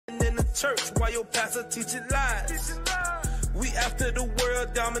church while your pastor teaching lies. We after the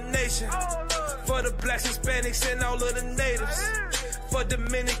world domination. For the blacks, Hispanics, and all of the natives. For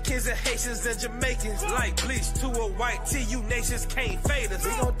Dominicans and Haitians and Jamaicans. Like bleach to a white tee, you nations can't fade us.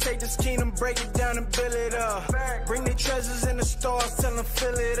 We gon' take this kingdom, break it down and build it up. Bring their treasures in the stars, tell them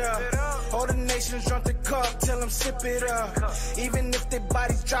fill it up. All the nations drunk the cup, tell them sip it up. Even if their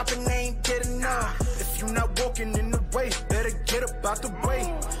bodies dropping, they ain't get enough. If you not walking in the way, better get up out the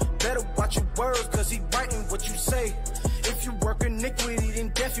way. Better watch your words, cause he writing what you say. If you work iniquity, then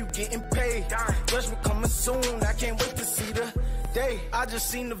death you getting paid. Judgment coming soon, I can't wait to see the day. I just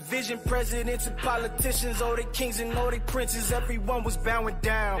seen the vision, presidents and politicians, all they kings and all they princes, everyone was bowing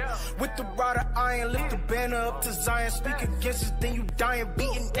down. With the rod of iron, lift the banner up to Zion, speak against us, then you dying,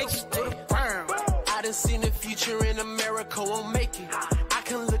 beating nations to the ground. I done seen the future in America won't make it. I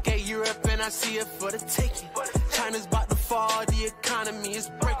can look at Europe and I see it for the taking. China's about to fall, the economy is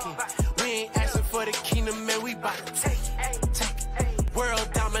breaking. We ain't asking for the kingdom, man, we about to take it. World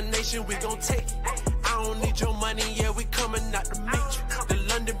domination, we gon' take it. I don't need your money, yeah, we coming out the matrix. The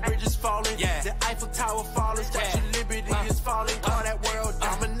London Bridge is falling, the Eiffel Tower falling, Statue of Liberty is falling, all that world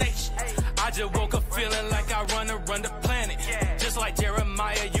domination. I just woke up feeling like I run the planet. Just like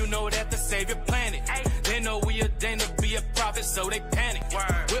Jeremiah, you know that the Savior planted. They know we ordained to be a prophet, so they panic.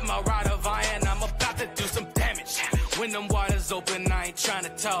 With my rod of iron, I'm about to do some damage. When them waters open, I ain't trying to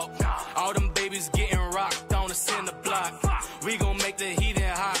talk. All them babies getting rocked on the cinder block. We gon' make the heat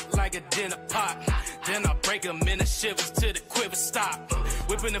hot like a dinner pot. Then I break them into shivers till the quiver stop.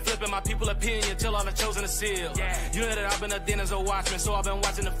 Whipping and flipping my people opinion till all the chosen to seal. You know that I've been a den as a watchman, so I've been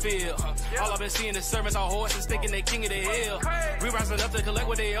watching the field. All I've been seeing is servants on horses thinking they king of the hill. We rising up to collect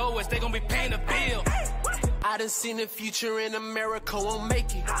what they owe us, they gon' be paying the bill. I done seen the future in America won't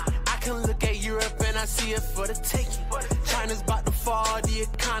make it. I can look at Europe and I see it for the taking. China's about to fall, the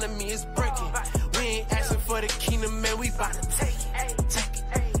economy is breaking. We ain't asking for the kingdom, man, we about to take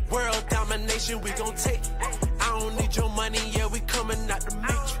it. World domination, we gon' take it. I don't need your money, yeah, we coming out the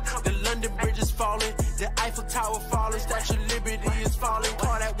matrix. The London Bridge is falling, the Eiffel Tower falling, Statue of Liberty is falling,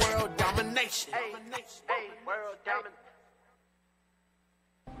 call that world domination. World domination.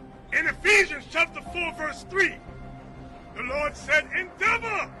 In Ephesians chapter 4, verse 3, the Lord said,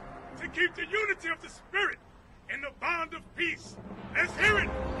 endeavor to keep the unity of the Spirit in the bond of peace. Let's hear it.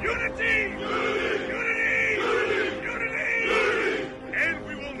 Unity! Unity! Unity! Unity! Unity! And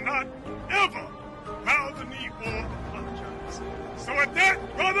we will not ever bow the knee or apologize. So at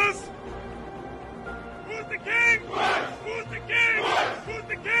that, brothers, who's the king? Who's the king? Who's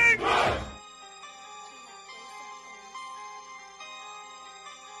the king?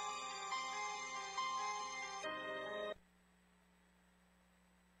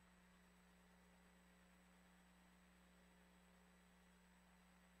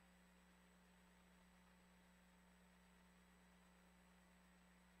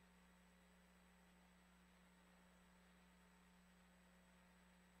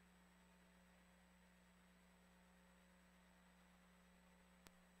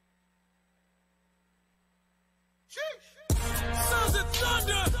 Sons of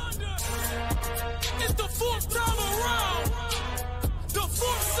thunder, it's the fourth time around. The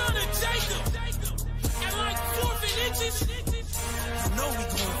fourth son of Jacob, and like 4 inches, you know we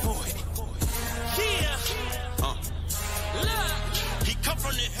going for it. Yeah, look, he come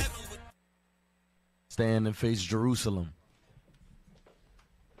from the heaven. Stand and face Jerusalem.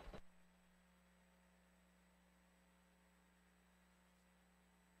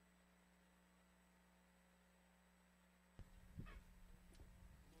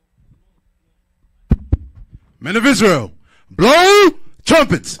 Men of Israel, blow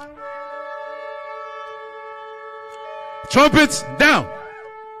trumpets. Trumpets down.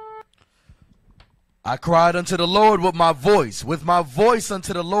 I cried unto the Lord with my voice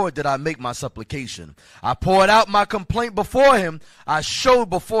unto the Lord did I make my supplication. I poured out my complaint before him, I showed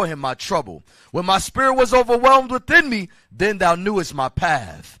before him my trouble. When my spirit was overwhelmed within me, then thou knewest my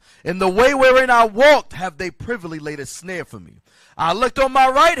path. In the way wherein I walked have they privily laid a snare for me. I looked on my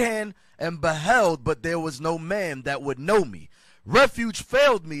right hand, and beheld, but there was no man that would know me. Refuge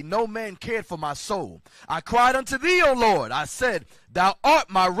failed me, no man cared for my soul. I cried unto thee, O Lord. I said, thou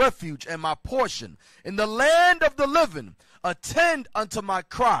art my refuge and my portion. In the land of the living, attend unto my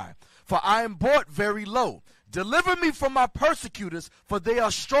cry, for I am brought very low. Deliver me from my persecutors, for they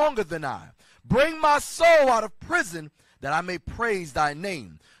are stronger than I. Bring my soul out of prison, that I may praise thy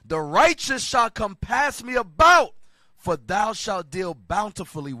name. The righteous shall compass me about, for thou shalt deal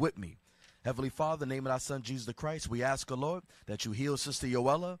bountifully with me. Heavenly Father, in the name of our Son, Jesus the Christ, we ask, O Lord, that you heal Sister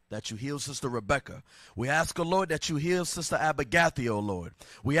Yoella, that you heal Sister Rebecca. We ask, O Lord, that you heal Sister Abigathi, O Lord.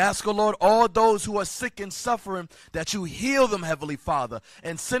 We ask, O Lord, all those who are sick and suffering, that you heal them, Heavenly Father,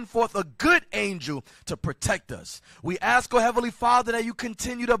 and send forth a good angel to protect us. We ask, O Heavenly Father, that you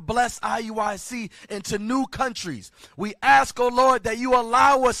continue to bless IUIC into new countries. We ask, O Lord, that you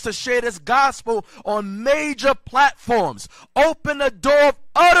allow us to share this gospel on major platforms. Open the door of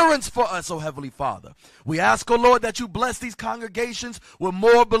utterance for us, O Heavenly Father. We ask, O Lord, that you bless these congregations with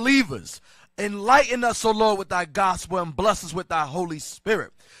more believers. Enlighten us, O Lord, with thy gospel and bless us with thy Holy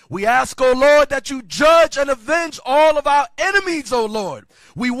Spirit. We ask, O Lord, that you judge and avenge all of our enemies, O Lord.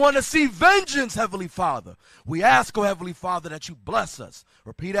 We want to see vengeance, Heavenly Father. We ask, O Heavenly Father, that you bless us.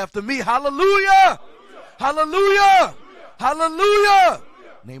 Repeat after me. Hallelujah! Hallelujah! Hallelujah!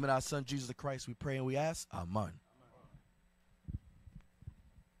 In the name of our Son, Jesus Christ, we pray and we ask. Amen.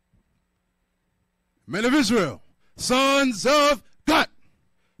 Men of Israel, sons of God,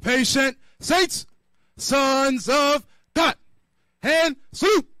 patient saints, sons of God, hand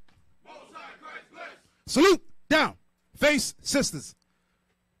salute. Salute down, face sisters.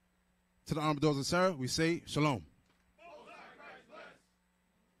 To the honorable daughters of Sarah, we say shalom.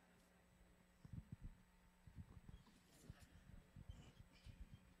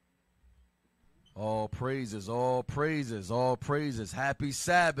 All praises, all praises, all praises. Happy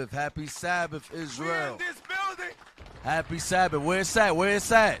Sabbath, Israel. We in this building. Happy Sabbath. Where it's at? Where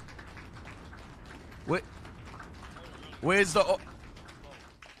it's at? Where's the...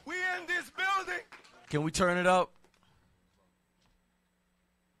 We in this building. Can we turn it up?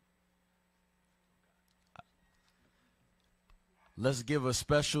 Let's give a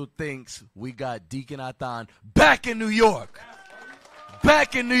special thanks. We got Deacon Athan back in New York.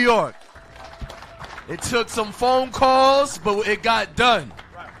 Back in New York. It took some phone calls, but it got done.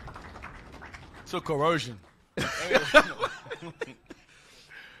 So coercion.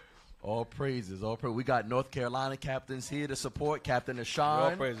 All praises, all praises. We got North Carolina captains here to support. Captain Ashan.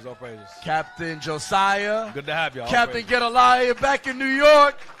 All praises, all praises. Captain Josiah. Good to have y'all. Captain Gedaliah back in New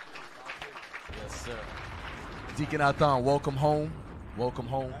York. Yes, sir. Deacon Athan, welcome home. Welcome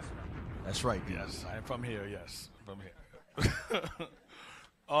home. That's right, Deacon. Yes, I am from here, yes. From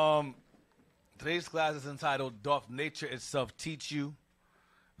here. Today's class is entitled, Doth Nature Itself Teach You?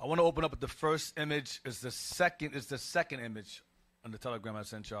 I want to open up with the first image. It's the second image on the telegram I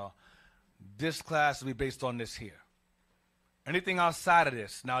sent y'all. This class will be based on this here. Anything outside of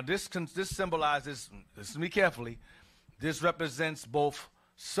this. Now, this symbolizes, listen to me carefully, this represents both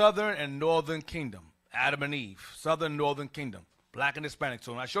southern and northern kingdom. Adam and Eve, southern, northern kingdom, black and Hispanic.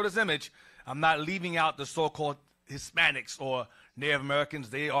 So when I show this image, I'm not leaving out the so-called Hispanics or Native Americans.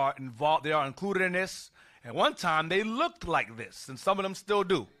 They are involved. They are included in this. At one time, they looked like this, and some of them still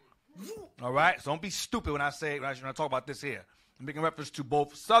do. All right? So don't be stupid when I talk about this here. I'm making reference to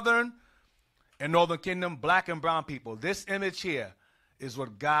both southern and northern kingdom, black and brown people. This image here is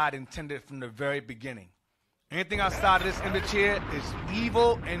what God intended from the very beginning. Anything outside of this image here is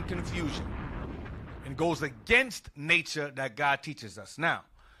evil and confusion and goes against nature that God teaches us. Now,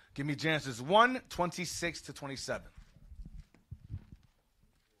 give me Genesis 1:26-27.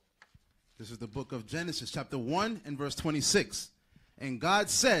 This is the book of Genesis, chapter 1 and verse 26. And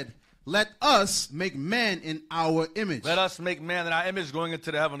God said, let us make man in our image. Let us make man in our image, going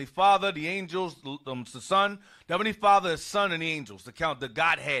into the Heavenly Father, the angels, the Son. The Heavenly Father, the Son, and the angels. To count the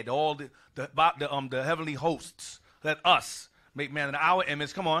Godhead, all the heavenly hosts. Let us make man in our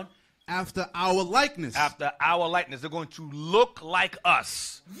image. Come on. After our likeness. After our likeness. They're going to look like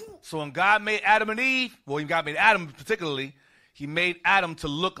us. So when God made Adam and Eve, well, when God made Adam particularly, he made Adam to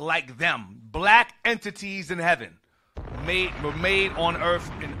look like them. Black entities in heaven were made on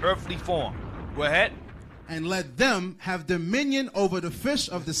earth in earthly form. Go ahead. And let them have dominion over the fish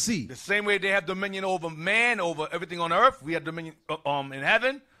of the sea. The same way they have dominion over man, over everything on earth. We have dominion in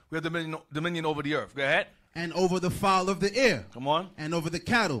heaven. We have dominion over the earth. Go ahead. And over the fowl of the air. Come on. And over the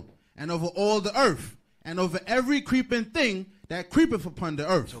cattle. And over all the earth. And over every creeping thing that creepeth upon the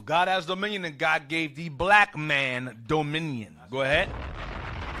earth. So God has dominion, and God gave the black man dominion. Go ahead.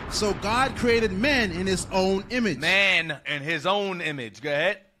 So God created man in his own image. Man in his own image. Go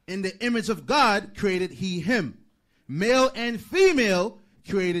ahead. In the image of God created he him. Male and female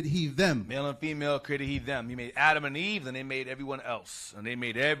created he them. Male and female created he them. He made Adam and Eve, and they made everyone else. And they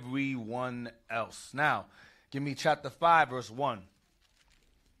made everyone else. Now, give me chapter 5, verse 1.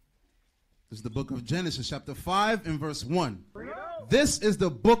 This is the book of Genesis, chapter 5 and verse 1. This is the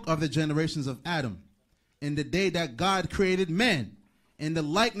book of the generations of Adam. In the day that God created man, In the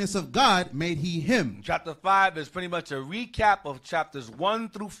likeness of God made he him. Chapter 5 is pretty much a recap of chapters 1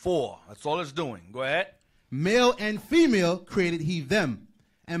 through 4. That's all it's doing. Go ahead. Male and female created he them,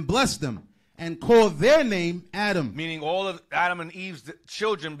 and blessed them, and called their name Adam. Meaning all of Adam and Eve's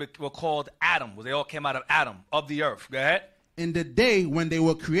children were called Adam. They all came out of Adam, of the earth. Go ahead. In the day when they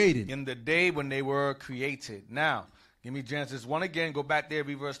were created. In the day when they were created. Now, give me Genesis 1 again. Go back there,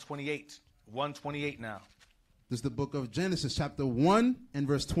 read verse 28. 1:28 now. This is the book of Genesis, chapter 1 and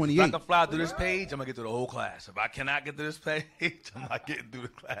verse 28. If I can fly through this page, I'm going to get through the whole class. If I cannot get through this page, I'm not getting through the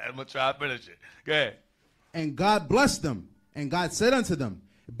class. I'm going to try to finish it. Go ahead. And God blessed them, and God said unto them,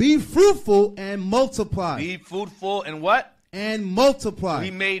 be fruitful and multiply. Be fruitful and what? And multiply.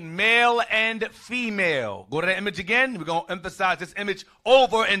 He made male and female. Go to that image again. We're going to emphasize this image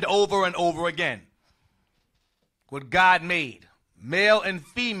over and over and over again. What God made. Male and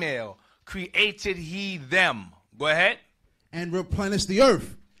female created he them. Go ahead. And replenish the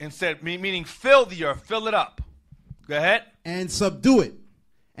earth. And said, meaning fill the earth, fill it up. Go ahead. And subdue it.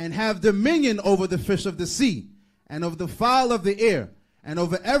 And have dominion over the fish of the sea, and over the fowl of the air, and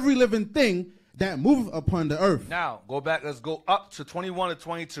over every living thing that moveth upon the earth. Now, go back. Let's go up to 21 to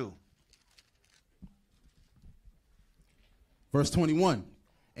 22. Verse 21.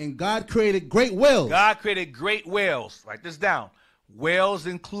 And God created great whales. God created great whales. Write this down. Whales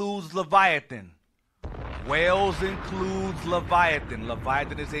includes Leviathan. Whales includes Leviathan.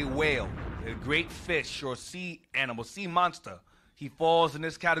 Leviathan is a whale, a great fish or sea animal, sea monster. He falls in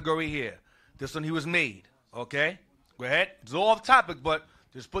this category here. This one he was made. Okay? Go ahead. It's all off topic, but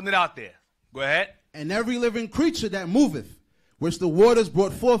just putting it out there. Go ahead. And every living creature that moveth, which the waters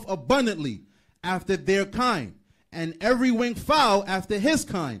brought forth abundantly after their kind, and every winged fowl after his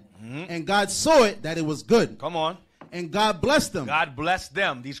kind. And God saw it that it was good. Come on. And God blessed them. God blessed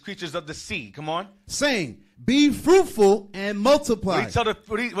them, these creatures of the sea. Come on. Saying, be fruitful and multiply.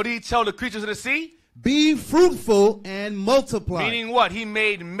 What did he tell the creatures of the sea? Be fruitful and multiply. Meaning what? He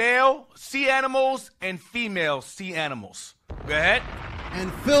made male sea animals and female sea animals. Go ahead.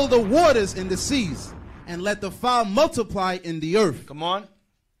 And fill the waters in the seas, and let the fowl multiply in the earth. Come on.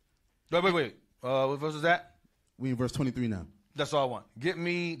 Wait. What verse is that? We in verse 23 now. That's all I want. Get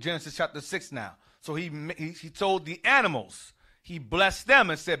me Genesis chapter 6 now. So he told the animals, he blessed them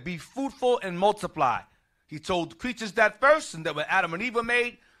and said, be fruitful and multiply. He told the creatures that first, and that when Adam and Eve were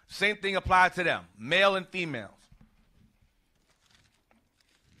made, same thing applied to them, male and females.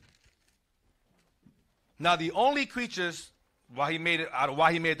 Now the only creatures, why he made it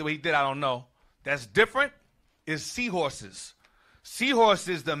the way he did, I don't know, that's different is seahorses.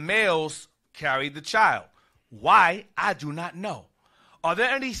 Seahorses, the males carry the child. Why? I do not know. Are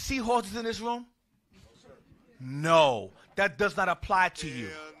there any seahorses in this room? No, that does not apply to you.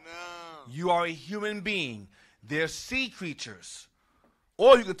 No. You are a human being. They're sea creatures.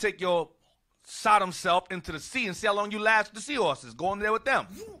 Or you could take your Sodom self into the sea and see how long you last with the seahorses. Go in there with them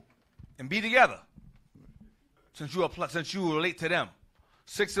and be together. Since you relate to them.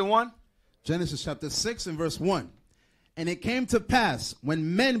 6 and 1. Genesis chapter 6 and verse 1. And it came to pass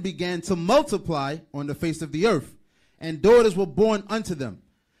when men began to multiply on the face of the earth, and daughters were born unto them,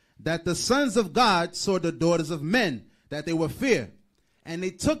 that the sons of God saw the daughters of men, that they were fair, and they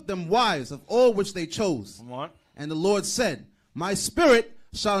took them wives of all which they chose. Come on. And the Lord said, my spirit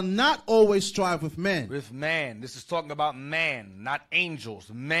shall not always strive with man. With man. This is talking about man, not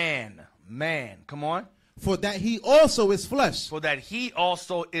angels. Man. Come on. For that he also is flesh. For that he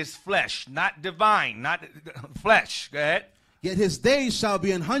also is flesh, not divine, not flesh. Go ahead. Yet his days shall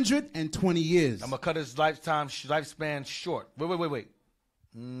be 120 years. I'm going to cut his lifespan short. Wait.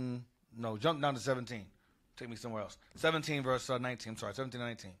 No, jump down to 17. Take me somewhere else. 17 verse 19. I'm sorry, 17 and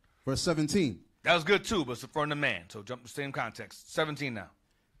 19. Verse 17. That was good too, but it's referring to man. So jump to the same context. 17 now.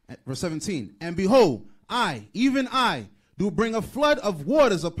 Verse 17. And behold, I, even I, do bring a flood of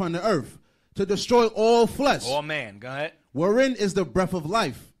waters upon the earth, to destroy all flesh. All man. Go ahead. Wherein is the breath of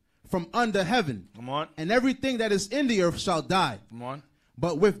life from under heaven. Come on. And everything that is in the earth shall die. Come on.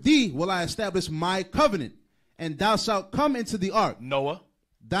 But with thee will I establish my covenant, and thou shalt come into the ark. Noah.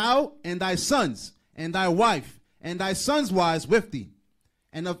 Thou and thy sons, and thy wife, and thy sons' wives with thee.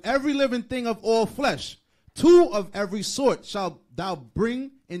 And of every living thing of all flesh, 2 of every sort shalt thou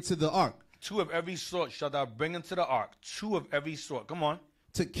bring into the ark. 2 of every sort shalt thou bring into the ark. 2 of every sort. Come on.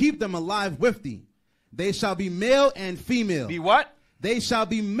 To keep them alive with thee. They shall be male and female. Be what? They shall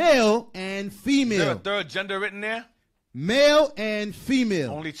be male and female. Is there a third gender written there? Male and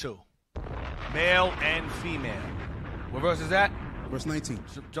female. Only 2. Male and female. What verse is that? Verse 19.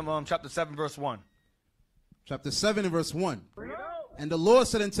 Jump on chapter 7, verse 1. Chapter 7 and verse 1. And the Lord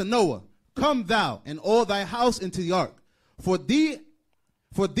said unto Noah, come thou and all thy house into the ark. For thee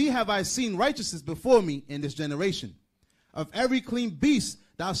For thee have I seen righteousness before me in this generation. Of every clean beast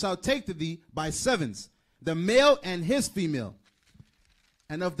thou shalt take to thee by sevens, the male and his female.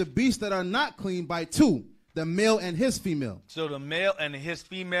 And of the beasts that are not clean by two, the male and his female. So the male and his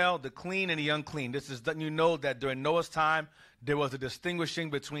female, the clean and the unclean. This is letting you know that during Noah's time, there was a distinguishing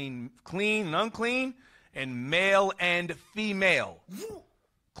between clean and unclean and male and female.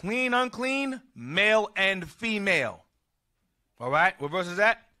 Clean, unclean, male and female. All right, what verse is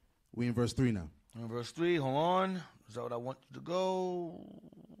that? We in verse 3 now. In verse 3, hold on. Is that what I want you to go?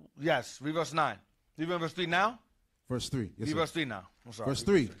 Yes, read verse 9. Read verse 3 now? Verse 3. Yes, read sir. verse 3 now. I'm sorry. Verse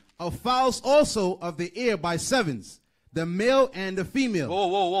 3. Of fowls also of the air by sevens, the male and the female. Whoa,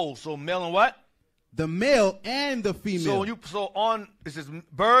 whoa, whoa. So male and what? The male and the female. It says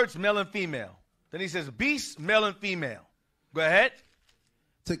birds, male and female. Then he says beasts, male and female. Go ahead.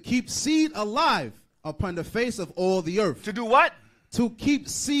 To keep seed alive upon the face of all the earth. To do what? To keep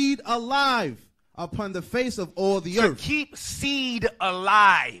seed alive upon the face of all the earth. To keep seed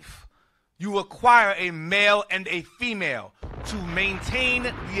alive, you acquire a male and a female to maintain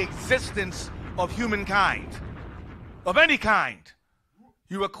the existence of humankind. Of any kind.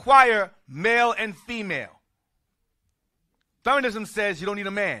 You acquire male and female. Feminism says you don't need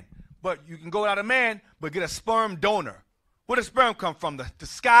a man, but you can go without a man, but get a sperm donor. Where does sperm come from? The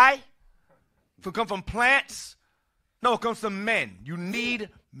sky? Does it come from plants? No, it comes from men. You need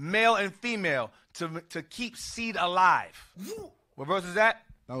male and female to keep seed alive. What verse is that?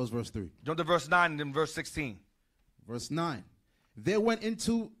 That was verse 3. Jump to verse 9 and then verse 16. Verse 9. There went in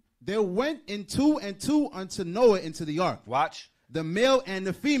two and two unto Noah into the ark. Watch. The male and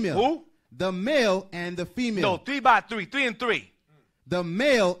the female. Who? The male and the female. No, 3 by 3. 3 and 3. The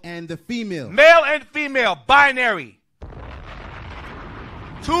male and the female. Male and female. Binary.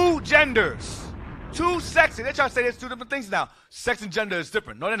 Two genders. Two sexes. They're trying to say there's two different things now. Sex and gender is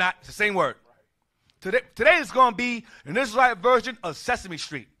different. No, they're not. It's the same word. Today is going to be an Israelite version of Sesame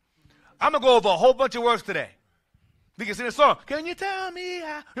Street. I'm going to go over a whole bunch of words today. We can sing a song. Can you tell me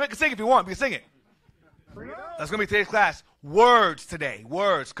how? You can sing if you want. We can sing it. That's going to be today's class. Words today.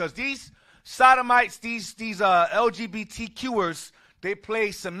 Words. Because these sodomites, these LGBTQers, they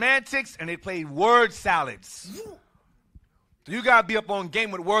play semantics and they play word salads. So you got to be up on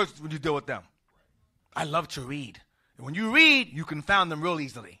game with words when you deal with them. I love to read. And when you read, you can found them real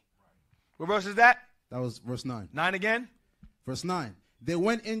easily. What verse is that? That was verse 9. 9 again? Verse 9. They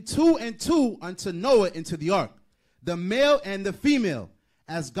went in two and two unto Noah into the ark, the male and the female,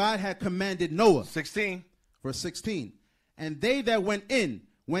 as God had commanded Noah. 16. Verse 16. And they that went in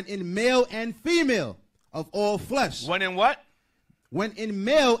male and female of all flesh. Went in what? Went in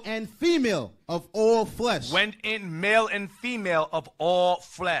male and female of all flesh. Went in male and female of all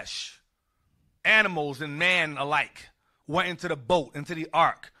flesh. Animals and man alike went into the boat, into the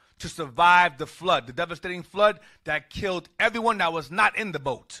ark, to survive the flood, the devastating flood that killed everyone that was not in the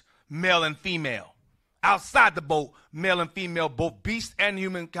boat, male and female. Outside the boat, male and female, both beast and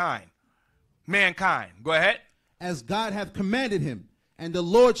humankind. Mankind. Go ahead. As God hath commanded him, and the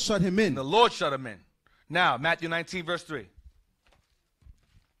Lord shut him in. And the Lord shut him in. Now, Matthew 19, verse 3.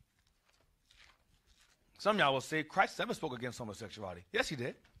 Some of y'all will say, Christ never spoke against homosexuality. Yes, he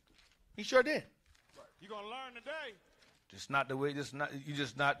did. He sure did. You're going to learn today. Just not the way,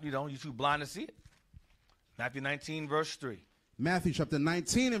 you're too blind to see it. Matthew 19, verse 3. Matthew chapter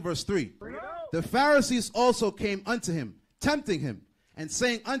 19 and verse 3. The Pharisees also came unto him, tempting him, and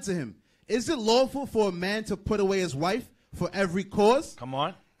saying unto him, Is it lawful for a man to put away his wife for every cause? Come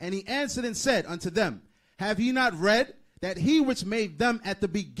on. And he answered and said unto them, Have ye not read that he which made them at the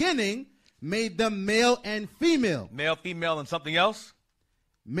beginning made them male and female? Male, female, and something else?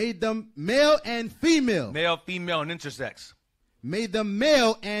 Made them male and female. Male, female, and intersex. Made them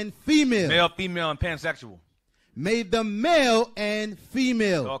male and female. Male, female, and pansexual. Made them male and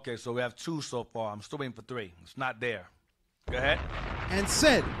female. Okay, so we have 2 so far. I'm still waiting for 3. It's not there. Go ahead. And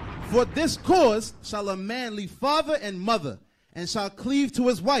said, For this cause shall a man leave father and mother, and shall cleave to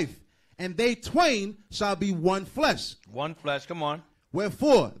his wife, and they twain shall be one flesh. One flesh, come on.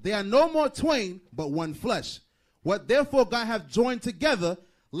 Wherefore they are no more twain, but one flesh. What therefore God hath joined together,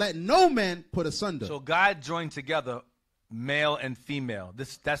 let no man put asunder. So God joined together male and female.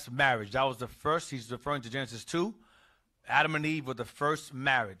 That's marriage. That was the first. He's referring to Genesis 2. Adam and Eve were the first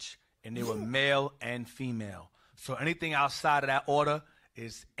marriage, and they were male and female. So anything outside of that order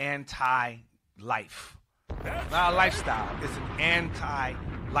is anti-life. It's not a lifestyle. It's an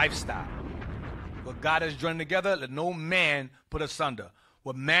anti-lifestyle. What God has joined together, let no man put asunder.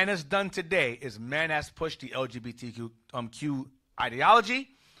 What man has done today is man has pushed the LGBTQ ideology.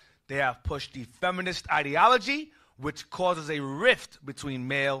 They have pushed the feminist ideology, which causes a rift between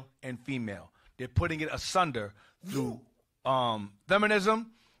male and female. They're putting it asunder through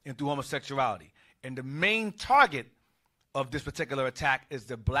feminism and through homosexuality. And the main target of this particular attack is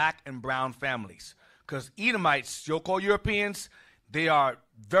the black and brown families. Because Edomites, so-called Europeans, they are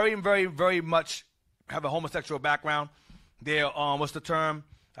very, very, very much have a homosexual background. They're, what's the term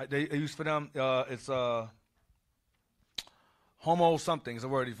they use for them? It's homo something is a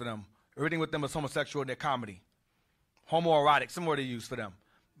word for them. Everything with them is homosexual in their comedy. Homoerotic, some word they use for them.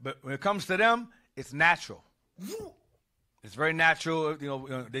 But when it comes to them, it's natural. It's very natural. You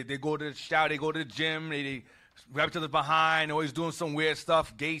know, they go to the shower, they go to the gym, they grab each other behind, always doing some weird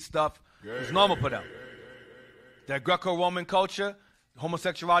stuff, gay stuff. It's normal for them. That Greco-Roman culture,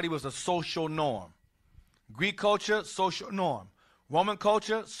 homosexuality was a social norm. Greek culture, social norm. Roman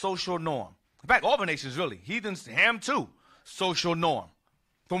culture, social norm. In fact, all the nations really. Heathens, Ham too, social norm,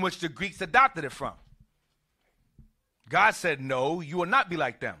 from which the Greeks adopted it from. God said, no, you will not be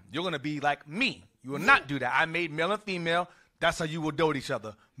like them. You're going to be like me. You will not do that. I made male and female. That's how you will do with each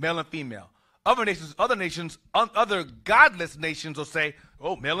other, male and female. Other nations, other godless nations will say,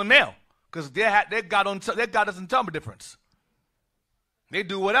 oh, male and male, because their God doesn't tell them the difference. They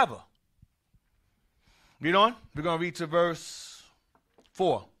do whatever. Read on. We're going to read to verse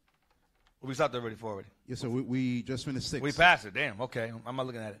 4. We stopped there already. Yes, sir. We just finished 6. We passed it. Damn. Okay. I'm not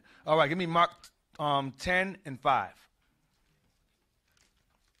looking at it. All right. Give me Mark 10 and 5.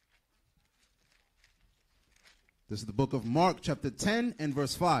 This is the book of Mark, chapter 10 and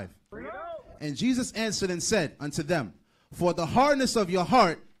verse 5. And Jesus answered and said unto them, for the hardness of your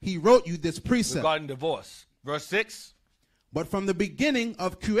heart, he wrote you this precept. Regarding divorce. Verse 6. But from the beginning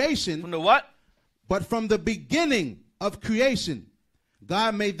of creation. From the what? But from the beginning of creation,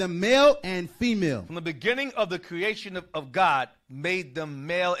 God made them male and female. From the beginning of the creation of God, made them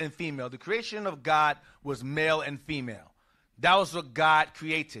male and female. The creation of God was male and female. That was what God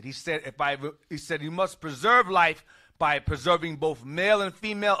created. He said, you must preserve life by preserving both male and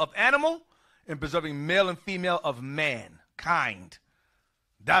female of animal and preserving male and female of mankind.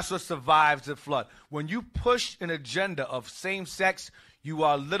 That's what survives the flood. When you push an agenda of same sex, you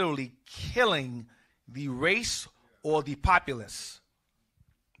are literally killing the race or the populace.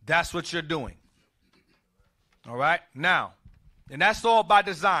 That's what you're doing. All right? Now, and that's all by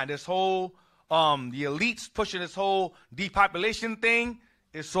design. This whole the elites pushing this whole depopulation thing,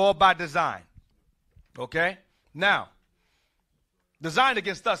 it's all by design. Okay? Now, designed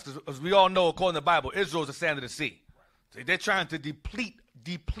against us, because as we all know, according to the Bible, Israel is the sand of the sea. So they're trying to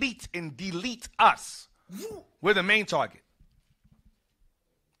deplete and delete us. We're the main target.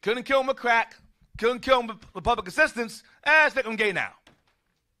 Couldn't kill them with crack. Couldn't kill them with public assistance. Let's make them gay now.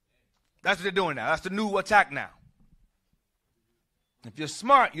 That's what they're doing now. That's the new attack now. If you're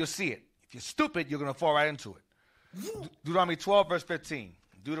smart, you'll see it. If you're stupid, you're going to fall right into it. Deuteronomy 12, verse 15.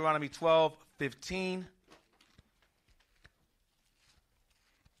 Deuteronomy 12, 15.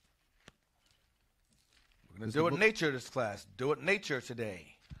 We're going to deal with nature this class. Deal with nature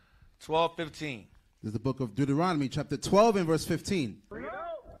today. 12, 15. This is the book of Deuteronomy, chapter 12 and verse 15.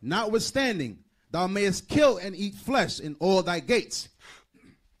 Notwithstanding, thou mayest kill and eat flesh in all thy gates,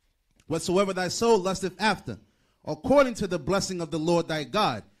 whatsoever thy soul lusteth after, according to the blessing of the Lord thy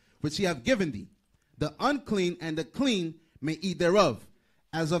God, which he hath given thee. The unclean and the clean may eat thereof,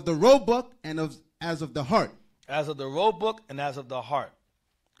 as of the roebuck and as of the hart. As of the roebuck and as of the hart.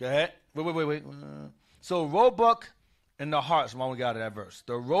 Go ahead. Wait. So roebuck and the hart is one we got out of that verse.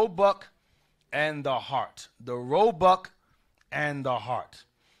 The roebuck and the hart. The roebuck and the hart.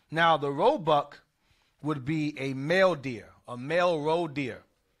 Now, the roebuck would be a male deer, a male roe deer,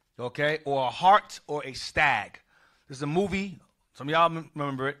 okay, or a hart or a stag. There's a movie, some of y'all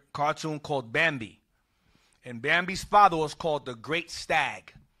remember it, cartoon called Bambi. And Bambi's father was called the Great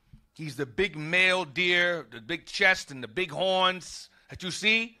Stag. He's the big male deer, the big chest and the big horns that you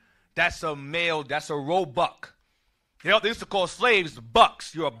see. That's a male, that's a roebuck. They used to call slaves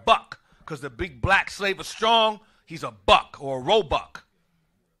bucks. You're a buck. Because the big black slave is strong, he's a buck or a roebuck.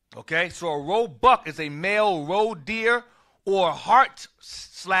 Okay, so a roebuck is a male roe deer or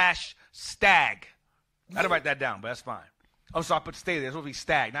hart/stag. I had to write that down, but that's fine. I'm sorry, I put stay there. It's supposed to be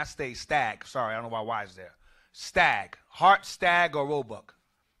stag, not stay, stag. Sorry, I don't know why Y is there. Stag. Hart, stag, or roebuck.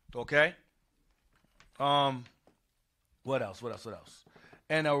 Okay? What else?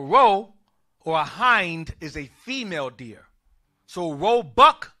 And a roe or a hind is a female deer. So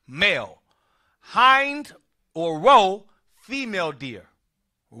roebuck, male. Hind or roe, female deer.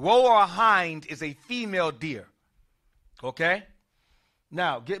 Roe or a hind is a female deer. Okay?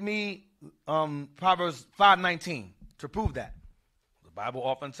 Now, get me Proverbs 5:19 to prove that. The Bible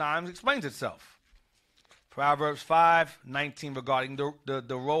oftentimes explains itself. Proverbs 5:19 regarding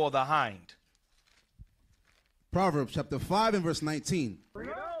the role of the hind. Proverbs chapter 5 and verse 19.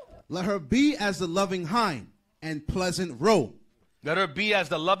 Let her be as the loving hind and pleasant roe. Let her be as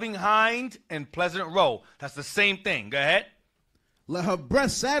the loving hind and pleasant roe. That's the same thing. Go ahead. Let her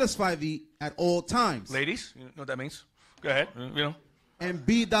breast satisfy thee at all times. Ladies, you know what that means? Go ahead. You know. And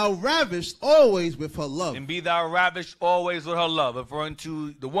be thou ravished always with her love. And be thou ravished always with her love. Referring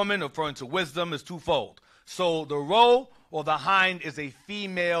to the woman, referring to wisdom, is twofold. So the roe or the hind is a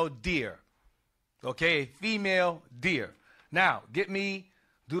female deer. Okay, a female deer. Now, get me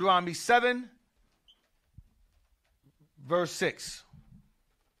Deuteronomy 7, verse 6.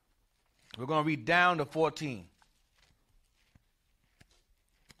 We're going to read down to 14.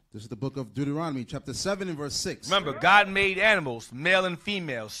 This is the book of Deuteronomy, chapter 7 and verse 6. Remember, God made animals, male and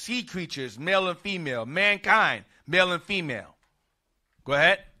female, sea creatures, male and female, mankind, male and female. Go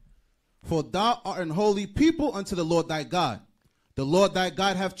ahead. For thou art an holy people unto the Lord thy God. The Lord thy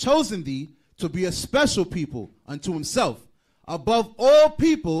God hath chosen thee to be a special people unto himself, above all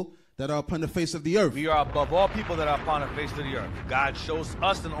people that are upon the face of the earth. We are above all people that are upon the face of the earth. God shows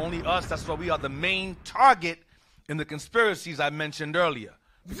us and only us. That's why we are the main target in the conspiracies I mentioned earlier.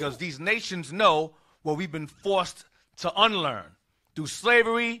 Because these nations know what we've been forced to unlearn. Through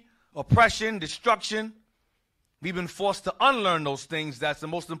slavery, oppression, destruction, we've been forced to unlearn those things that's the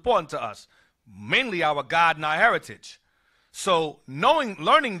most important to us. Mainly our God and our heritage. So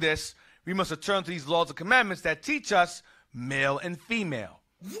learning this, we must return to these laws and commandments that teach us male and female.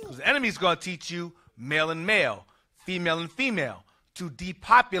 Because the enemy's going to teach you male and female, to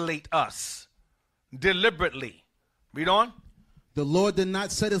depopulate us deliberately. Read on. The Lord did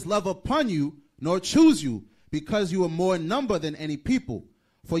not set his love upon you, nor choose you, because you were more in number than any people.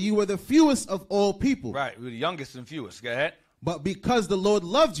 For you were the fewest of all people. Right, we were the youngest and fewest. Go ahead. But because the Lord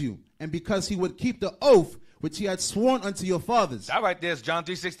loved you, and because he would keep the oath which he had sworn unto your fathers. That right there is John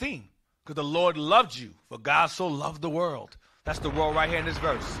 3:16. Because the Lord loved you, for God so loved the world. That's the world right here in this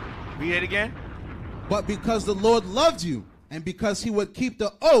verse. Read it again. But because the Lord loved you, and because he would keep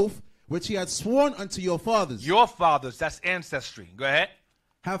the oath which he had sworn unto your fathers. Your fathers, that's ancestry. Go ahead.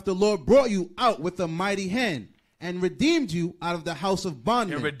 Hath the Lord brought you out with a mighty hand, and redeemed you out of the house of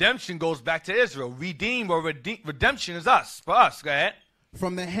bondmen. And redemption goes back to Israel. Redeem or redemption is us. For us. Go ahead.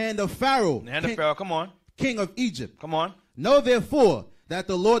 From the hand of Pharaoh. The hand of Pharaoh, come on. King of Egypt. Come on. Know therefore that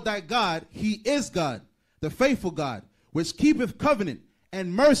the Lord thy God, he is God, the faithful God, which keepeth covenant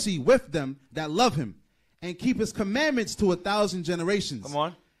and mercy with them that love him, and keep his commandments to 1,000 generations. Come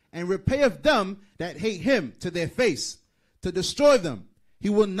on. And repayeth them that hate him to their face, to destroy them. He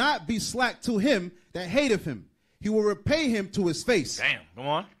will not be slack to him that hateth him. He will repay him to his face. Damn, come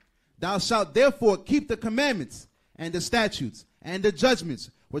on. Thou shalt therefore keep the commandments and the statutes and the judgments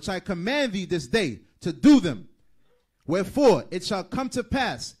which I command thee this day to do them. Wherefore it shall come to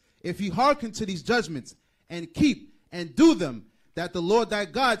pass, if ye hearken to these judgments and keep and do them, that the Lord thy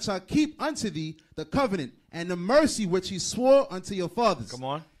God shall keep unto thee the covenant and the mercy which he swore unto your fathers. Come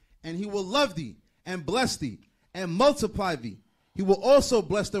on. And he will love thee and bless thee and multiply thee. He will also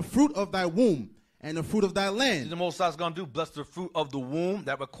bless the fruit of thy womb and the fruit of thy land. The Most High is going to do, bless the fruit of the womb.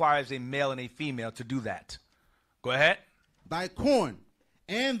 That requires a male and a female to do that. Go ahead. Thy corn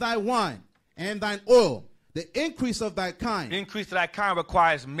and thy wine and thine oil, the increase of thy kind. Increase of thy kind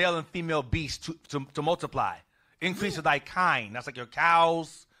requires male and female beasts to multiply. Increase of thy kind. That's like your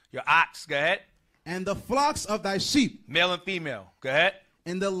cows, your ox. Go ahead. And the flocks of thy sheep. Male and female. Go ahead.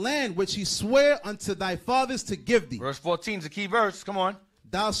 In the land which he sware unto thy fathers to give thee. Verse 14 is the key verse. Come on.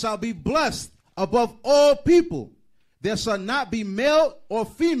 Thou shalt be blessed above all people. There shall not be male or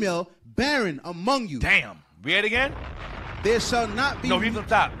female barren among you. Damn. Read it again. There shall not be. No, read from the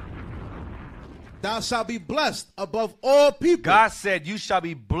top. Thou shalt be blessed above all people. God said you shall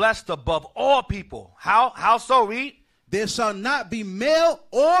be blessed above all people. How so? Read. There shall not be male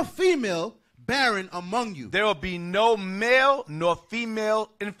or female barren among you. There will be no male nor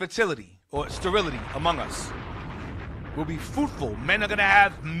female infertility or sterility among us. We'll be fruitful. Men are going to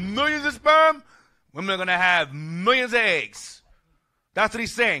have millions of sperm. Women are going to have millions of eggs. That's what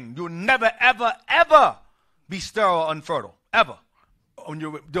he's saying. You'll never, ever, ever be sterile or unfertile. Ever. When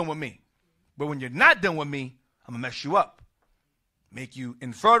you're done with me. But when you're not done with me, I'm going to mess you up. Make you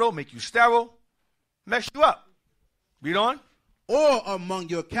infertile, make you sterile, mess you up. Read on. Or among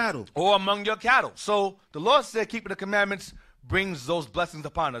your cattle. Or among your cattle. So the Lord said keeping the commandments brings those blessings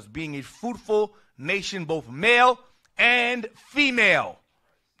upon us. Being a fruitful nation, both male and female.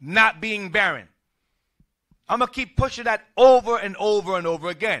 Not being barren. I'm going to keep pushing that over and over and over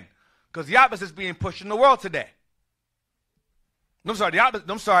again. Because the opposite is being pushed in the world today. I'm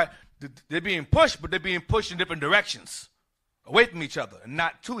sorry, They're being pushed, but they're being pushed in different directions, away from each other and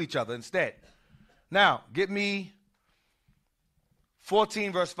not to each other instead. Now, get me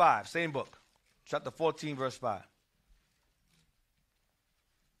 14 verse 5, same book. Chapter 14 verse 5.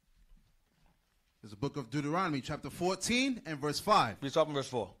 There's the book of Deuteronomy, chapter 14 and verse 5. Let's start from verse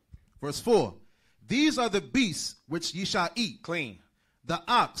 4. Verse 4. These are the beasts which ye shall eat. Clean. The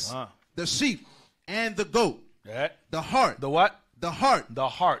ox, the sheep, and the goat. Go ahead. The hart. The what? The hart. The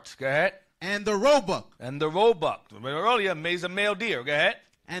hart. Go ahead. And the roebuck. And the roebuck. Remember earlier, maize a male deer. Go ahead.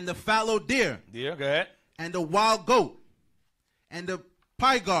 And the fallow deer. Deer. Go ahead. And the wild goat. And the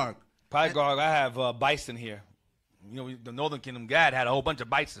pygarg. Pygarg, I have bison here. You know, the Northern Kingdom, Gad had a whole bunch of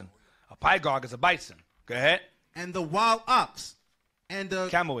bison. A pygarg is a bison. Go ahead. And the wild ox. And the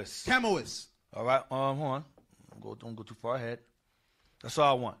camois. Camois. All right, hold on. Don't go too far ahead. That's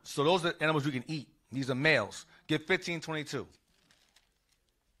all I want. So those are animals you can eat. These are males. Get 15:22.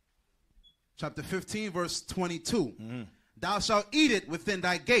 Chapter 15, verse 22. Thou shalt eat it within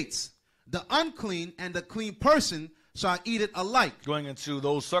thy gates. The unclean and the clean person shall eat it alike. Going into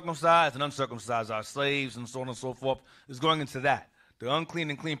those circumcised and uncircumcised, our slaves and so on and so forth, is going into that. The unclean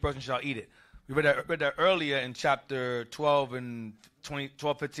and clean person shall eat it. We read that earlier in chapter 12 and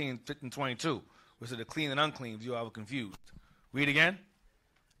 12, 15, and 22. We said the clean and unclean, if you are confused. Read again.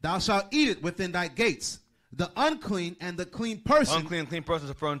 Thou shalt eat it within thy gates. The unclean and the clean person. Unclean and clean person is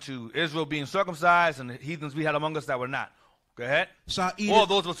referring to Israel being circumcised and the heathens we had among us that were not. Go ahead. Shall eat or it,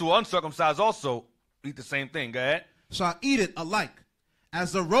 those of us who are uncircumcised also eat the same thing. Go ahead. Shall eat it alike,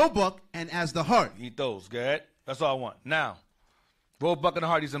 as the roebuck and as the hart. Eat those. Go ahead. That's all I want. Now, roebuck and the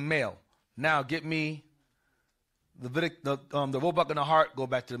hart, he's a male. Now, get me the roebuck and the hart, go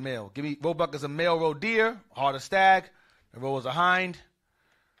back to the male. Give me roebuck as a male roe deer, hart a stag, the roe is a hind.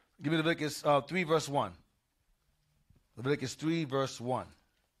 Give me Leviticus 3 verse 1. Leviticus 3 verse 1.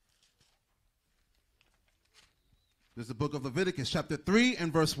 There's the book of Leviticus, chapter 3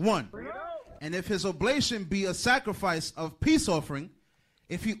 and verse 1. And if his oblation be a sacrifice of peace offering,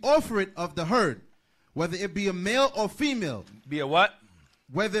 if he offer it of the herd, whether it be a male or female. Be a what?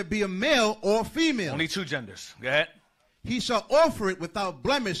 Whether it be a male or female. Only two genders. Go ahead. He shall offer it without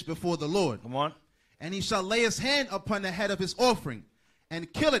blemish before the Lord. Come on. And he shall lay his hand upon the head of his offering,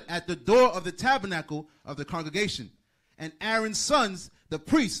 and kill it at the door of the tabernacle of the congregation. And Aaron's sons, the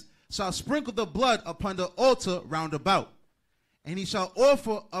priests, shall sprinkle the blood upon the altar round about. And he shall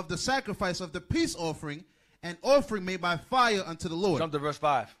offer of the sacrifice of the peace offering, an offering made by fire unto the Lord. Jump to verse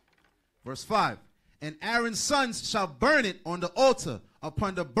 5. Verse 5. And Aaron's sons shall burn it on the altar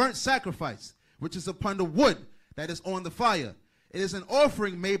upon the burnt sacrifice, which is upon the wood that is on the fire. It is an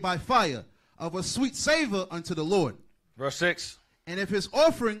offering made by fire, of a sweet savor unto the Lord. Verse 6. And if his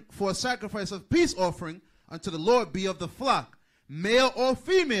offering for a sacrifice of peace offering unto the Lord be of the flock, male or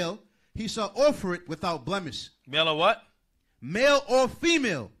female, he shall offer it without blemish. Male or what? Male or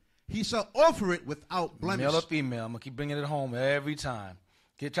female, he shall offer it without blemish. Male or female. I'm going to keep bringing it home every time.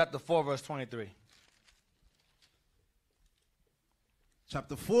 Get chapter 4, verse 23.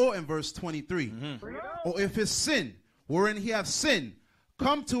 Chapter 4 and verse 23. Or if his sin, wherein he hath sinned,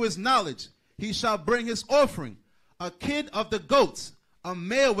 come to his knowledge, he shall bring his offering, a kid of the goats, a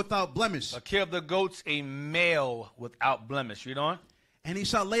male without blemish. A kid of the goats, a male without blemish. Read on. And he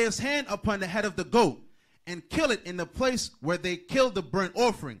shall lay his hand upon the head of the goat, and kill it in the place where they killed the burnt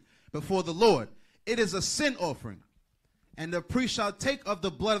offering before the Lord. It is a sin offering. And the priest shall take of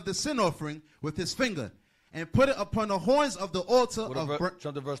the blood of the sin offering with his finger, and put it upon the horns of the altar of burnt.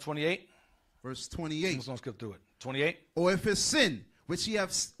 Jump to verse 28. Verse 28. I'm just going to skip through it. 28. Or if his sin, which he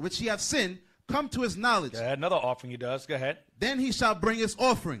have sinned, come to his knowledge. Go ahead. Another offering he does. Go ahead. Then he shall bring his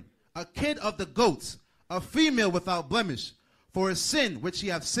offering, a kid of the goats, a female without blemish, for his sin which he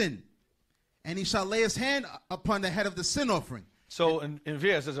hath sinned. And he shall lay his hand upon the head of the sin offering. So in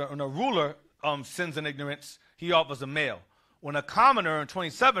here it says, when a ruler sins in ignorance, he offers a male. When a commoner in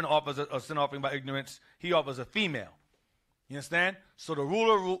 27 offers a sin offering by ignorance, he offers a female. You understand? So the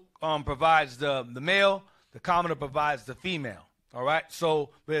ruler provides the male, the commoner provides the female. All right?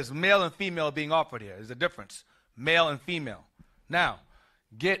 So there's male and female being offered here. There's a difference. Male and female. Now,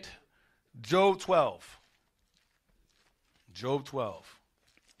 get Job 12. Job 12.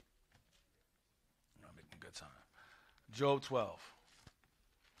 I'm making good time. Job 12.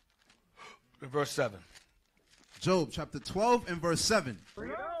 Verse 7. Job chapter 12 and verse 7.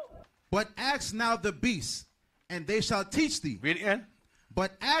 But ask now the beasts, and they shall teach thee. Read it again.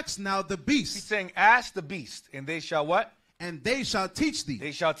 But ask now the He's beasts, saying, ask the beast, and they shall what? and they shall teach thee.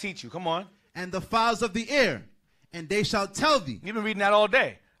 They shall teach you. Come on. And the fowls of the air, and they shall tell thee. You've been reading that all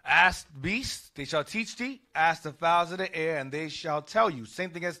day. Ask beasts, they shall teach thee. Ask the fowls of the air, and they shall tell you.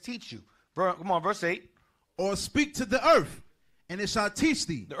 Same thing as teach you. Come on, verse 8. Or speak to the earth, and it shall teach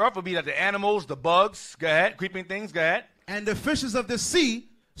thee. The earth will be like the animals, the bugs. Go ahead. Creeping things. Go ahead. And the fishes of the sea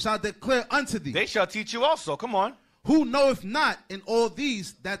shall declare unto thee. They shall teach you also. Come on. Who knoweth not in all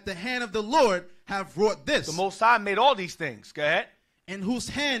these that the hand of the Lord have wrought this? The Most High made all these things. Go ahead. In whose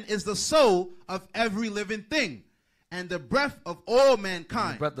hand is the soul of every living thing, and the breath of all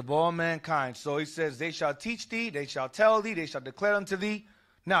mankind. The breath of all mankind. So he says, they shall teach thee, they shall tell thee, they shall declare unto thee.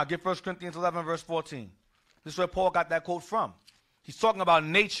 Now, get 1 Corinthians 11, verse 14. This is where Paul got that quote from. He's talking about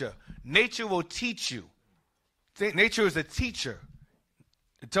nature. Nature will teach you. Nature is a teacher.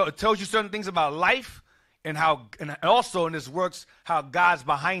 It tells you certain things about life and how, and also in this works, how God's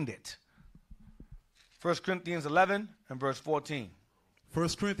behind it. 1 Corinthians 11 and verse 14. 1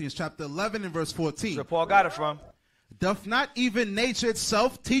 Corinthians chapter 11 and verse 14. That's where Paul got it from. Doth not even nature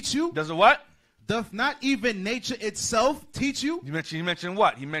itself teach you? Does it what? Doth not even nature itself teach you? He mentioned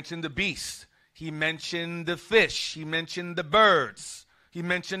what? He mentioned the beast. He mentioned the fish. He mentioned the birds. He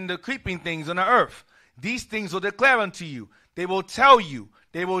mentioned the creeping things on the earth. These things will declare unto you. They will tell you.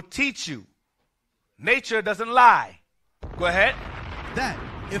 They will teach you. Nature doesn't lie. Go ahead. That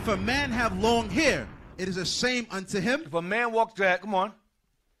if a man have long hair, it is a shame unto him. If a man walks, come on.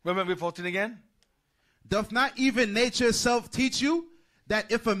 Remember 14 again. Doth not even nature itself teach you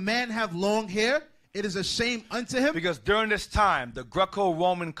that if a man have long hair, it is a shame unto him? Because during this time, the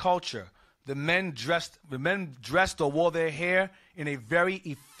Greco-Roman culture, the men dressed or wore their hair in a very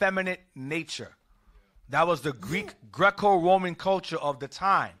effeminate nature. That was the Greco-Roman culture of the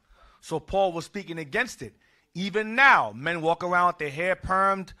time. So Paul was speaking against it. Even now, men walk around with their hair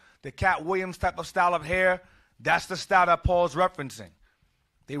permed, the Cat Williams type of style of hair. That's the style that Paul's referencing.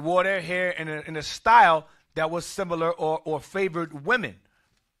 They wore their hair in a style that was similar or favored women.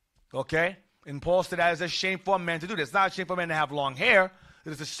 Okay? And Paul said that is a shame for a man to do this. It's not a shame for a man to have long hair.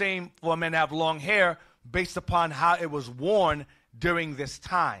 It is a shame for a man to have long hair based upon how it was worn during this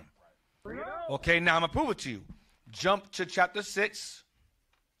time. Okay, now I'm going to prove it to you. Jump to chapter 6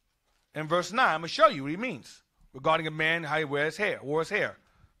 and verse 9. I'm going to show you what he means regarding a man, how he wore his hair.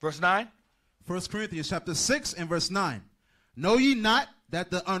 Verse 9. 1 Corinthians chapter 6 and verse 9. Know ye not that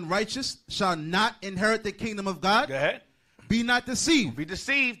the unrighteous shall not inherit the kingdom of God? Go ahead. Be not deceived. Be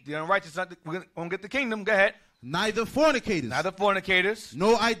deceived. The unrighteous won't get the kingdom. Go ahead. Neither fornicators. Neither fornicators.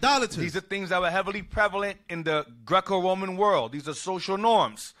 No idolaters. These are things that were heavily prevalent in the Greco-Roman world. These are social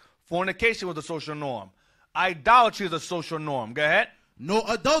norms. Fornication was a social norm. Idolatry is a social norm. Go ahead. No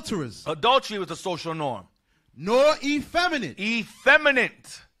adulterers. Adultery was a social norm. Nor effeminate.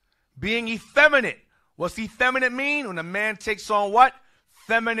 Effeminate. Being effeminate. What's effeminate mean? When a man takes on what?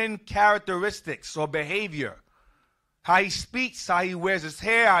 Feminine characteristics or behavior. How he speaks, how he wears his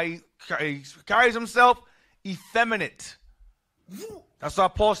hair, how he carries himself. Effeminate. That's why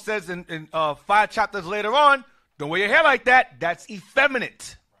Paul says in 5 chapters later on, don't wear your hair like that. That's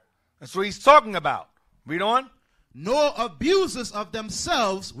effeminate. That's what he's talking about. Read on. Nor abusers of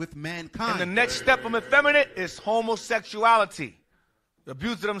themselves with mankind. And the next step from effeminate is homosexuality. The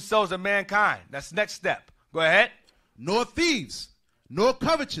abuse of themselves and mankind. That's the next step. Go ahead. Nor thieves, nor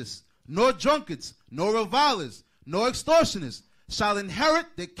covetous, nor drunkards, nor revilers, nor extortioners shall inherit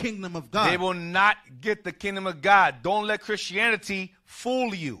the kingdom of God. They will not get the kingdom of God. Don't let Christianity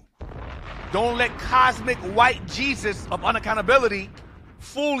fool you. Don't let cosmic white Jesus of unaccountability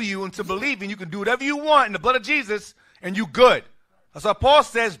fool you into believing you can do whatever you want in the blood of Jesus and you good. That's why Paul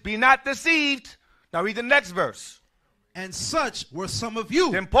says, be not deceived. Now read the next verse. And such were some of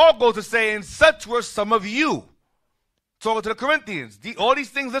you. Then Paul goes to say, and such were some of you. Talking to the Corinthians. All these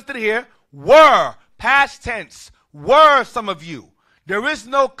things listed here were, past tense, were some of you. There is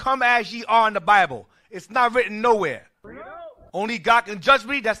no come as ye are in the Bible. It's not written nowhere. Only God can judge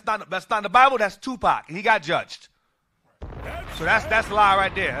me. That's not in the Bible. That's Tupac, and he got judged. So that's a lie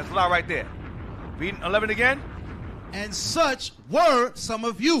right there. That's a lie right there. Read 11 again. And such were some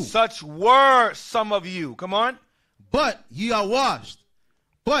of you. Such were some of you. Come on. But ye are washed.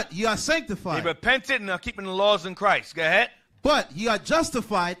 But ye are sanctified. They repented and are keeping the laws in Christ. Go ahead. But ye are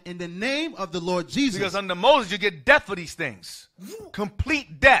justified in the name of the Lord Jesus. Because under Moses you get death for these things.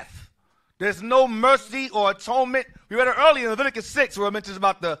 Complete death. There's no mercy or atonement. We read it earlier in Leviticus 6 where it mentions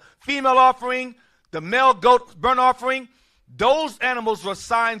about the female offering, the male goat burnt offering. Those animals were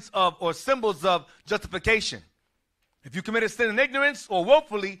signs of or symbols of justification. If you committed sin in ignorance or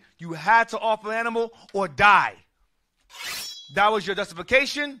willfully, you had to offer an animal or die. That was your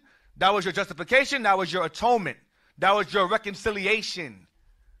justification. That was your justification. That was your atonement. That was your reconciliation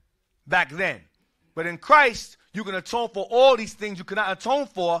back then. But in Christ, You can atone for all these things you cannot atone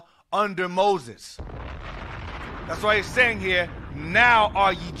for under Moses. That's why he's saying here, now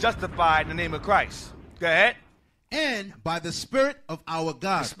are ye justified in the name of Christ. Go ahead. And by the Spirit of our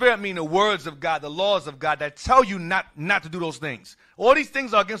God. The Spirit means the words of God, the laws of God that tell you not to do those things. All these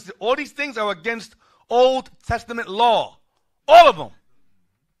things are against Old Testament law. All of them.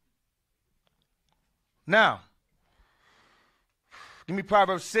 Now, give me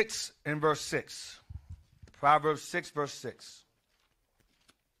Proverbs 6 and verse 6. Proverbs 6, verse 6.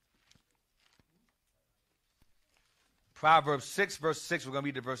 Proverbs 6, verse 6. We're going to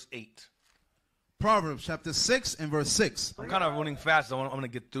read to verse 8. Proverbs chapter 6 and verse 6. I'm kind of running fast. So I'm going to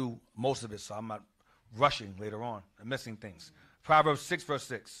get through most of it, so I'm not rushing later on and missing things. Proverbs 6, verse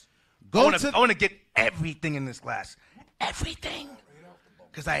 6. I want to get everything in this class. Everything.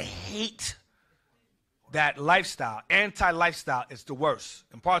 Because I hate that lifestyle. Anti-lifestyle is the worst.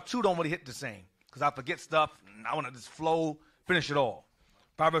 And part 2 don't really hit the same. Because I forget stuff, and I want to just flow, finish it all.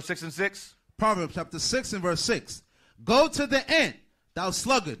 Proverbs 6 and 6. Proverbs chapter 6 and verse 6. Go to the ant, thou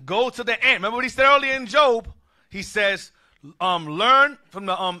sluggard. Go to the ant. Remember what he said earlier in Job? He says, learn from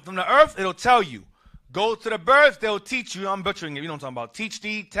the earth, it'll tell you. Go to the birds, they'll teach you. I'm butchering it. You know what I'm talking about. Teach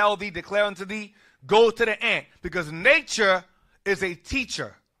thee, tell thee, declare unto thee. Go to the ant. Because nature is a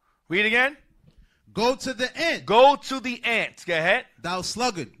teacher. Read again. Go to the ant. Go to the ant. Go ahead. Thou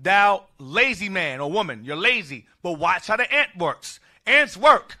sluggard. Thou lazy man or woman. You're lazy. But watch how the ant works. Ants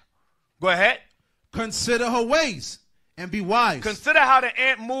work. Go ahead. Consider her ways and be wise. Consider how the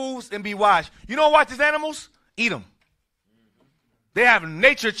ant moves and be wise. You know what? These animals? Eat them. They have a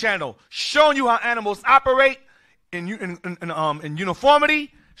nature channel showing you how animals operate in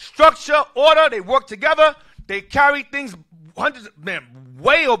uniformity, structure, order. They work together. They carry things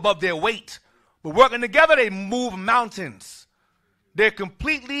way above their weight. But working together, they move mountains. They're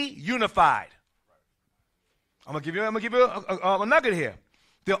completely unified. I'm gonna give you a nugget here.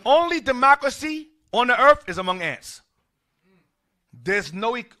 The only democracy on the earth is among ants. There's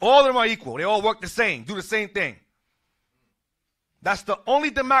all of them are equal. They all work the same, do the same thing. That's the only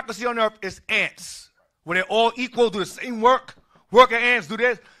democracy on earth is ants, where they're all equal, do the same work. Worker ants do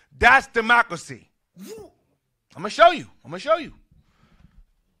this. That's democracy. I'm gonna show you.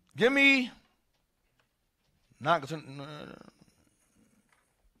 Give me.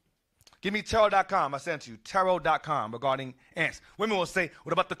 Give me tarot.com. I sent you tarot.com regarding ants. Women will say,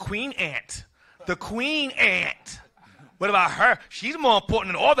 what about the queen ant? The queen ant. What about her? She's more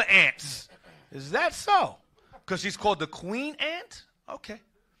important than all the ants. Is that so? Because she's called the queen ant? Okay.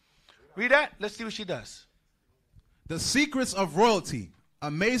 Read that. Let's see what she does. The secrets of royalty.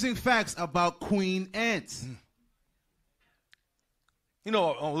 Amazing facts about queen ants. You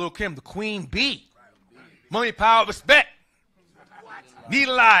know, little Kim, the queen bee. Money, power, respect. Need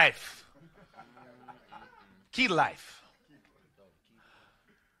life. Key to life.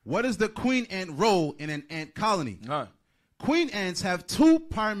 What is the queen ant role in an ant colony? Queen ants have 2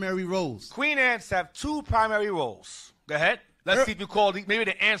 primary roles. Queen ants have 2 primary roles. Go ahead. Let's see if you call these. Maybe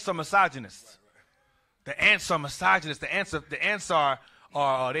the ants are misogynists. The ants are misogynists. The ants are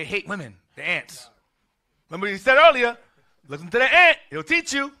they hate women. The ants. Remember what he said earlier? Listen to the ant. It'll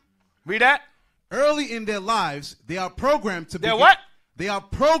teach you. Read that. Early in their lives, they are programmed to be. They're what? They are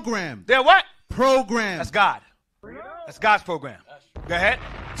programmed. They're what? Programmed. That's God. That's God's program. Go ahead.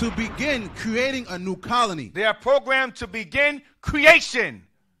 To begin creating a new colony. They are programmed to begin creation.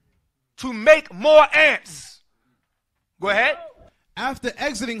 To make more ants. Go ahead. After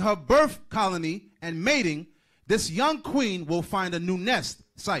exiting her birth colony and mating, this young queen will find a new nest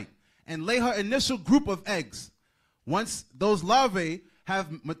site and lay her initial group of eggs. Once those larvae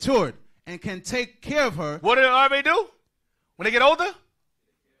have matured and can take care of her. What do the larvae do when they get older?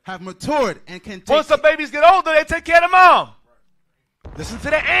 Have matured and can take. Once the babies get older, they take care of the mom. Listen to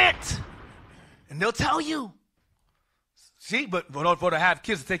the ant, and they'll tell you. See, but in order for her to have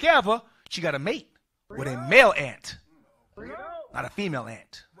kids to take care of her, she got to mate with a male ant, not a female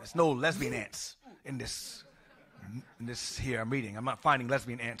ant. There's no lesbian ants in this here I'm reading. I'm not finding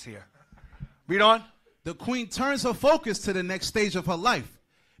lesbian ants here. Read on. The queen turns her focus to the next stage of her life,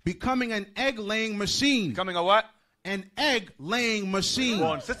 becoming an egg-laying machine. Becoming a what? An egg-laying machine.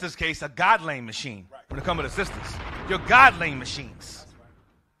 Well, in sister's case, a God-laying machine. When it comes to the sisters, you're God-laying machines,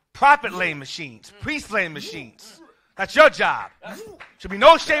 prophet-laying machines, priest-laying machines. That's your job. Should be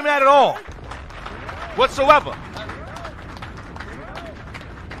no shame in that at all, whatsoever.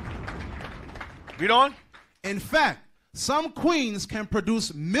 Read on. In fact, some queens can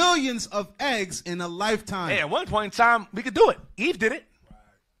produce millions of eggs in a lifetime. Hey, at one point in time, we could do it. Eve did it.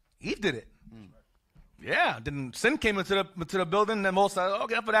 Eve did it. Yeah. Then sin came into the building, and most said,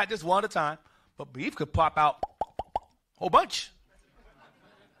 okay, for that, just one at a time. But Eve could pop out Whole bunch.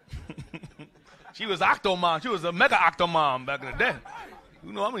 She was Octomom. She was a mega Octomom back in the day.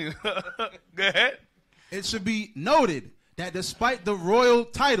 You know what I mean? Go ahead. It should be noted that despite the royal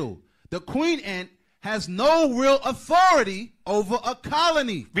title, the queen ant has no real authority over a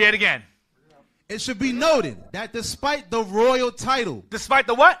colony. Read it again. It should be noted that despite the royal title. Despite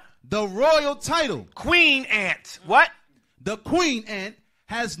the what? The royal title. Queen ant. What? The queen ant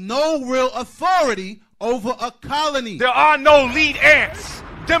has no real authority over a colony. There are no lead ants.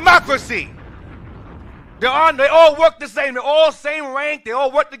 Democracy. They all work the same. They're all same rank. They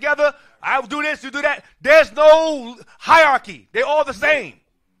all work together. I'll do this, you do that. There's no hierarchy. They're all the same.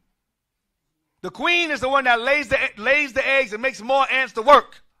 The queen is the one that lays the eggs and makes more ants to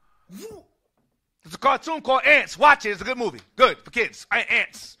work. There's a cartoon called Ants. Watch it. It's a good movie. Good for kids.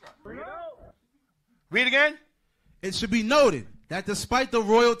 Ants. Read again. It should be noted that despite the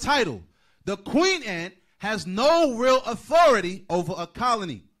royal title, the queen ant has no real authority over a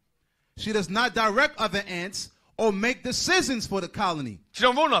colony. She does not direct other ants or make decisions for the colony. She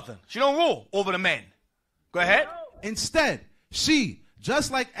don't rule nothing. She don't rule over the men. Go ahead. Instead, she,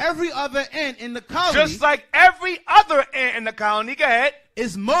 just like every other ant in the colony, just like every other ant in the colony, go ahead,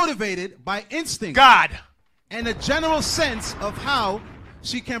 is motivated by instinct, God, and a general sense of how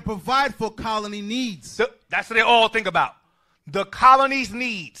she can provide for colony needs. That's what they all think about. The colony's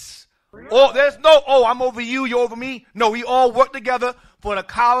needs. There's no, I'm over you, you're over me. No, we all work together for the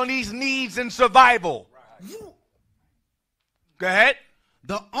colony's needs and survival. Go ahead.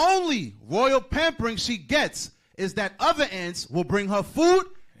 The only royal pampering she gets is that other ants will bring her food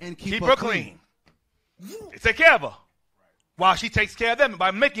and keep her clean. They take care of her while she takes care of them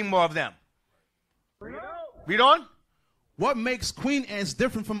by making more of them. Read on. What makes queen ants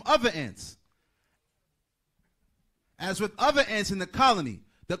different from other ants? As with other ants in the colony,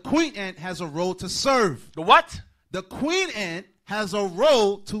 the queen ant has a role to serve. The what? The queen ant has a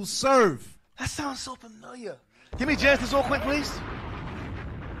role to serve. That sounds so familiar. Give me Genesis real quick, please.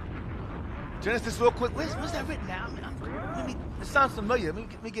 Genesis real quick. Where's that written down? It sounds familiar.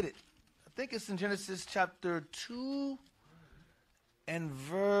 Let me get it. I think it's in Genesis chapter 2 and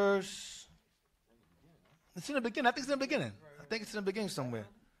verse... It's in the beginning. I think it's in the beginning. I think it's in the beginning somewhere.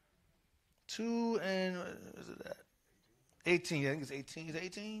 2 and... Is it that? 18. I think it's 18. Is it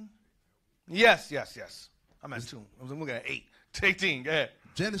 18? Yes. I'm at 2. I'm looking at 8. 18. Go ahead.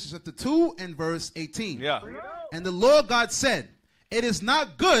 Genesis chapter 2 and verse 18. Yeah. And the Lord God said, it is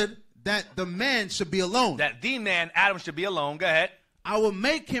not good that the man should be alone. That the man, Adam, should be alone. Go ahead. I will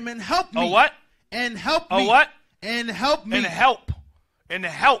make him and help me. Oh, what? And help me. Oh, what? And help me. And help. And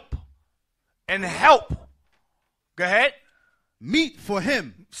help. And help. Go ahead. Meet for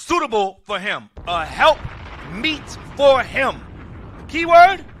him. Suitable for him. Help meet for him.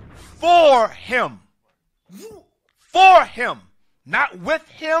 Keyword, for him. For him. Not with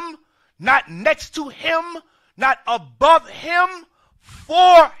him. Not next to him. Not above him.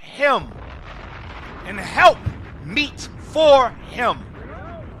 For him. And help meet for him.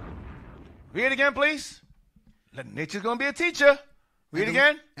 Read it again, please. Nature's going to be a teacher. Read it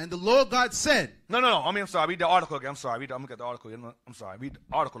again. And the Lord God said. No. I'm sorry. Read the article again. I'm sorry. I'm looking at the article again. I'm sorry. Read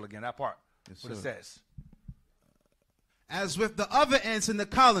the article again, that part. Yes, what it says. As with the other ants in the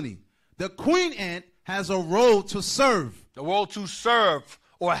colony, the queen ant has a role to serve. The role to serve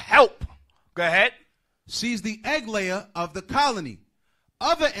or help. Go ahead. She's the egg layer of the colony.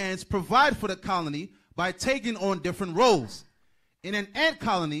 Other ants provide for the colony by taking on different roles. In an ant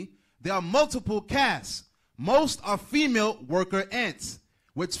colony, there are multiple castes. Most are female worker ants,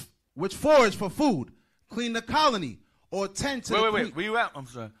 which forage for food, clean the colony, or tend to Wait. Where you at? I'm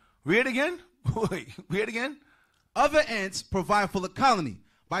sorry. Read it again? Read it again? Other ants provide for the colony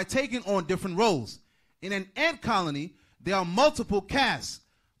by taking on different roles. In an ant colony, there are multiple castes.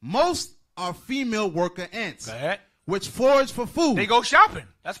 Most are female worker ants, Go ahead. which forage for food. They go shopping.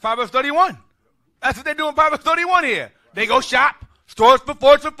 That's Proverbs 31. That's what they do in Proverbs 31 here. They go shop, forage for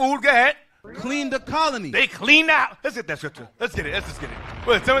food. Go ahead. Clean the colony. They clean out. Let's get that scripture. Let's get it.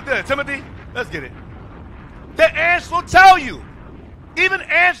 Wait, Timothy, let's get it. The ants will tell you. Even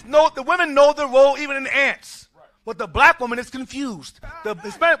ants know, the women know the role even in ants. But the black woman is confused. The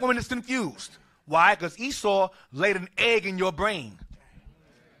Hispanic woman is confused. Why? Because Esau laid an egg in your brain.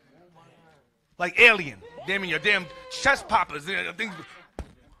 Like alien. Damn, your damn chest poppers.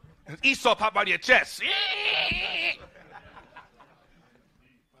 Esau pop out of your chest.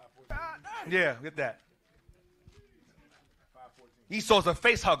 Yeah, get that. Esau's a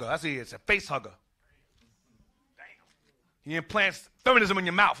face hugger. That's what he is, a face hugger. He implants feminism in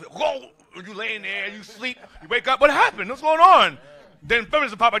your mouth. Whoa! You laying there, you sleep, you wake up. What happened? What's going on? Then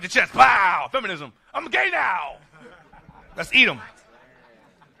feminism pop out your chest. Wow! Feminism. I'm gay now. Let's eat them.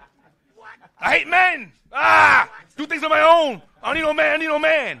 I hate men. Do things on my own. I don't need no man. I need no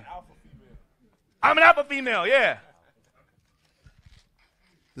man. I'm an alpha female, yeah.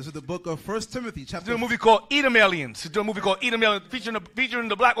 This is the book of 1 Timothy, chapter. There's a movie called Eat 'em Aliens. There's a movie called Eat 'em Aliens featuring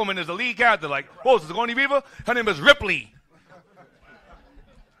the black woman as the lead character. Like, whoa, is it Sigourney Weaver? Her name is Ripley.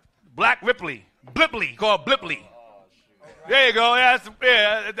 Black Ripley. Blipley, called Blipley. There you go.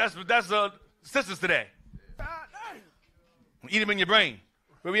 Yeah, that's sisters today. Eat them in your brain.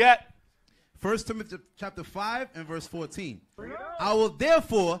 Where we at? 1 Timothy chapter 5 and verse 14. I will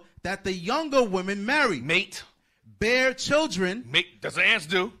therefore that the younger women marry. Mate. Bear children. Mate. That's what ants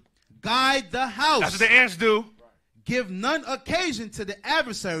do. Guide the house. That's what the ants do. Give none occasion to the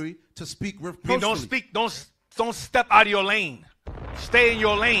adversary to speak reproachfully. Don't step out of your lane. Stay in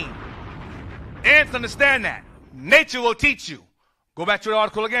your lane. Ants understand that. Nature will teach you. Go back to the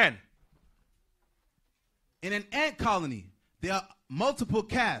article again. In an ant colony, there are multiple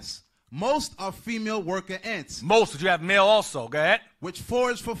castes. Most are female worker ants. Most, but you have male also. Go ahead. Which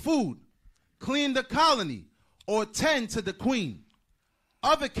forage for food, clean the colony, or tend to the queen.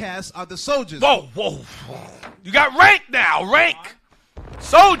 Other castes are the soldiers. Whoa. You got rank now. Rank.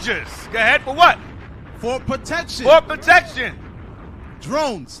 Soldiers. Go ahead. For what? For protection. For protection.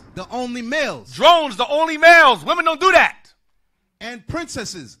 Drones, the only males. Drones, the only males. Women don't do that. And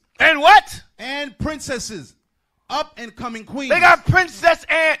princesses. And what? And princesses. Up and coming queens. They got princess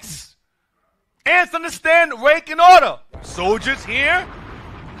ants. Ants understand rank and order. Soldiers here,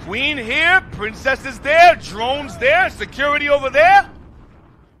 queen here, princesses there, drones there, security over there.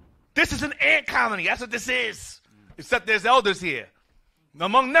 This is an ant colony. That's what this is. Except there's elders here.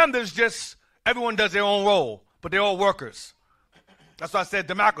 Among them, there's just everyone does their own role, but they're all workers. That's why I said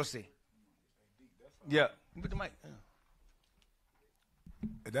democracy. Yeah. Put the mic.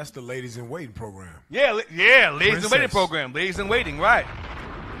 That's the ladies in waiting program. Yeah, ladies in waiting program. Ladies in waiting, right.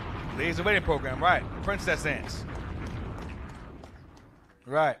 Ladies in waiting program, right. Princess ants.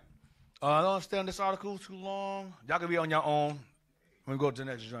 Right. I don't stay on this article too long. Y'all can be on your own. We'll go to the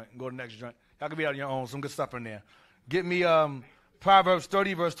next joint. Y'all can be on your own. Some good stuff in there. Get me Proverbs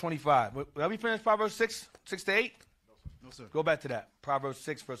 30, verse 25. Have we finished Proverbs 6 to 8? No, sir. Go back to that. Proverbs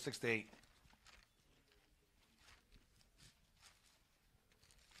 6, verse 6 to 8.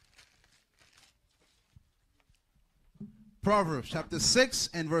 Proverbs chapter 6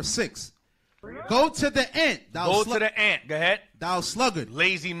 and verse 6. Go to the ant. Go to the ant. Go ahead. Thou sluggard.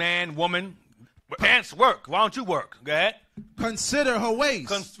 Lazy man, woman. Ants work. Why don't you work? Go ahead. Consider her ways.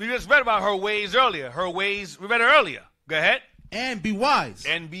 We just read about her ways earlier. Her ways, we read it earlier. Go ahead. And be wise.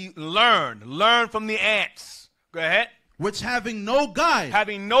 And learn. Learn from the ants. Go ahead. Which having no guide.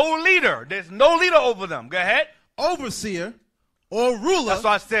 Having no leader. There's no leader over them. Go ahead. Overseer or ruler. That's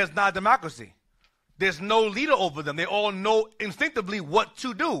why it says not democracy. There's no leader over them. They all know instinctively what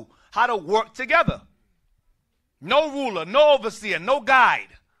to do, how to work together. No ruler, no overseer, no guide.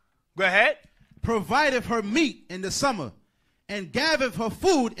 Go ahead. Provideth her meat in the summer, and gathereth her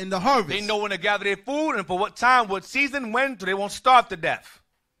food in the harvest. They know when to gather their food and for what time, what season, when, so they won't starve to death.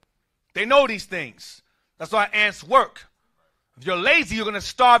 They know these things. That's why ants work. If you're lazy, you're going to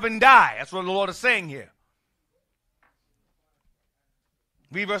starve and die. That's what the Lord is saying here.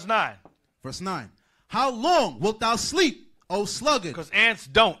 Read verse 9. Verse 9. How long wilt thou sleep, O sluggard? Because ants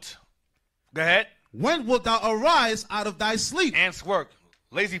don't. Go ahead. When wilt thou arise out of thy sleep? Ants work.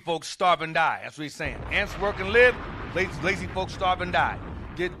 Lazy folks starve and die. That's what he's saying. Ants work and live. Lazy folks starve and die.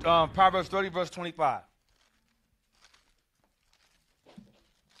 Get Proverbs 30, verse 25.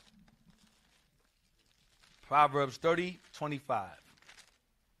 Proverbs 30, 25.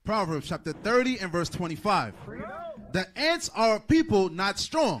 Proverbs chapter 30 and verse 25. The ants are a people not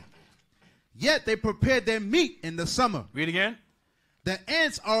strong, yet they prepare their meat in the summer. Read again. The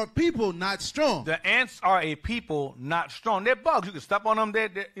ants are a people not strong. The ants are a people not strong. They're bugs. You can step on them.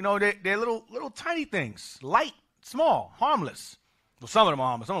 They're little tiny things. Light, small, harmless. Well, some of them are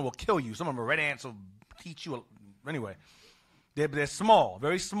harmless. Some of them will kill you. Some of them are red ants will teach you. Anyway, they're small,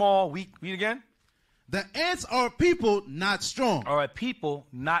 very small, weak. Read again. The ants are a people not strong. Are a people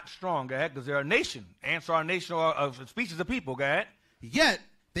not strong. Go ahead, because they're a nation. Ants are a nation or a species of people. Go ahead. Yet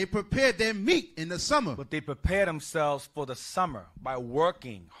they prepare their meat in the summer. But they prepare themselves for the summer by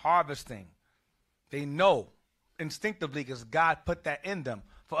working, harvesting. They know instinctively because God put that in them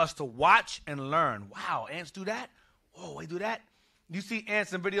for us to watch and learn. Wow, ants do that? Whoa, they do that? You see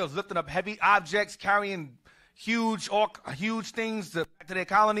ants in videos lifting up heavy objects, carrying huge things back to their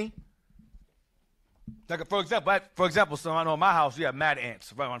colony. Like for example, so I know in my house we have mad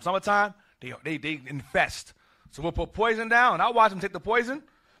ants. Right, on summertime, they infest. So we'll put poison down, and I watch them take the poison.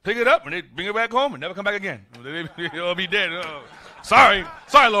 pick it up, and they bring it back home and never come back again. They'll be dead. Sorry,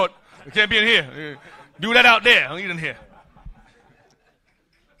 Lord. We can't be in here. Do that out there. Don't eat in here.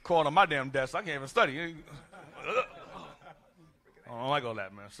 Calling on my damn desk. I can't even study. I don't like all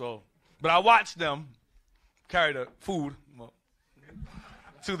that, man. So, but I watched them carry the food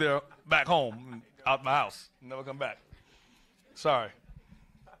to their back home, out my house, never come back. Sorry.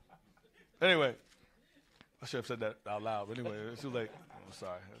 Anyway, I should have said that out loud. But anyway, it's too late. I'm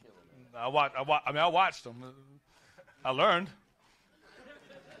sorry. I watched them. I learned.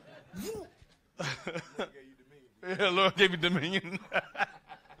 Yeah, Lord gave me dominion.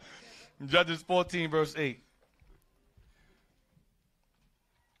 Judges 14, verse 8.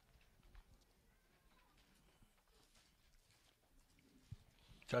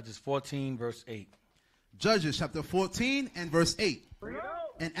 Judges 14, verse 8. Judges chapter 14 and verse 8.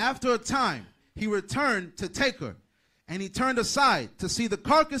 And after a time, he returned to take her, and he turned aside to see the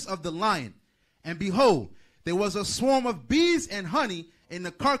carcass of the lion. And behold, there was a swarm of bees and honey in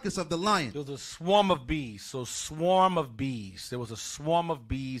the carcass of the lion. There was a swarm of bees. So swarm of bees. There was a swarm of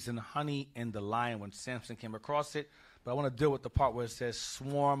bees and honey in the lion when Samson came across it. But I want to deal with the part where it says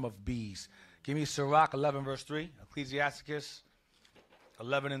swarm of bees. Give me Sirach 11, verse 3. Ecclesiasticus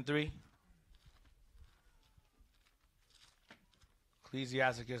 11 and 3.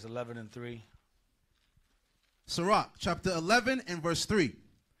 Ecclesiasticus 11 and 3. Sirach chapter 11 and verse 3.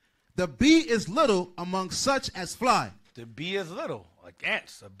 The bee is little among such as fly. The bee is little, like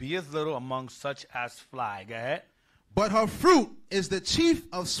ants. A bee is little among such as fly. Go ahead. But her fruit is the chief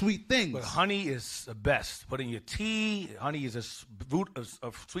of sweet things. But honey is the best. Put in your tea. Honey is a root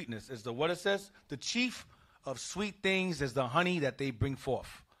of sweetness. Is the what it says? The chief of sweet things is the honey that they bring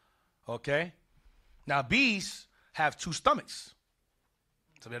forth. Okay? Now, bees have two stomachs.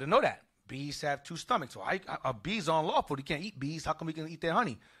 So we had to know that. Bees have two stomachs. So bees are unlawful. You can't eat bees. How come we can eat their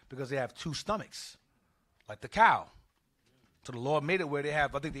honey? Because they have two stomachs, like the cow. So the Lord made it where they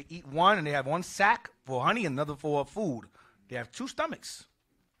have, I think they eat one, and they have one sack for honey and another for food. They have two stomachs.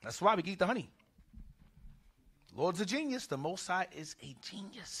 That's why we can eat the honey. The Lord's a genius. The Most High is a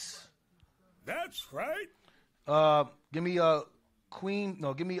genius. That's right. Give me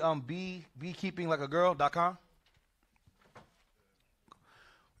give me beekeeping like a girl.com.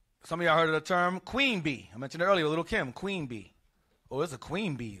 Some of y'all heard of the term queen bee. I mentioned it earlier, little Kim, queen bee. Oh, it's a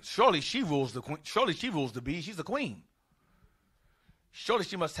queen bee. Surely she rules the queen. Surely she rules the bee. She's the queen. Surely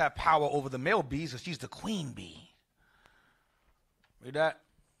she must have power over the male bees, because she's the queen bee. Read that.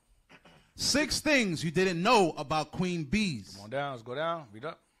 6 things you didn't know about queen bees. Come on down. Let's go down. Read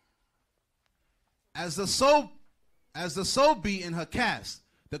up. As the sole bee in her caste,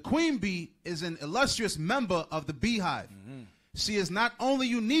 the queen bee is an illustrious member of the beehive. Mm-hmm. She is not only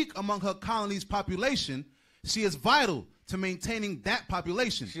unique among her colony's population, she is vital to maintaining that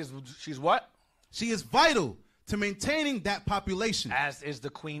population. She's what? She is vital to maintaining that population. As is the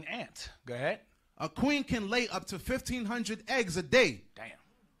queen ant. Go ahead. A queen can lay up to 1,500 eggs a day. Damn.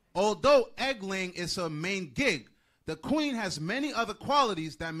 Although egg laying is her main gig, the queen has many other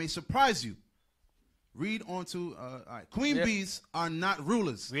qualities that may surprise you. Read on to, all right. Queen bees are not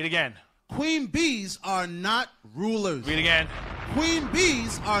rulers. Read again. Queen bees are not rulers. Read again. Queen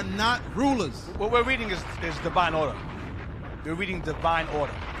bees are not rulers. What we're reading is divine order. We're reading divine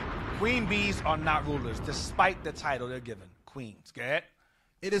order. Queen bees are not rulers, despite the title they're given. Queens. Go ahead.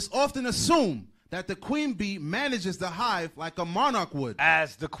 It is often assumed that the queen bee manages the hive like a monarch would.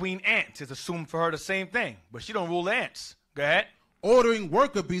 As the queen ant is assumed for her the same thing, but she don't rule the ants. Go ahead. Ordering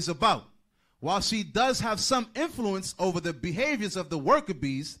worker bees about. While she does have some influence over the behaviors of the worker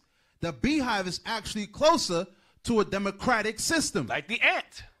bees, the beehive is actually closer to a democratic system. Like the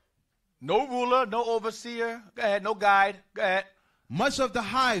ant. No ruler, no overseer. Go ahead, no guide. Go ahead. Much of the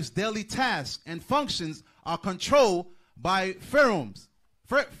hive's daily tasks and functions are controlled by pheromones,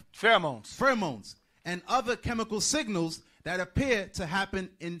 and other chemical signals that appear to happen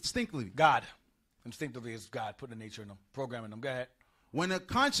instinctively. God. Instinctively is God putting nature in them, programming them. Go ahead. When a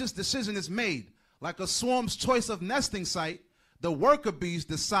conscious decision is made, like a swarm's choice of nesting site, the worker bees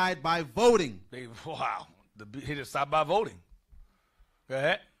decide by voting. Wow. He decide by voting. Go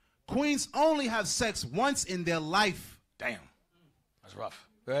ahead. Queens only have sex once in their life. Damn. That's rough.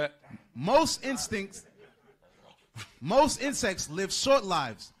 Go ahead. Most insects live short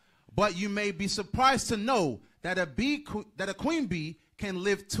lives, but you may be surprised to know that a queen bee can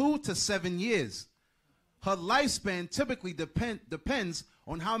live 2 to 7 years. Her lifespan typically depends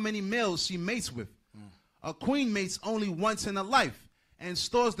on how many males she mates with. A queen mates only once in a life and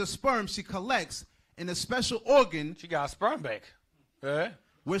stores the sperm she collects in a special organ. She got a sperm bank.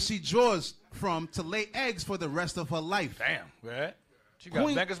 Where she draws from to lay eggs for the rest of her life. Damn. She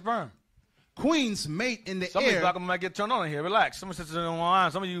got bank of sperm. Queens mate in the Some of these air. black women might get turned on in here. Relax. Some sisters on the line.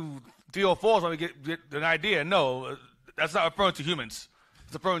 Some of you 304s want to get an idea. No, that's not referring to humans.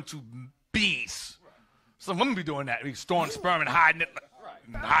 It's referring to bees. Some women be doing that. Be storing sperm and hiding it.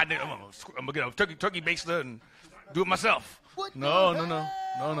 Hiding it. I'm going to get a turkey baster and do it myself. No.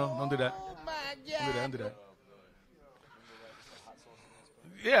 Don't do that. Don't do that.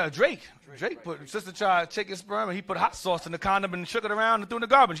 Yeah, Drake put sister tried to take his sperm and he put hot sauce in the condom and shook it around and threw it in the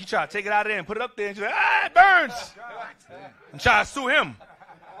garbage. He tried to take it out of there and put it up there and she's like, it burns. And tried to sue him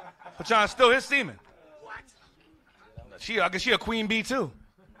for trying to steal his semen. I guess she a queen bee too.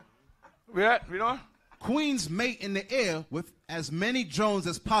 Read on. Queens mate in the air with as many drones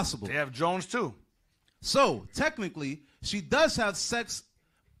as possible. They have drones too. So technically, she does have sex.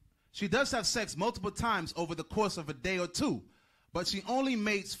 She does have sex multiple times over the course of a day or two, but she only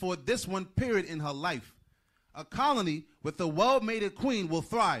mates for this one period in her life. A colony with a well-mated queen will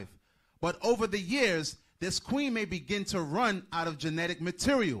thrive, but over the years, this queen may begin to run out of genetic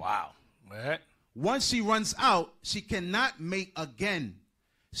material. Wow. What? Once she runs out, she cannot mate again.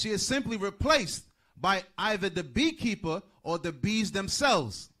 She is simply replaced by either the beekeeper or the bees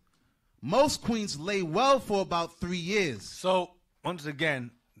themselves. Most queens lay well for about 3 years. So, once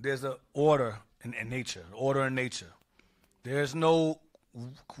again, there's an order in nature. Order in nature. There's no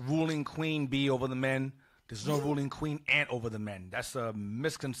ruling queen bee over the men. There's no ruling queen ant over the men. That's a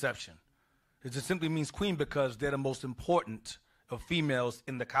misconception. It just simply means queen because they're the most important of females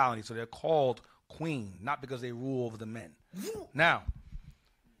in the colony. So they're called queen, not because they rule over the men. Now,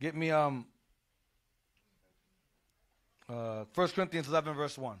 get me 1 Corinthians 11,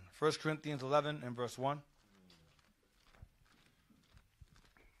 verse 1. 1 Corinthians 11 and verse 1.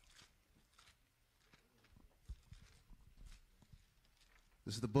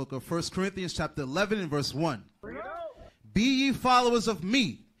 This is the book of 1 Corinthians chapter 11 and verse 1. Be ye followers of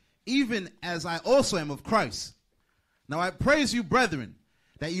me, even as I also am of Christ. Now I praise you, brethren,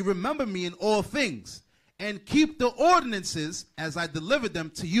 that you remember me in all things, and keep the ordinances as I delivered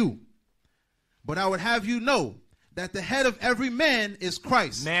them to you. But I would have you know that the head of every man is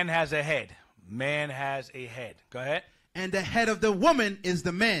Christ. Man has a head. Man has a head. Go ahead. And the head of the woman is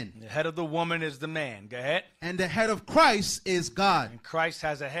the man. The head of the woman is the man. Go ahead. And the head of Christ is God. And Christ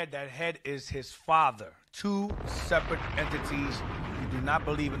has a head. That head is his Father. Two separate entities who do not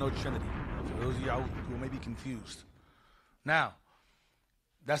believe in no Trinity. For those of y'all who may be confused. Now,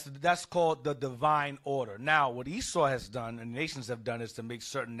 that's called the divine order. Now, what Esau has done and the nations have done is to make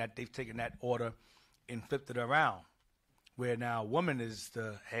certain that they've taken that order and flipped it around, where now woman is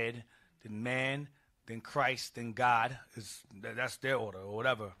the head, then man, then Christ, then God. That's their order or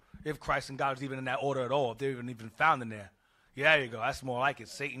whatever. If Christ and God is even in that order at all, if they're even found in there. Yeah, there you go. That's more like it.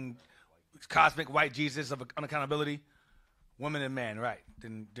 Satan, cosmic white Jesus of unaccountability, woman and man, right.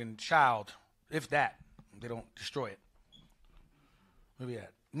 Then child, if that. They don't destroy it. Where we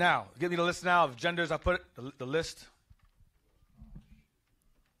at? Now, give me the list now of genders. I put it, the list.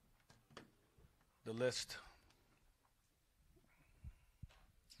 The list.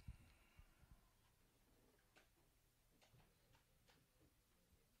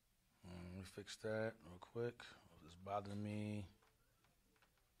 Let me fix that real quick. This is bothering me.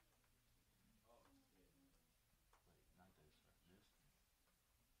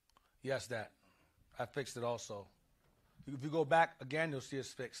 Yes, that. I fixed it also. If you go back again, you'll see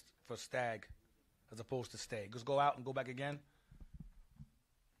it's fixed for stag as opposed to stay. Just go out and go back again.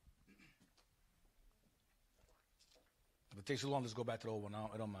 If it takes you long, just go back to the old one.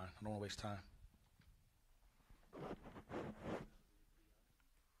 I don't mind. I don't want to waste time.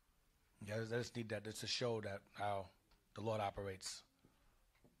 Yeah, I just need that. It's to show that how the Lord operates.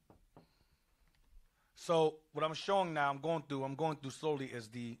 So what I'm showing now, I'm going through slowly, is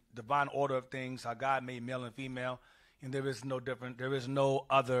the divine order of things, how God made male and female, and there is no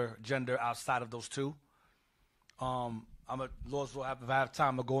other gender outside of those two. Lord will have, if I have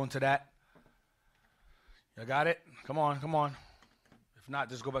time, I'll go into that. You got it? Come on. If not,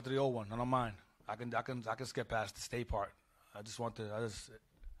 just go back to the old one. I don't mind. I can skip past the stay part.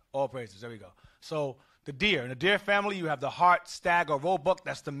 All praises. There we go. So the deer. In the deer family, you have the hart, stag, or roebuck.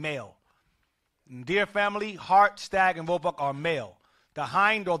 That's the male. In deer family, hart, stag, and roebuck are male. The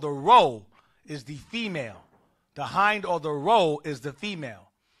hind or the roe is the female. The hind or the roe is the female.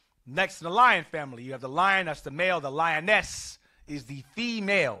 Next to the lion family, you have the lion. That's the male. The lioness is the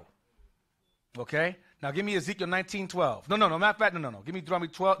female. Okay? Now give me Ezekiel 19:12. No. Matter of fact, no. Give me Deuteronomy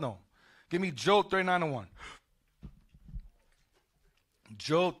 12. No. Give me Job 39:1.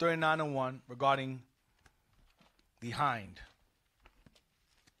 Job 39:1 regarding the hind.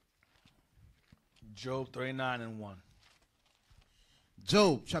 Job 39:1.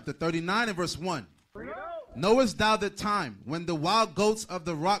 Job chapter 39 and verse 1. Knowest thou the time when the wild goats of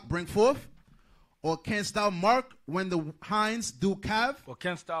the rock bring forth? Or canst thou mark when the hinds do calve? Or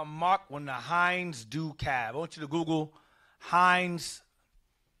canst thou mark when the hinds do calve? I want you to Google hinds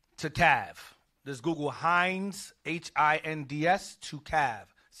to calve. Just Google hinds, H-I-N-D-S, to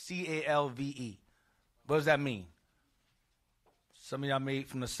calve, C-A-L-V-E. What does that mean? Some of y'all may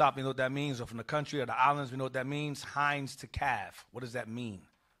from the South, you know what that means, or from the country or the islands, we know what that means. Hinds to calve. What does that mean?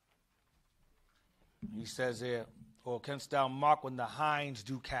 He says here, or canst thou mark when the hinds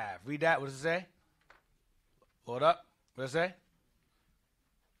do calve? Read that. What does it say? Hold up. What does it say?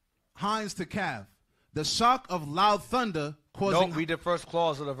 Hinds to calve. The shock of loud thunder causing... Don't read the first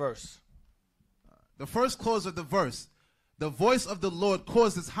clause of the verse. The first clause of the verse. The voice of the Lord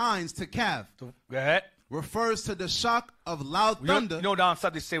causes hinds to calve. Go ahead. Refers to the shock of loud thunder. You know down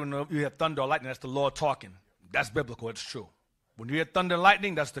south they say when you have thunder or lightning, that's the Lord talking. That's biblical. It's true. When you hear thunder and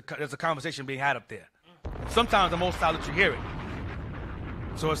lightning, there's a conversation being had up there. Sometimes the Most High lets you hear it.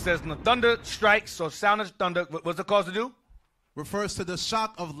 So it says when the thunder strikes, or sound of thunder, what's it caused to do? Refers to the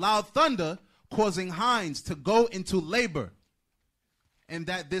shock of loud thunder causing hinds to go into labor. And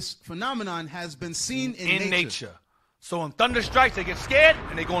that this phenomenon has been seen in nature. So when thunder strikes, they get scared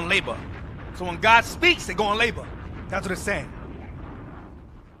and they go in labor. So when God speaks, they go in labor. That's what it's saying.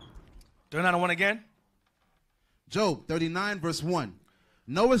 39:1 again. Job 39 verse 1.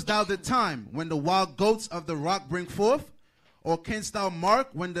 Knowest thou the time when the wild goats of the rock bring forth? Or canst thou mark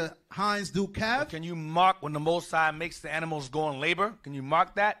when the hinds do calve? Can you mark when the Most High makes the animals go in labor? Can you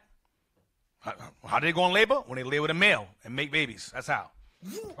mark that? How do they go in labor? When they lay with a male and make babies. That's how.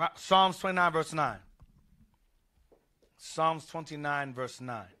 Psalms 29 verse 9. Psalms 29 verse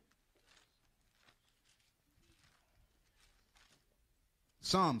 9.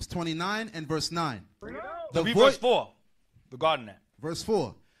 Psalms 29 and verse 9. Read verse 4 regarding that. Verse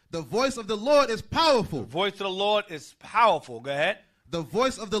 4. The voice of the Lord is powerful. The voice of the Lord is powerful. Go ahead. The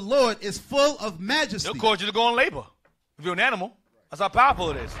voice of the Lord is full of majesty. It'll cause you to go in labor. If you're an animal, that's how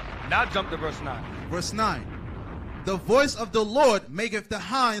powerful it is. Now jump to verse 9. Verse 9. The voice of the Lord maketh the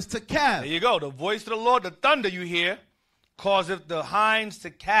hinds to calve. There you go. The voice of the Lord, the thunder you hear, causeth the hinds to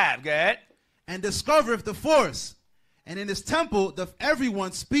calve. Go ahead. And discovereth the forest. And in his temple doth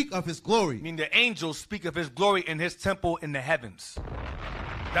everyone speak of his glory. I mean, the angels speak of his glory in his temple in the heavens.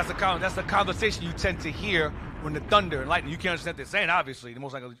 That's the conversation you tend to hear when the thunder and lightning. You can't understand what they're saying, obviously. The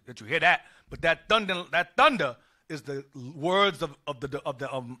most likely that you hear that. But that thunder is the words of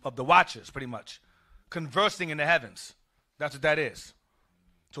the watchers, pretty much, conversing in the heavens. That's what that is.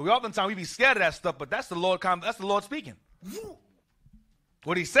 So we be scared of that stuff, but that's the Lord. That's the Lord speaking.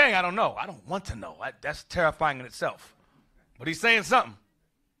 What he's saying, I don't know. I don't want to know. That's terrifying in itself. But he's saying something.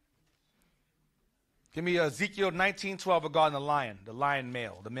 Give me Ezekiel 19:12 regarding the lion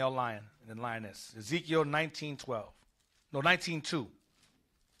male, the male lion and the lioness. Ezekiel 19:12. No, 19:2.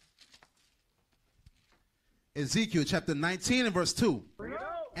 Ezekiel chapter 19 and verse 2.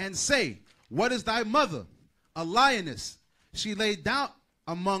 And say, what is thy mother? A lioness. She lay down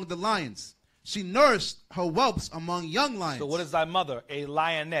among the lions. She nourished her whelps among young lions. So what is thy mother? A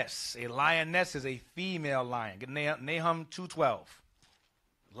lioness. A lioness is a female lion. Get Nahum 2:12.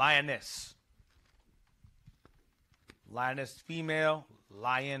 Lioness. Lioness female,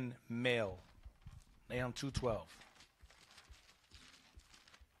 lion male. Nahum 2:12.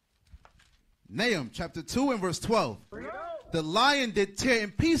 Nahum chapter 2 and verse 12. The lion did tear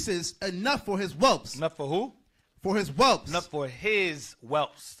in pieces enough for his whelps. Enough for who? For his whelps. Enough for his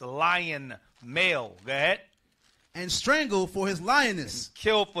whelps. The lion male. Go ahead. And strangle for his lioness. And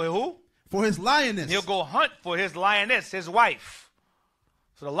kill for who? For his lioness. And he'll go hunt for his lioness, his wife.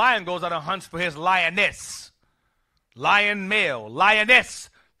 So the lion goes out and hunts for his lioness. Lion male, lioness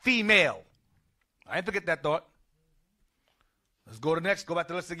female. I didn't forget that thought. Let's go to the next. Go back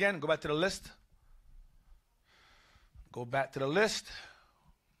to the list again. Go back to the list. Go back to the list.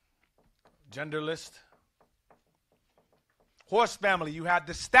 Gender list. Horse family, you have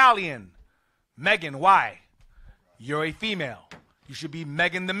the stallion. Megan, why? You're a female. You should be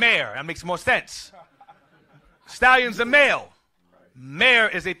Megan the mare. That makes more sense. Stallion's a male. Mare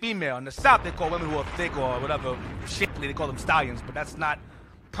is a female. In the South, they call women who are thick or whatever, shapely, they call them stallions, but that's not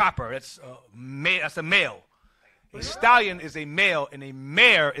proper. That's a male. A stallion is a male, and a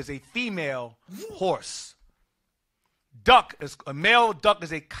mare is a female horse. A male duck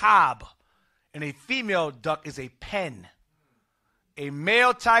is a cob, and a female duck is a pen. A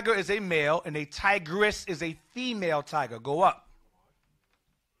male tiger is a male, and a tigress is a female tiger. Go up.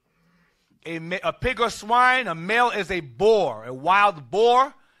 A pig or swine, a male is a boar, a wild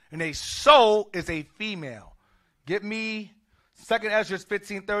boar, and a sow is a female. Get me Second Ezra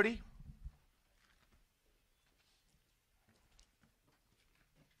 15:30.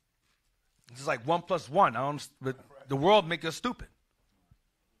 This is like 1 + 1. But the world make us stupid.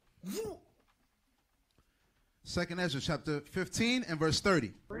 Second Ezra chapter 15 and verse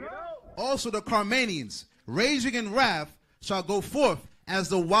 30. Also the Carmanians, raging in wrath, shall go forth as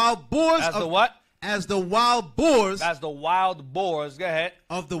the wild boars. As the what? As the wild boars. As the wild boars. Go ahead.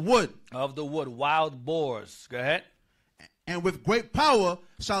 Of the wood. Of the wood. Wild boars. Go ahead. And with great power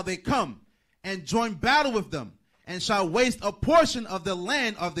shall they come and join battle with them, and shall waste a portion of the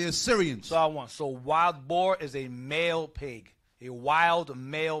land of the Assyrians. So wild boar is a male pig. A wild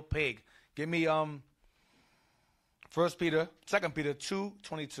male pig. Give me 2 Peter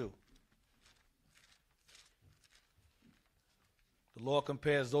 2:22. The Lord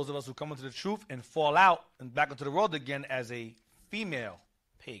compares those of us who come into the truth and fall out and back into the world again as a female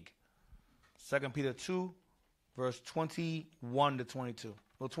pig. 2 Peter 2, verse 21 to 22.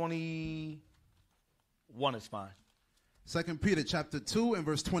 Well, 21 is fine. 2 Peter chapter 2 and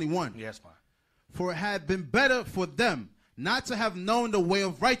verse 21. Yes, fine. For it had been better for them not to have known the way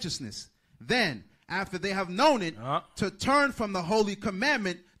of righteousness than, after they have known it, to turn from the holy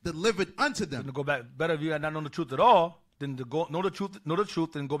commandment delivered unto them. To go back, better if you had not known the truth at all than to know the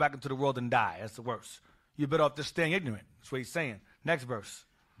truth and go back into the world and die. That's the worst. You're better off just staying ignorant. That's what he's saying. Next verse.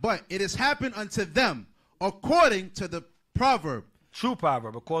 But it has happened unto them according to the proverb. True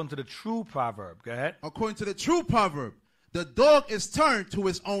proverb. According to the true proverb. Go ahead. According to the true proverb. The dog is turned to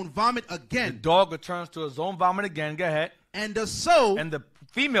his own vomit again. The dog returns to his own vomit again. Go ahead. And the sow. And the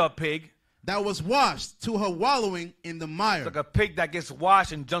female pig. That was washed to her wallowing in the mire. It's like a pig that gets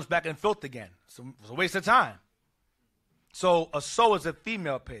washed and jumps back in filth again. It's a waste of time. So a sow is a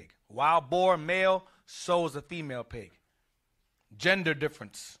female pig. Wild boar, male. Sow is a female pig. Gender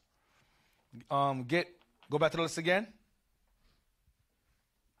difference. Go back to the list again.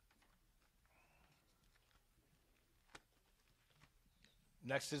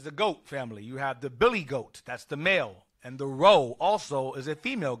 Next is the goat family. You have the billy goat. That's the male. And the roe also is a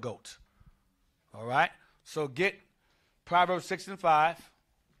female goat. All right? So get Proverbs 6 and 5.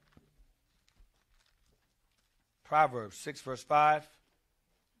 Proverbs 6 verse 5.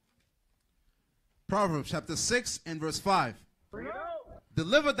 Proverbs chapter 6 and verse 5.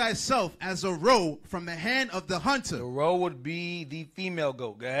 Deliver thyself as a roe from the hand of the hunter. The roe would be the female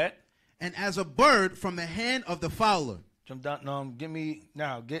goat. Go ahead. And as a bird from the hand of the fowler. Jump down.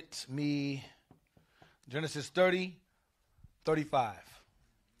 Get me Genesis 30, 35.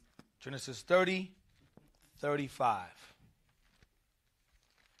 Genesis 30, 35.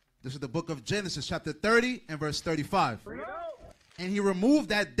 This is the book of Genesis chapter 30 and verse 35. And he removed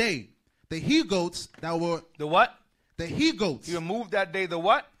that day the he-goats that were... The what? The he-goats. He removed that day the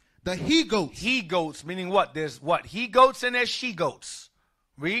what? The he-goats. He-goats, meaning what? There's what? He-goats and there's she-goats.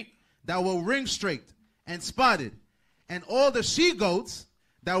 Read. That were ring-straked and spotted. And all the she-goats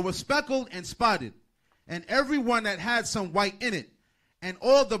that were speckled and spotted. And every one that had some white in it. And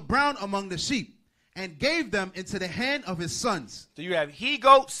all the brown among the sheep. And gave them into the hand of his sons. So you have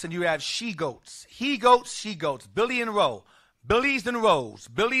he-goats and you have she-goats. He-goats, she-goats. Billy and roe. Billies and roes.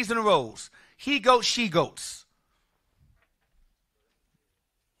 Billies and roes. He-goats, she-goats.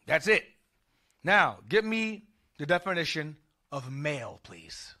 That's it. Now, give me the definition of male,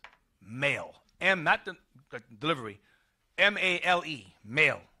 please. Male. Not the delivery. M-A-L-E.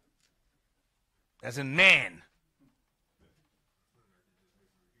 Male. As in man.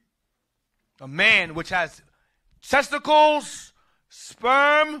 A man which has testicles,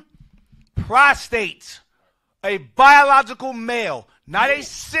 sperm, prostate. A biological male. Not a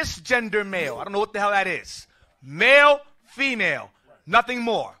cisgender male. I don't know what the hell that is. Male, female. Nothing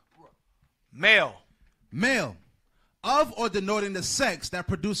more. Male. Male. Of or denoting the sex that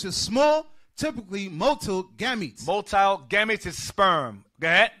produces small, typically motile gametes. Motile gametes is sperm. Go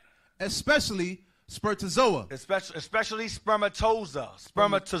ahead. Especially spermatozoa. Especially spermatozoa.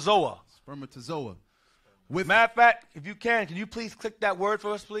 Spermatozoa. Spermatozoa. Matter of fact, if you can you please click that word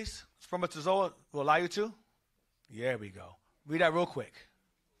for us, please? Spermatozoa will allow you to. There we go. Read that real quick.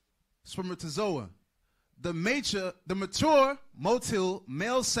 Spermatozoa. The mature motile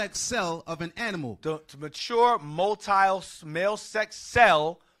male sex cell of an animal. The mature motile male sex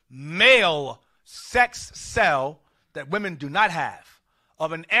cell, male sex cell that women do not have.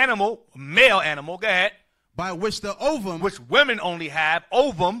 Of an animal, male animal, go ahead. By which the ovum, which women only have,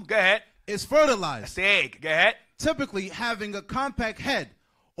 ovum, go ahead. Is fertilized. That's the egg, go ahead. Typically having a compact head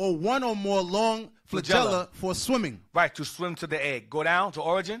or one or more long flagella for swimming. Right, to swim to the egg. Go down to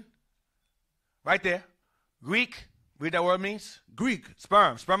origin. Right there. Greek, read that word means? Greek.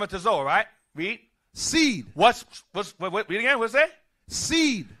 Sperm, spermatozoa, right? Read. Seed. What, read again, what's that?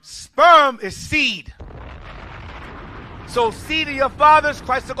 Seed. Sperm is seed. So seed of your fathers,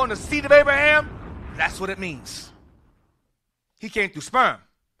 Christ took on the seed of Abraham. That's what it means. He came through sperm.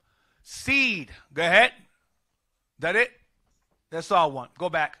 Seed. Go ahead. That it? That's all I want. Go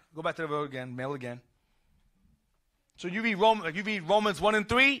back. Go back to the road again. Male again. So you read Romans 1 and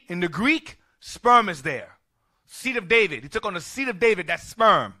 3. In the Greek, sperm is there. Seed of David. He took on the seed of David. That's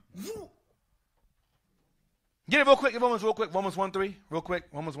sperm. Get it real quick. Romans real quick. Romans 1 3. Real quick.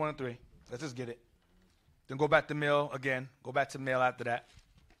 Romans 1 and 3. Let's just get it. Then go back to male again. Go back to male after that.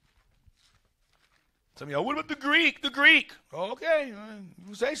 Some of y'all, what about the Greek? The Greek. Oh, okay.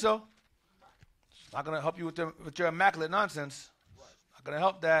 You say so. It's not going to help you with your immaculate nonsense. Not going to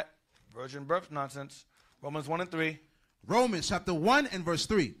help that virgin birth nonsense. Romans 1 and 3. Romans chapter 1 and verse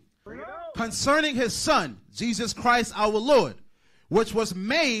 3. Concerning his son, Jesus Christ our Lord, which was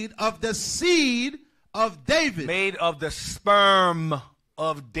made of the seed of David. Made of the sperm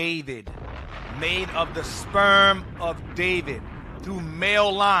of David. Made of the sperm of David. Through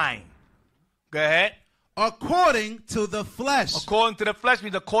male line. Go ahead. According to the flesh. According to the flesh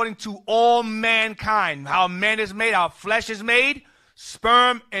means according to all mankind. How man is made, how flesh is made,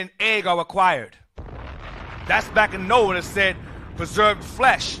 sperm and egg are required. That's back in Noah that said preserved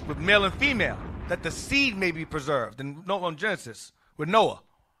flesh with male and female, that the seed may be preserved. In Genesis with Noah.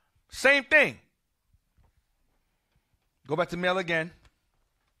 Same thing. Go back to male again.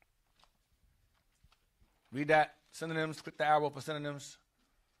 Read that. Synonyms. Click the arrow for synonyms.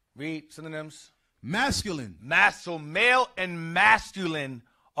 Read synonyms. Masculine. So male and masculine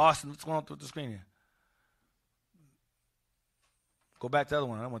are. What's going on with the screen here? Go back to the other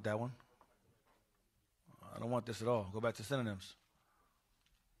one. I don't want that one. I don't want this at all. Go back to synonyms.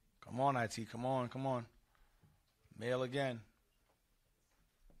 Come on, IT. Come on, come on. Male again.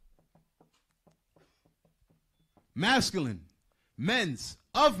 Masculine. Men's.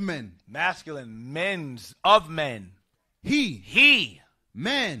 Of men. Masculine. Men's. Of men. He.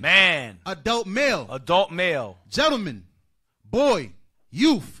 Man. Man. Adult male. Adult male. Gentleman. Boy.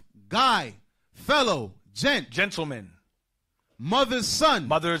 Youth. Guy. Fellow. Gent. Gentleman. Mother's son.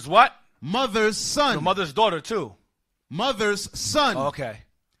 Mother's what? Mother's son. Your mother's daughter too. Mother's son. Oh, okay.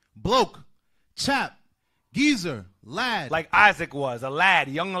 Bloke. Chap. Geezer. Lad. Like Isaac was. A lad.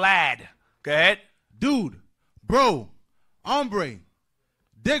 Young lad. Go ahead. Dude. Bro. Hombre.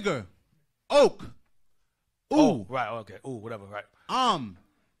 Digger. Oak. Ooh. Oh, right. Okay. Ooh, whatever. Right.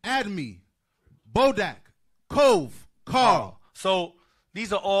 Adme. Bodak. Cove. Carl. So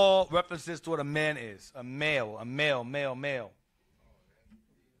these are all references to what a man is. A male. Male.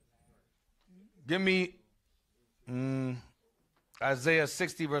 Give me Isaiah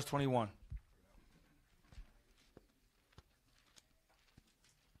 60 verse 21.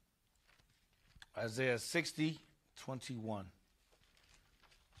 Isaiah 60, 21.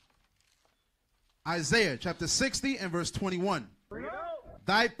 Isaiah chapter 60 and verse 21.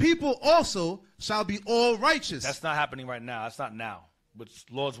 Thy people also shall be all righteous. That's not happening right now. That's not now. But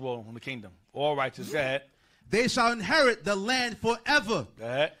Lord's will in the kingdom. All righteous. Go ahead. They shall inherit the land forever. Go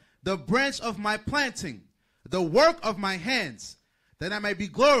ahead. The branch of my planting, the work of my hands, that I may be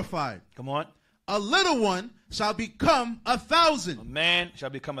glorified. Come on. A little one shall become 1,000. A man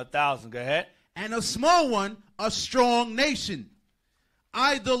shall become 1,000. Go ahead. And a small one, a strong nation.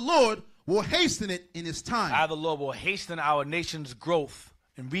 I, the Lord, will hasten it in its time. I, the Lord, will hasten our nation's growth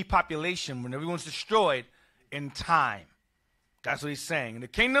and repopulation when everyone's destroyed in time. That's what he's saying. In the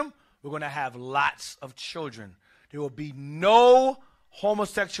kingdom, we're going to have lots of children. There will be no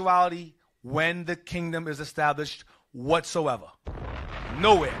homosexuality when the kingdom is established whatsoever.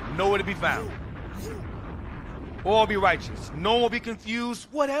 Nowhere to be found. All be righteous. No one will be confused.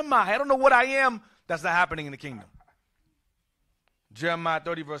 What am I? I don't know what I am. That's not happening in the kingdom. Jeremiah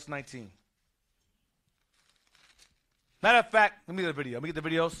 30 verse 19. Matter of fact, let me get the video. Let me get the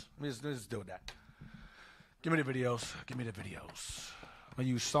videos. Let me just deal with that. Give me the videos. I'm going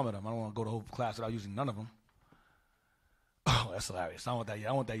to use some of them. I don't want to go the whole class without using none of them. Oh, that's hilarious. I don't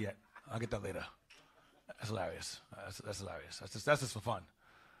want that yet. I'll get that later. That's hilarious. That's hilarious. That's just for fun.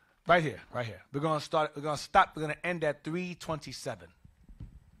 Right here. We're going to end at 3:27.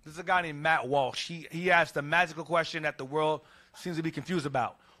 This is a guy named Matt Walsh. He asked the magical question that the world seems to be confused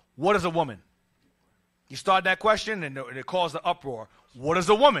about. What is a woman? You start that question and it caused an uproar. What is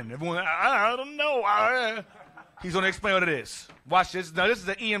a woman? Everyone, I don't know. He's going to explain what it is. Watch this. Now, this is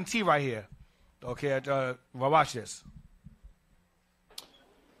an EMT right here. Okay, watch this.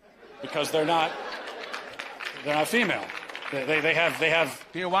 Because they're not female. They have.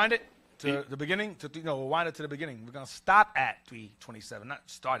 Can you wind it to the beginning? We'll wind it to the beginning. We're going to stop at 3:27, not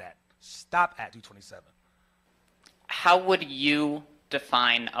start at. Stop at 227. How would you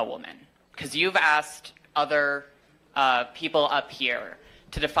define a woman? Because you've asked other people up here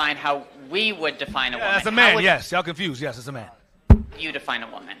to define how we would define a woman. As a man, yes. Y'all confused. Yes, as a man. You define a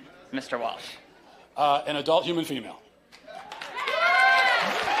woman, Mr. Walsh. An adult human female.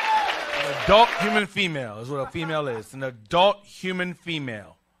 An adult human female is what a female is. An adult human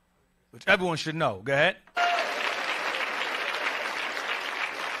female, which everyone should know. Go ahead.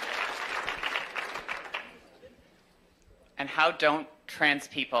 And how doesn't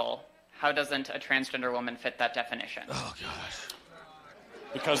a transgender woman fit that definition? Oh, gosh.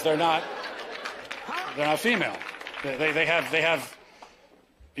 Because they're not female. They have.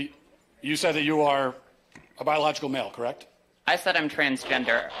 You said that you are a biological male, correct? I said I'm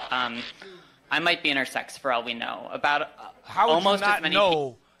transgender. I might be intersex for all we know. About How would almost you not as many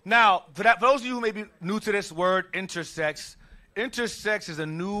know? Now, for those of you who may be new to this word, intersex is a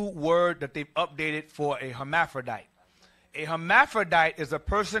new word that they've updated for a hermaphrodite. A hermaphrodite is a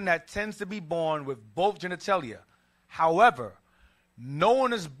person that tends to be born with both genitalia. However, no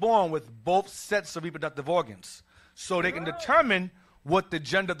one is born with both sets of reproductive organs. So they can determine what the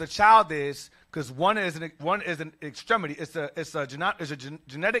gender of the child is, because one is an extremity. It's a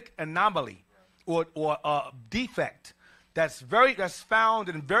genetic anomaly or a defect that's found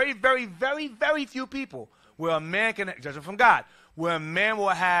in very, very, very, very few people, where a man can, judging from God, where a man will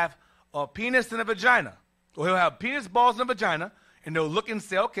have a penis and a vagina, or he'll have penis, balls, and a vagina, and they'll look and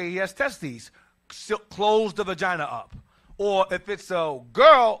say, okay, he has testes. Close the vagina up. Or if it's a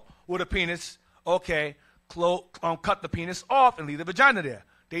girl with a penis, okay, cut the penis off and leave the vagina there.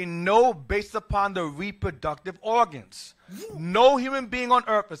 They know based upon the reproductive organs. No human being on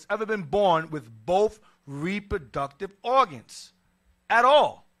earth has ever been born with both reproductive organs at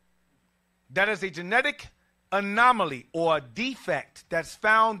all. That is a genetic anomaly or a defect that's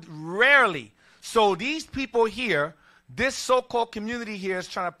found rarely. So these people here, this so-called community here, is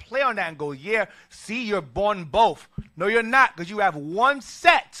trying to play on that and go, yeah, see, you're born both. No, you're not, because you have one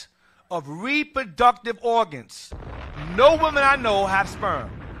set of reproductive organs. No woman I know have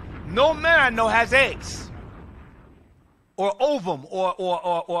sperm. No man I know has eggs or ovum or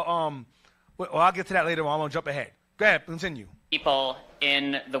I'll get to that later on. I'm gonna jump ahead. Go ahead, continue. people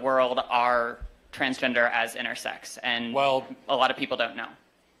in the world are transgender as intersex, and a lot of people don't know.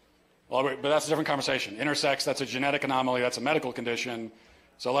 Well, but that's a different conversation. Intersex, that's a genetic anomaly, that's a medical condition.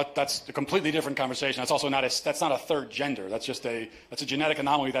 So that's a completely different conversation. That's also not a third gender. That's a genetic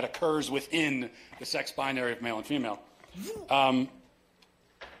anomaly that occurs within the sex binary of male and female.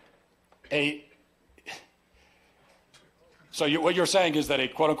 What you're saying is that a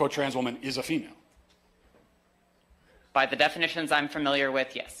quote-unquote trans woman is a female? By the definitions I'm familiar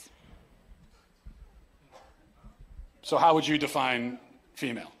with, yes. So how would you define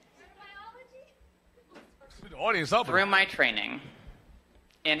female? The audience up. Through my training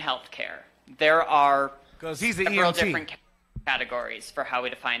in healthcare, there are several different categories for how we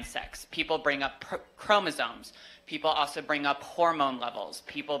define sex. People bring up chromosomes. People also bring up hormone levels.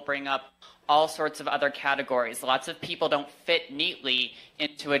 People bring up all sorts of other categories. Lots of people don't fit neatly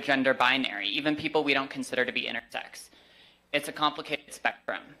into a gender binary, even people we don't consider to be intersex. It's a complicated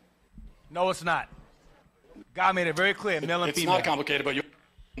spectrum. No, it's not. God made it very clear, male and female. It's not complicated, but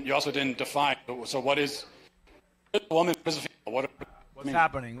you also didn't define. So what is a woman? What is a female? What's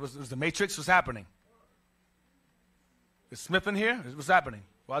happening? Was the Matrix? What's happening? Is Smith in here? What's happening?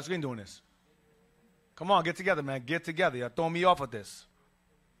 Why is Green doing this? Come on, get together, man. Get together. You're throwing me off with this.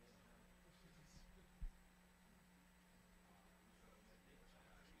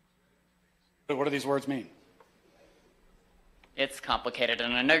 What do these words mean? It's complicated,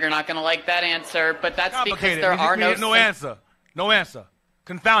 and I know you're not going to like that answer, but that's because there are no answer. No answer.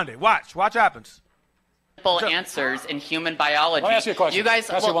 Confounded. Watch what happens. Simple answers in human biology. Let me ask you a question. You guys,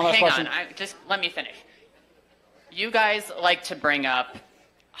 hang on. Just let me finish. You guys like to bring up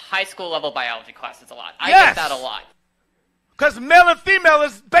high school level biology classes a lot. I get that a lot. Because male and female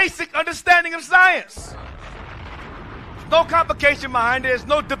is basic understanding of science. There's no complication behind it. There's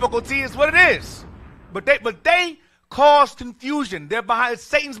no difficulty. It's what it is. But they cause confusion.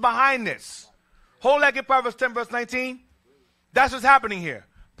 Satan's behind this. Hold that in Proverbs 10 verse 19. That's what's happening here.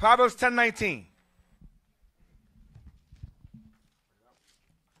 Proverbs 10:19.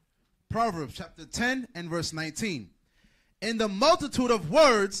 Proverbs chapter 10 and verse 19. In the multitude of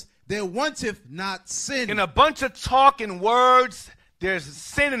words, there wanteth not sin. In a bunch of talk and words, there's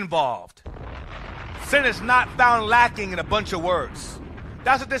sin involved. Sin is not found lacking in a bunch of words.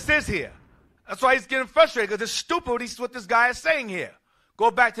 That's what this is here. That's why he's getting frustrated, because it's stupid what this guy is saying here.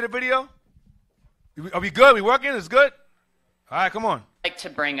 Go back to the video. Are we good? We working? It's good? All right, come on. like to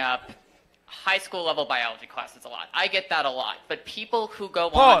bring up high school level biology classes a lot. I get that a lot. But people who go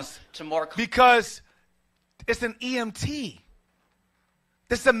on to more... Because it's an EMT.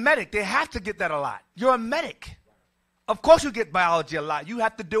 It's a medic. They have to get that a lot. You're a medic. Of course you get biology a lot. You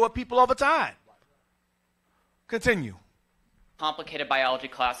have to deal with people all the time. Continue. Complicated biology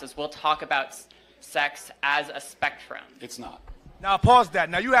classes, we'll talk about sex as a spectrum. It's not. Now pause that.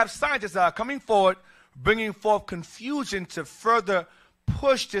 Now you have scientists that are coming forward, bringing forth confusion to further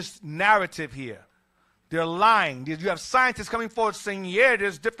push this narrative here. They're lying. You have scientists coming forward saying, yeah,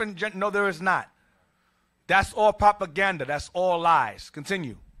 there's different... No, there is not. That's all propaganda. That's all lies.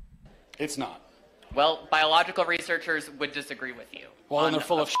 Continue. It's not. Well, biological researchers would disagree with you. Well, and they're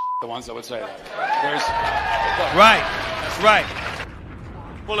full of shit, the ones that would say that. Right. That's right.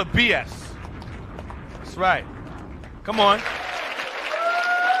 Full of BS. That's right. Come on.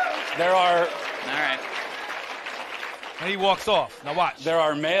 There are... All right. And he walks off. Now watch. There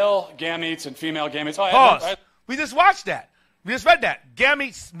are male gametes and female gametes. Oh, pause. We just watched that. We just read that.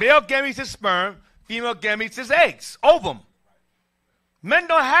 Gametes, male gametes is sperm, female gametes is eggs, ovum. Men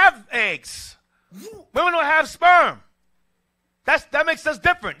don't have eggs. Women don't have sperm. That makes us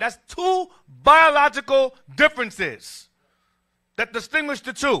different. That's two biological differences that distinguish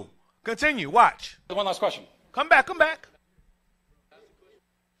the two. Continue. Watch. One last question. Come back.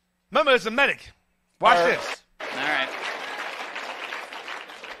 Remember, it's a medic. Watch this. All right.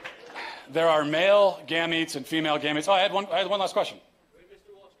 There are male gametes and female gametes. Oh, I had one last question.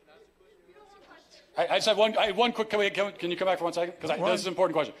 I just have one. I had one quick. Can you come back for 1 second? Because this is an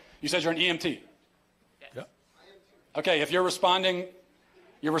important question. You said you're an EMT. Yeah. Okay. If you're responding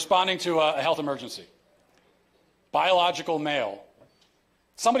to a health emergency. Biological male,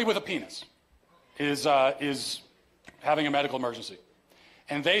 somebody with a penis, is having a medical emergency,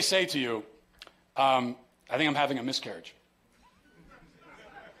 and they say to you, "I think I'm having a miscarriage."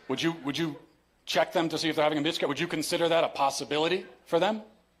 Would you check them to see if they're having a miscarriage? Would you consider that a possibility for them?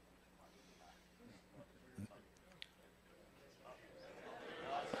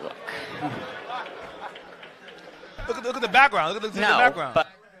 Look at the background. Look at the background. But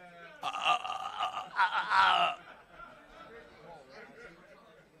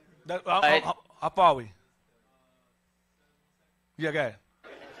how far are we? Yeah, go ahead.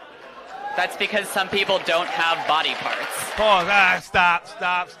 That's because some people don't have body parts. Pause. Stop.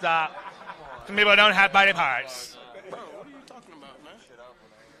 Some people don't have body parts. Bro, what are you talking about, man?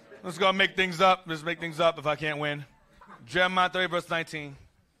 Let's go make things up. Let's make things up if I can't win. Jeremiah 30, verse 19.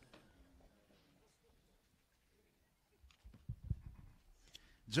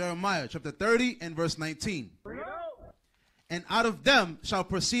 Jeremiah chapter 30 and verse 19. And out of them shall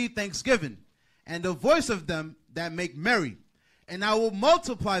proceed thanksgiving, and the voice of them that make merry. And I will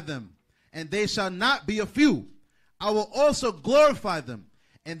multiply them, and they shall not be a few. I will also glorify them,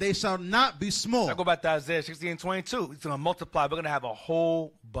 and they shall not be small. I go back to Isaiah 16 and 22. It's going to multiply. We're going to have a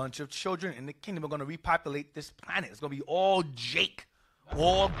whole bunch of children in the kingdom. We're going to repopulate this planet. It's going to be all Jake,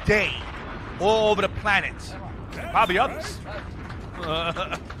 all day, all over the planet. Probably others.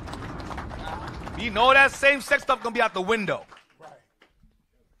 You know that same sex stuff going to be out the window.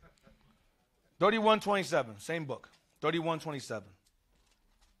 31:27, same book. 31:27.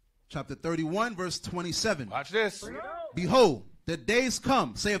 Chapter 31, verse 27. Watch this. Behold, the days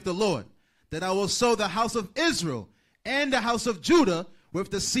come, saith the Lord, that I will sow the house of Israel and the house of Judah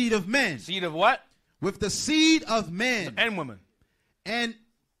with the seed of man. Seed of what? With the seed of man. And woman. And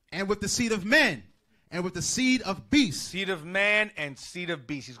with the seed of man. And with the seed of beast. Seed of man and seed of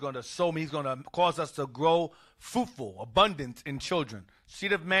beast. He's going to sow me. He's going to cause us to grow fruitful, abundant in children.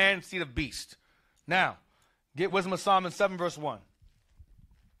 Seed of man, seed of beast. Now, get Wisdom of Solomon 7, verse 1.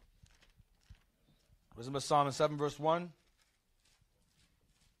 Wisdom of Solomon 7, verse 1.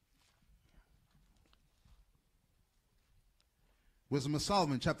 Wisdom of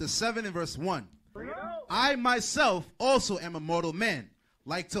Solomon, chapter 7 and verse 1. I myself also am a mortal man,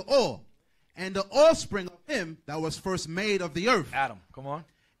 like to all, and the offspring of him that was first made of the earth. Adam, come on.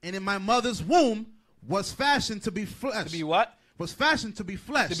 And in my mother's womb was fashioned to be flesh. To be what? Was fashioned to be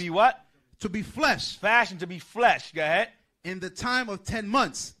flesh. To be what? To be flesh. Fashioned to be flesh. Go ahead. In the time of 10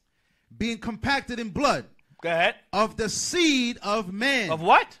 months, being compacted in blood. Go ahead. Of the seed of man. Of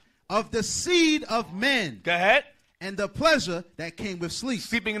what? Of the seed of man. Go ahead. And the pleasure that came with sleep.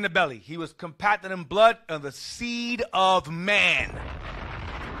 Sleeping in the belly. He was compacted in blood of the seed of man.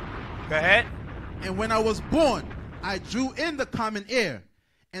 Go ahead. And when I was born, I drew in the common air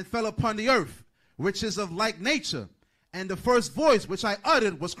and fell upon the earth, which is of like nature. And the first voice which I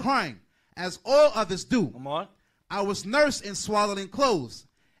uttered was crying, as all others do. Come on. I was nursed and swallowed in clothes,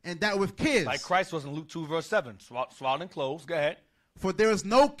 and that with kids. Like Christ was in Luke 2, verse 7. Swallowed in clothes. Go ahead. For there is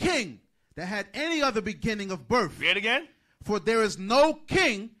no king that had any other beginning of birth. Read it again. For there is no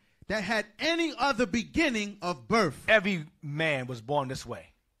king that had any other beginning of birth. Every man was born this way.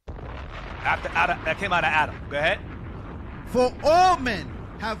 That came out of Adam. Go ahead. For all men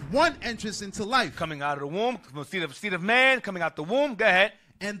have one entrance into life. Coming out of the womb, from the seed of man, coming out the womb. Go ahead.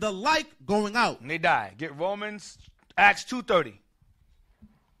 And the like going out. And they die. Get Acts 2:30.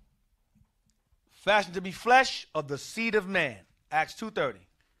 Fashioned to be flesh of the seed of man. Acts 2:30.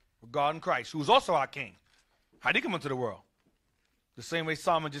 Regarding Christ, who is also our king. How did he come into the world? The same way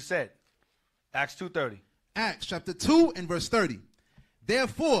Solomon just said. Acts 2:30. Acts chapter 2 and verse 30.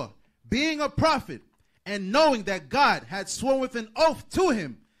 Therefore, being a prophet, and knowing that God had sworn with an oath to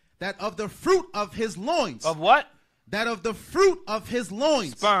him, that of the fruit of his loins. Of what? That of the fruit of his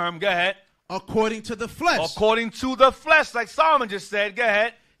loins. Sperm, go ahead. According to the flesh. According to the flesh, like Solomon just said. Go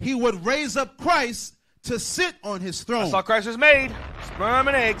ahead. He would raise up Christ to sit on his throne. That's how Christ was made. Sperm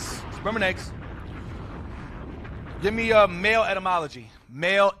and eggs. Sperm and eggs. Give me a male etymology.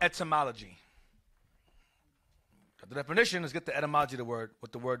 Male etymology. The definition is get the etymology of the word,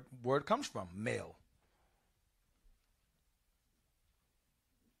 what the word comes from. Male.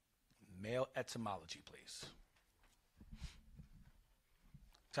 Male etymology, please.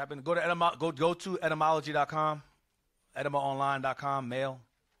 Type in, go to etymology.com, etymonline.com, male.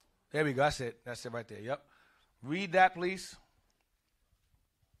 There we go. That's it. That's it right there. Yep. Read that, please.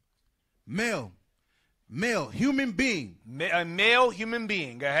 Male. Male, human being. A male human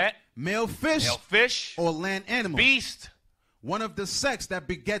being. Go ahead. Male fish. Male fish. Or land animal. Beast. One of the sex that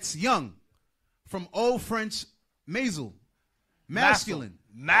begets young. From Old French, mazel. Masculine.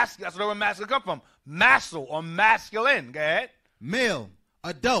 That's where the word masculine come from. Masculine or masculine. Go ahead. Male.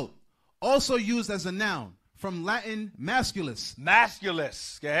 Adult. Also used as a noun. From Latin, masculus.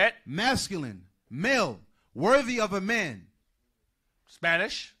 Masculus. Go ahead. Masculine. Male. Worthy of a man.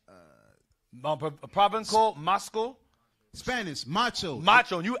 Spanish. A province called Moscow. Spanish. Macho.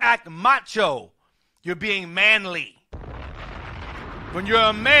 Macho. You act macho. You're being manly. When you're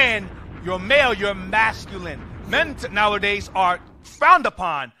a man, you're male, you're masculine. Men nowadays are frowned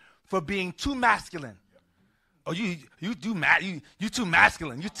upon for being too masculine. Oh, you too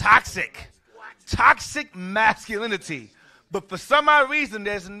masculine. You toxic. Toxic masculinity. But for some odd reason,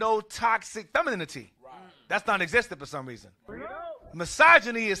 there's no toxic femininity. That's non-existent for some reason.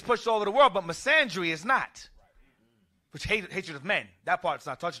 Misogyny is pushed all over the world, but misandry is not. Which hatred of men. That part's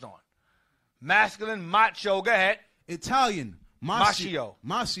not touched on. Masculine, macho, go ahead. Italian, Machio.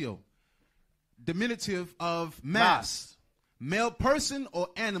 Machio. Diminutive of mass. Male person or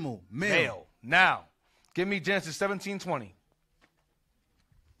animal? Male. Now, give me Genesis 17:20.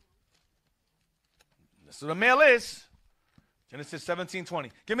 That's what a male is. Genesis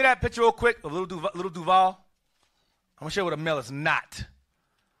 17:20. Give me that picture real quick of little Duval. I'm going to show you what a male is not.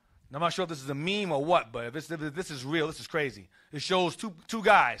 I'm not sure if this is a meme or what, but if this is real, this is crazy. It shows two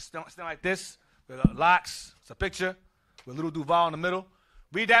guys standing like this with locks. It's a picture with little Duval in the middle.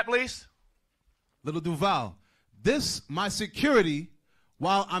 Read that, please. Little Duval. This, my security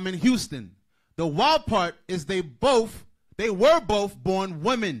while I'm in Houston. The wild part is they were both born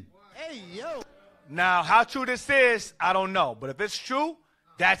women. Hey, yo. Now, how true this is, I don't know. But if it's true,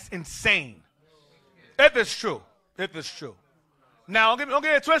 that's insane. If it's true. Now, don't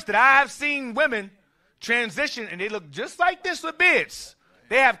get it twisted. I have seen women transition, and they look just like this with beards.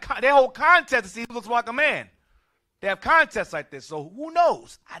 They hold contests to see who looks like a man. They have contests like this. So who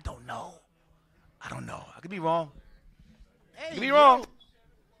knows? I don't know. I could be wrong. I could be wrong.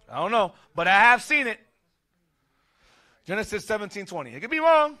 I don't know. But I have seen it. Genesis 17:20. It could be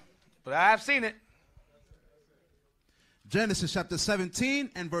wrong, but I have seen it. Genesis chapter 17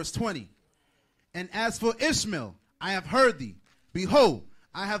 and verse 20. And as for Ishmael, I have heard thee. Behold,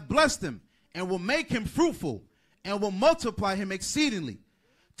 I have blessed him, and will make him fruitful, and will multiply him exceedingly.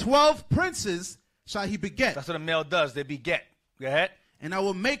 12 princes shall he beget. That's what a male does. They beget. Go ahead. And I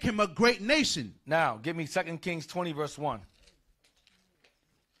will make him a great nation. Now, give me 2 Kings 20, verse 1.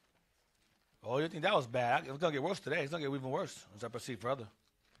 Oh, you think that was bad? It's going to get worse today. It's going to get even worse as I proceed further.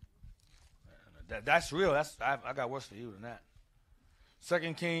 That's real. I got worse for you than that.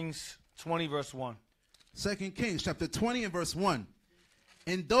 2 Kings 20, verse 1. 2 Kings chapter 20 and verse 1.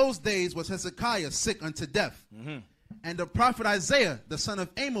 In those days was Hezekiah sick unto death. Mm-hmm. And the prophet Isaiah, the son of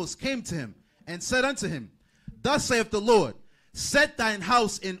Amos, came to him and said unto him, Thus saith the Lord, set thine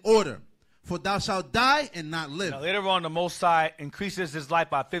house in order, for thou shalt die and not live. Now, later on, the Most High increases his life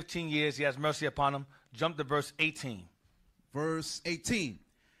by 15 years. He has mercy upon him. Jump to verse 18. Verse 18.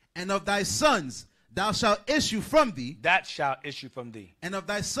 And of thy sons thou shalt issue from thee. That shall issue from thee. And of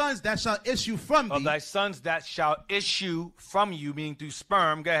thy sons that shall issue from thee. Of thy sons that shall issue from you, meaning through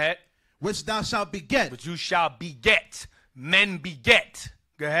sperm. Go ahead. Which thou shalt beget. Which you shall beget. Men beget.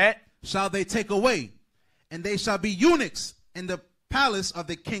 Go ahead. Shall they take away. And they shall be eunuchs in the palace of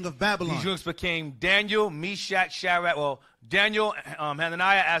the king of Babylon. These eunuchs became Daniel, Meshach, Shadrach. Well, Daniel,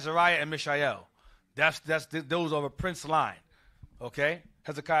 Hananiah, Azariah, and Mishael. Those are a prince line. Okay?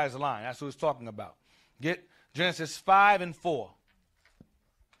 Hezekiah's line. That's what he's talking about. Get Genesis 5 and 4.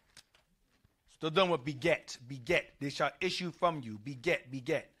 Still done with beget. Beget. They shall issue from you. Beget.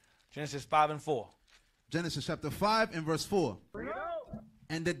 Beget. Genesis 5 and 4. Genesis chapter 5 and verse 4.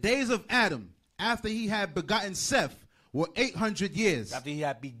 And the days of Adam, after he had begotten Seth, were 800 years. After he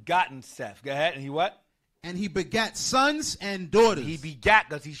had begotten Seth. Go ahead. And he what? And he begat sons and daughters. He begat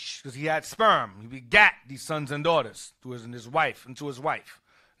because he had sperm. He begat these sons and daughters to his wife and to his wife.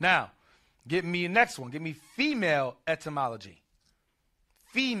 Now, get me the next one. Give me female etymology.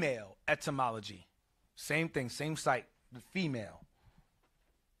 Female etymology. Same thing, same site. The female.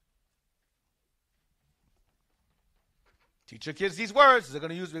 Teach your kids these words. They're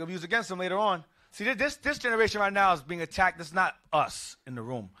going to use against them later on. See, this generation right now is being attacked. It's not us in the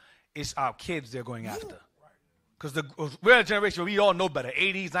room. It's our kids they're going after. Because we're a generation where we all know better.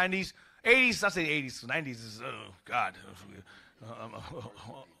 80s, 90s. 80s, I say 80s. 90s is, oh, God.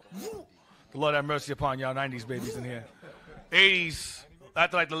 The Lord have mercy upon y'all 90s babies in here. 80s,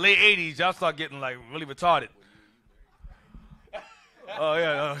 after like the late 80s, y'all start getting like really retarded. Oh,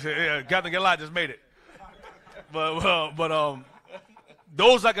 yeah. Captain Goliath just made it. But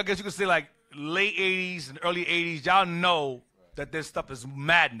those, like, I guess you could say, like, late 80s and early 80s, y'all know that this stuff is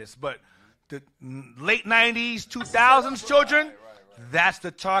madness. But the late 90s, 2000s children, that's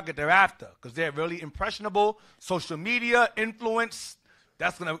the target they're after because they're really impressionable. Social media, influence,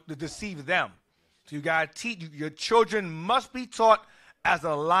 that's going to deceive them. So you got to teach, your children must be taught as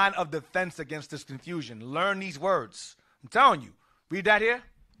a line of defense against this confusion. Learn these words. I'm telling you. Read that here.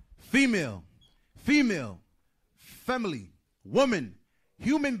 Female, family, woman,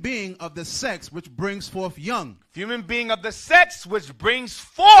 human being of the sex which brings forth young. Human being of the sex which brings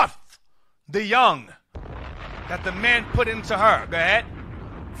forth the young that the man put into her. Go ahead.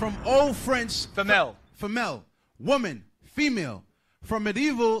 From Old French, femelle. Femelle, woman, female. From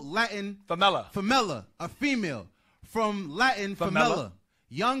medieval Latin, femella, a female. From Latin, femella,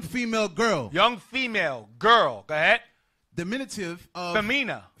 young female girl. Young female girl. Go ahead. Diminutive of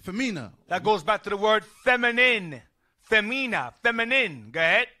femina. That goes back to the word feminine. Femina, feminine. Go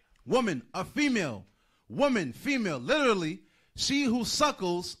ahead. Woman, a female. Woman, female. Literally, she who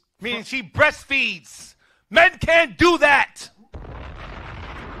suckles. Meaning she breastfeeds. Men can't do that.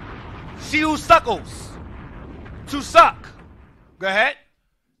 She who suckles. To suck. Go ahead.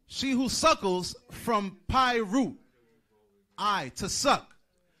 She who suckles from pi root. To suck.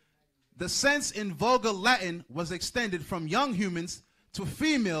 The sense in vulgar Latin was extended from young humans to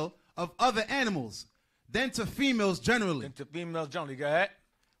female of other animals, then to females generally. Go ahead.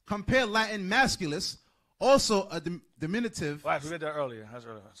 Compare Latin masculus, also a diminutive. Right, we read that earlier.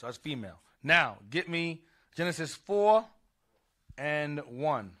 So that's female. Now, get me Genesis 4 and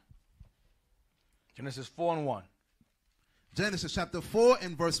 1. Genesis 4 and 1. Genesis chapter 4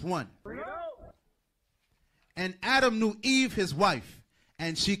 and verse 1. And Adam knew Eve his wife,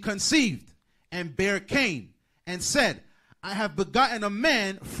 and she conceived and bare Cain, and said, I have begotten a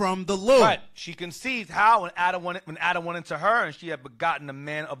man from the Lord. Right. She conceived how? When Adam went into her, and she had begotten a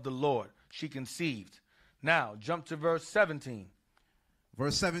man of the Lord. She conceived. Now, jump to verse 17.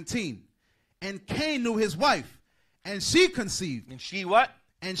 Verse 17. And Cain knew his wife, and she conceived. And she what?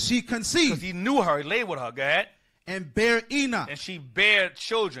 And she conceived. Because he knew her. He lay with her. Go ahead. And bare Enoch. And she bare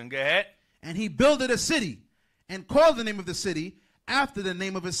children. Go ahead. And he builded a city, and called the name of the city after the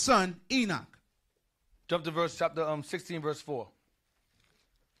name of his son, Enoch. Jump to verse chapter 16, verse 4.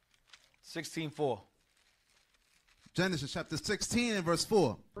 16:4. Genesis chapter 16 and verse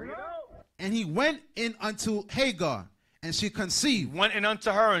 4. And he went in unto Hagar, and she conceived. Went in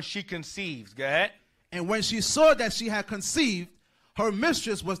unto her, and she conceived. Go ahead. And when she saw that she had conceived, her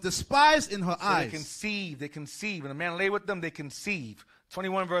mistress was despised in her eyes. They conceive. When a man lay with them, they conceive.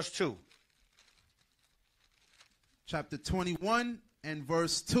 21 verse 2. Chapter 21 and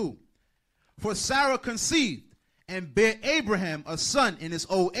verse 2. For Sarah conceived and bare Abraham a son in his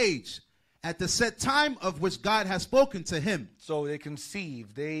old age, at the set time of which God has spoken to him. So they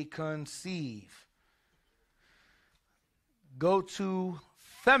conceive. They conceive. Go to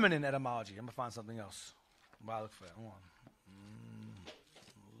feminine etymology. I'm going to find something else. While I look for that. Hold on.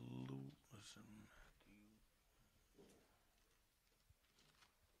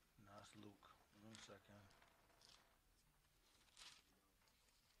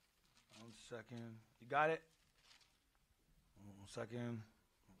 1 second. You got it? 1 second.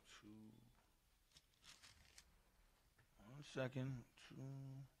 2. 1 second. 2.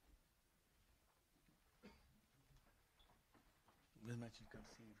 Let's mention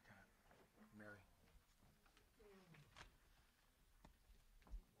conceive, Mary.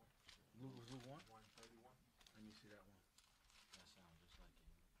 Luke 1? 131. Let me see that one. That sounds just like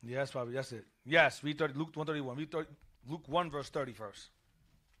it. Yeah, that's probably, that's it. Yes, read 30, Luke 131. Read 30, Luke 1 verse 30 first.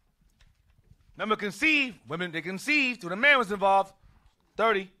 Remember, conceive. Women, they conceived. So the man was involved.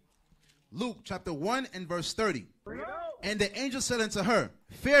 30. Luke chapter 1 and verse 30. And the angel said unto her,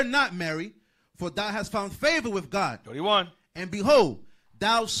 Fear not, Mary, for thou hast found favor with God. 31. And behold,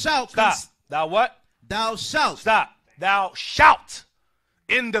 thou shalt... Stop. Thou what? Thou shalt... Stop. Thou shalt.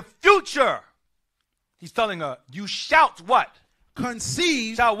 In the future. He's telling her, you shalt what?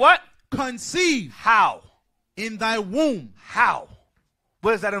 Conceive. Shall what? Conceive. How? In thy womb. How?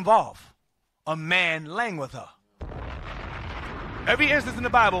 What does that involve? A man laying with her. Every instance in the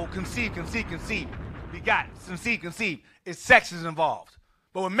Bible, conceive. Begot, conceive. It's sex is involved.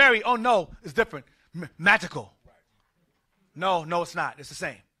 But with Mary, oh no, it's different. Magical. No, it's not. It's the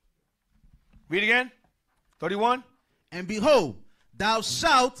same. Read again. 31. And behold, thou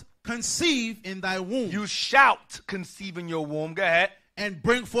shalt conceive in thy womb. You shalt conceive in your womb. Go ahead. And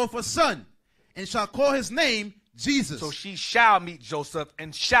bring forth a son, and shall call his name Jesus. So she shall meet Joseph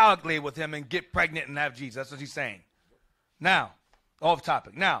and shall lay with him and get pregnant and have Jesus. That's what he's saying. Now, off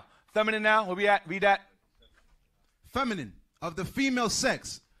topic. Now, feminine now. Where we at? Read that. Feminine, of the female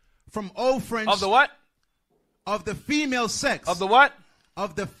sex. From Old French. Of the what? Of the female sex. Of the what?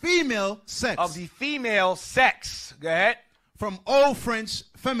 Of the female sex. Of the female sex. Go ahead. From Old French,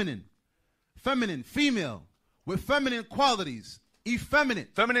 feminine. Feminine, female. With feminine qualities.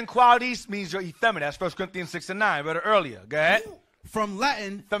 Effeminate. Feminine qualities means you're effeminate. That's 1 Corinthians 6 and 9. I read it earlier. Go ahead. From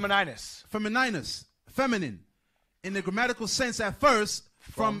Latin. Femininus. Femininus. Feminine. In the grammatical sense at first,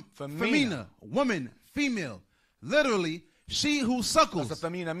 from femina. Woman, female. Literally, she who suckles. That's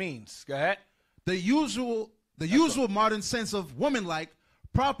what femina means. Go ahead. The usual modern sense of woman-like,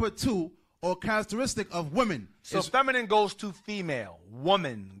 proper to, or characteristic of women. So feminine goes to female,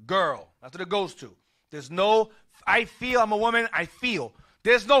 woman, girl. That's what it goes to. There's no, I feel I'm a woman, I feel.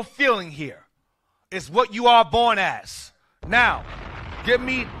 There's no feeling here. It's what you are born as. Now, give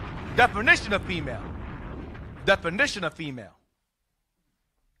me definition of female. Definition of female.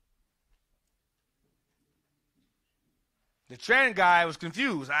 The trans guy was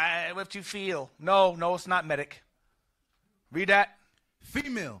confused. What you feel? No, it's not medic. Read that.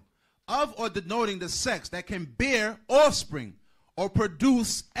 Female, of or denoting the sex that can bear offspring or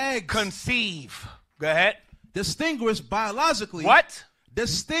produce eggs. Conceive. Go ahead. Distinguished biologically. What?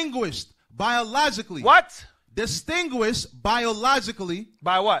 Distinguished biologically. What? Distinguished biologically.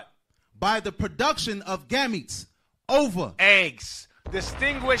 By what? By the production of gametes. Ova. Eggs.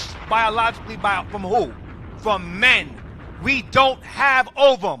 Distinguished biologically from who? From men. We don't have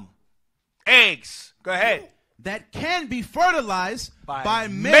ovum. Eggs. Go ahead. That can be fertilized by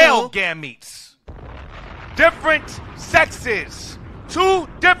male gametes. Different sexes. Two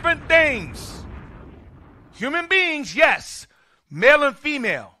different things. Human beings, yes. Male and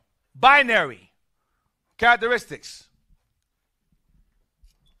female. Binary. Characteristics.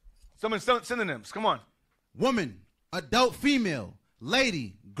 Some synonyms. Come on. Woman. Adult female.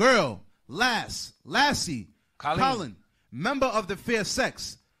 Lady. Girl. Lass. Lassie. Colin. Member of the fair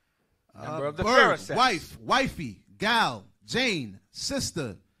sex. Member of the bird, fair sex. Wife. Wifey. Gal. Jane.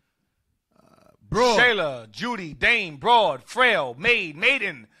 Sister. Broad. Shayla. Judy. Dame. Broad. Frail. Maid.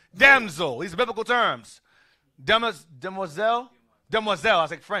 Maiden. Damsel. These are biblical terms. Demoiselle. Demoiselle. I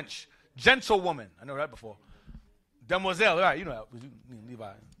was like French. Gentlewoman. I know that before. Demoiselle. All right. You know that.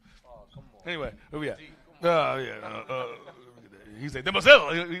 Levi. Oh, come on. Anyway. Where we at? He said,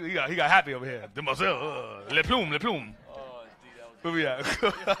 Demoiselle. He got happy over here. Demoiselle. Le plume. Le plume. Where we at?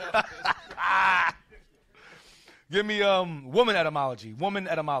 Give me woman etymology. Woman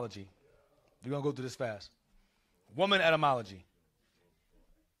etymology. We're going to go through this fast. Woman etymology.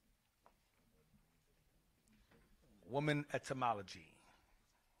 Woman etymology.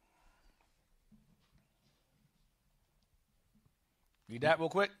 Read that real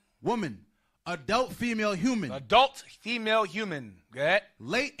quick. Woman. Adult female human. Adult female human. Go ahead.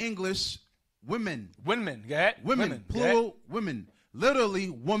 Late English women. Women. Go ahead. Women. Plural women. Literally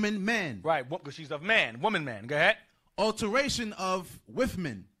woman man. Right. Because she's of man. Woman man. Go ahead. Alteration of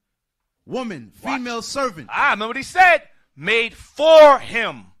withman. Woman. Female servant. Remember what he said. Made for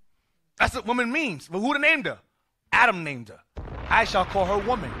him. That's what woman means. But who named her? Adam named her. I shall call her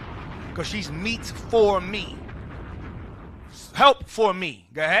woman. Because she's meat for me. Help for me.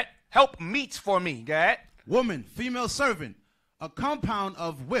 Go ahead. Help meet for me. Go ahead. Woman, female servant, a compound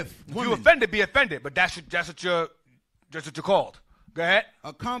of with. If you offended, be offended. But that's what you're called. Go ahead.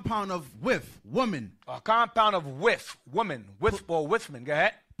 A compound of with, woman. A compound of with, woman. With or withman. Go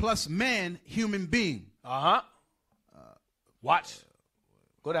ahead. Plus man, human being. Uh-huh. Watch.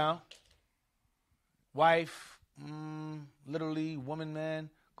 Go down. Wife, literally, woman, man.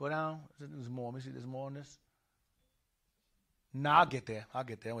 Go down. There's more. Let me see. There's more on this. Nah, I'll get there.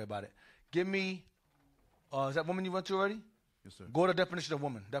 Don't worry about it. Give me, is that woman you went to already? Yes, sir. Go to definition of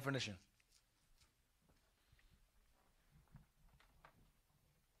woman. Definition.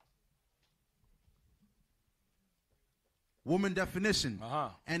 Woman definition. Uh-huh.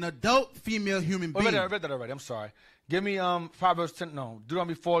 An adult female human being. I read that already. I'm sorry. Give me Proverbs 10. No,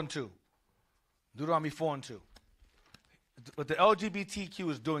 Deuteronomy 4 and 2. Deuteronomy 4 and 2. What the LGBTQ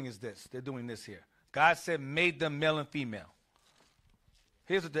is doing is this. They're doing this here. God said made them male and female.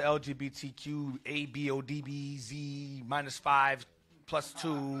 Here's what the LGBTQ, A, B, O, D, B, Z, -5,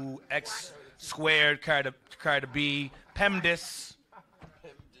 +2, X squared, carry to B, PEMDAS,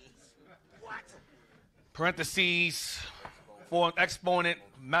 parentheses, for exponent,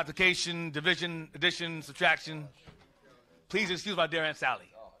 multiplication, division, addition, subtraction. Please excuse my dear Aunt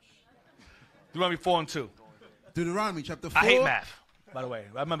Sally. Deuteronomy 4 and 2. Deuteronomy chapter 4. I hate math, by the way.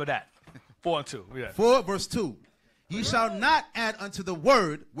 I remember that. 4 and 2. Yeah. 4 verse 2. Ye shall not add unto the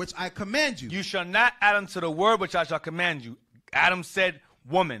word which I command you. You shall not add unto the word which I shall command you. Adam said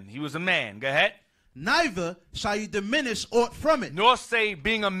woman. He was a man. Go ahead. Neither shall you diminish aught from it. Nor say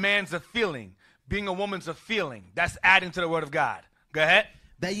being a man's a feeling. Being a woman's a feeling. That's adding to the word of God. Go ahead.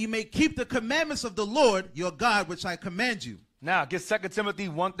 That ye may keep the commandments of the Lord your God which I command you. Now get 2 Timothy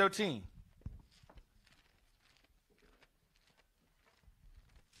 1:13.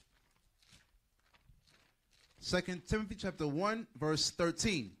 2 Timothy chapter 1 verse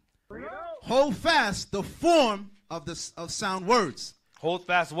 13. Hold fast the form of sound words. Hold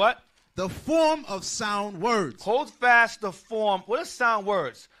fast what? The form of sound words. Hold fast the form. What is sound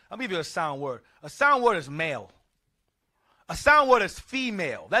words? I'll give you a sound word. A sound word is male. A sound word is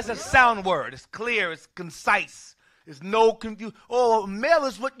female. That's a sound word. It's clear. It's concise. There's no confusion. Oh, male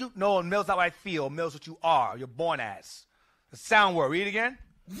is what you... No, male's not what I feel. Male's what you are. You're born as. A sound word. Read it again.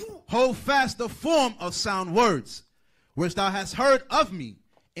 Hold fast the form of sound words, which thou hast heard of me,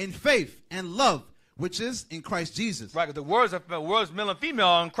 in faith and love, which is in Christ Jesus. Right, the words male and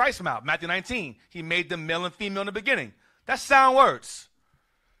female in Christ's mouth. Matthew 19. He made them male and female in the beginning. That's sound words.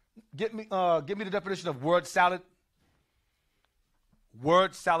 Give me the definition of word salad.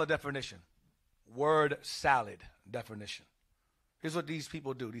 Word salad definition. Word salad definition. Here's what these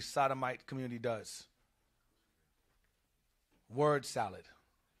people do. These sodomite community does. Word salad.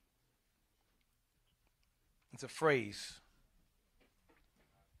 It's a phrase.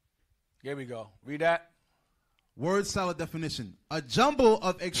 Here we go. Read that. Word salad definition. A jumble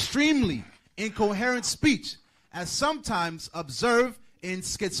of extremely incoherent speech, as sometimes observed in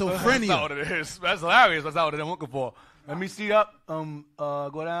schizophrenia. That's not what it is. That's hilarious. That's not what I'm looking for. Let me see up.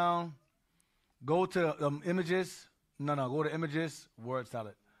 Go down. Go to images. No, go to images. Word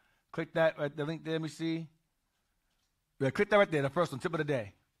salad. Click that right, the link there. Let me see. Yeah, click that right there. The first one, tip of the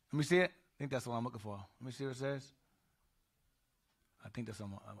day. Let me see it. I think that's what I'm looking for. Let me see what it says. I think that's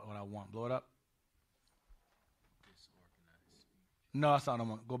what I want. Blow it up. No, that's not what I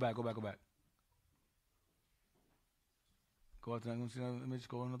want. Go back. Go out to that. Let me see another image.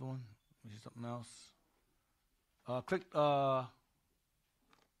 Go to another one. Let me see something else. Click.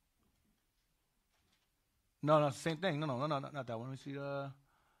 No, same thing. No, not that one. Let me see.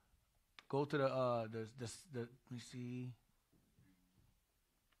 Go to the let me see.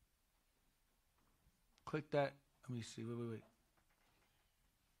 Click that. Let me see. Wait.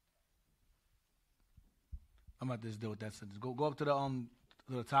 I'm about to just deal with that sentence. Go up to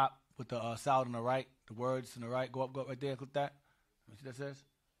the top with the salad on the right, the words on the right. Go up right there. Click that. Let me see what that says.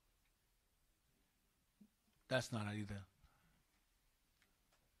 That's not it either.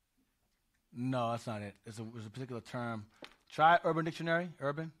 No, that's not it. It's a particular term. Try Urban Dictionary.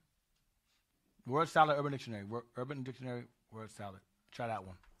 Urban. Word salad, Urban Dictionary. Urban Dictionary, word salad. Try that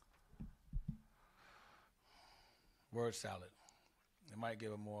one. Word salad. It might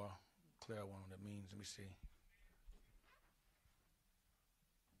give a more clear one what it means. Let me see.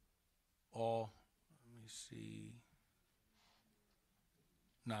 All. Let me see.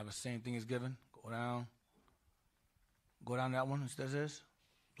 Now the same thing is given. Go down. Go down that one. That says.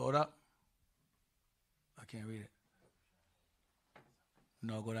 Load up. I can't read it.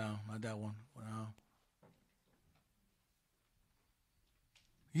 No, go down. Not that one. Go down.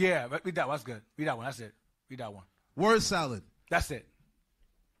 Yeah, read that one. That's good. Read that one. That's it. Read that one. Word salad. That's it.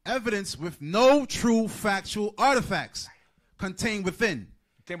 Evidence with no true factual artifacts contained within.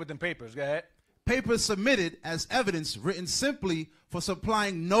 Contained within papers. Go ahead. Papers submitted as evidence written simply for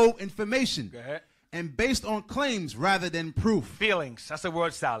supplying no information. Go ahead. And based on claims rather than proof. Feelings. That's a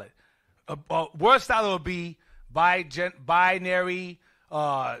word salad. A word salad would be binary,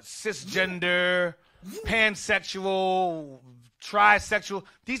 cisgender, pansexual, trisexual.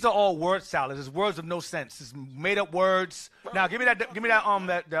 These are all word salads. It's words of no sense. It's made up words. Now give me that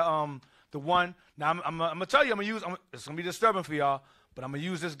the one. Now I'm gonna tell you. It's gonna be disturbing for y'all, but I'm gonna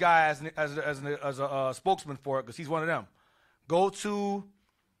use this guy as a spokesman for it because he's one of them. Go to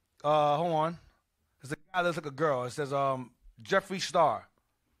hold on. There's a guy that looks like a girl. It says Jeffree Star.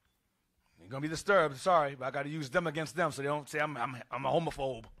 You're gonna be disturbed. Sorry, but I got to use them against them so they don't say I'm a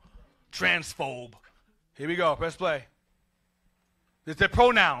homophobe, transphobe. Here we go. Press play. It's their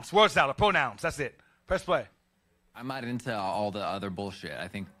pronouns. Word salad. Pronouns. That's it. Press play. I'm not into all the other bullshit. I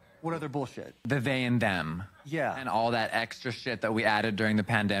think. What other bullshit? The they and them. Yeah. And all that extra shit that we added during the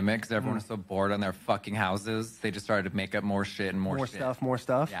pandemic because everyone was so bored on their fucking houses. They just started to make up more shit and more shit. More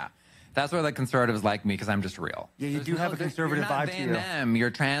stuff. Yeah. That's where the conservatives like me because I'm just real. Yeah, you do have a conservative vibe to you. You're not them. You're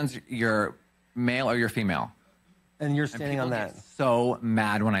trans, you're male, or you're female. And you're standing on that. Get so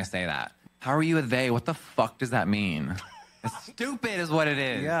mad when I say that. How are you a they? What the fuck does that mean? It's stupid is what it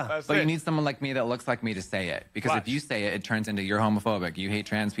is. Yeah. But you need someone like me that looks like me to say it. Because if you say it, it turns into you're homophobic, you hate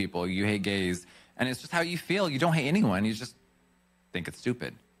trans people, you hate gays. And it's just how you feel. You don't hate anyone. You just think it's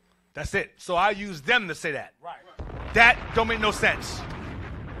stupid. That's it. So I use them to say that. Right. That don't make no sense.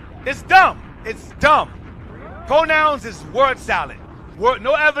 It's dumb. It's dumb. Pronouns is word salad.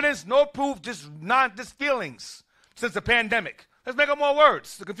 No evidence, no proof, just feelings since the pandemic. Let's make up more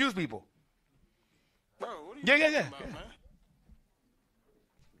words to confuse people. Bro, what are you Yeah. about, man?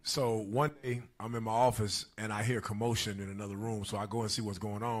 So one day I'm in my office and I hear commotion in another room. So I go and see what's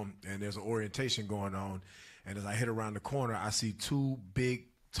going on, and there's an orientation going on. And as I hit around the corner, I see two big,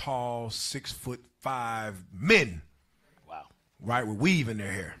 tall, 6'5" men. Wow. Right, with weave in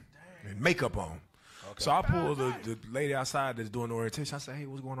their hair and makeup on. Okay. So I pull the lady outside that's doing the orientation. I say, "Hey,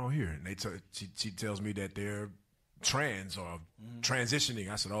 what's going on here?" And she tells me that they're trans or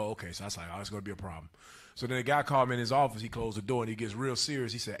transitioning. I said, "Oh, okay." So I was like, "Oh, it's going to be a problem." So then the guy called me in his office. He closed the door and he gets real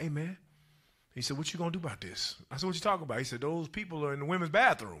serious. He said, "Hey, man." He said, "What you going to do about this?" I said, "What you talking about?" He said, "Those people are in the women's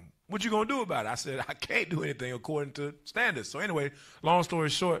bathroom. What you going to do about it?" I said, "I can't do anything according to standards." So anyway, long story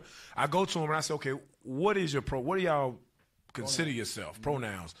short, I go to him and I say, "Okay, what do y'all consider yourself?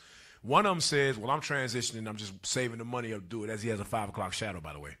 Pronouns." One of them says, "Well, I'm transitioning. I'm just saving the money to do it," as he has a 5 o'clock shadow,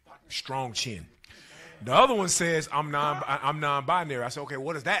 by the way. Strong chin. The other one says, I'm non-binary. I said, "Okay,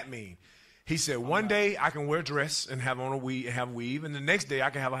 what does that mean?" He said, "One day I can wear a dress and have on a weave, and the next day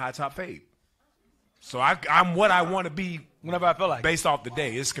I can have a high top fade." So I'm what I want to be whenever I feel like. Based off the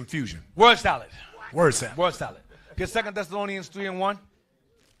day. It's confusion. Word salad. Word salad. Word salad. Get 2 Thessalonians 3:1.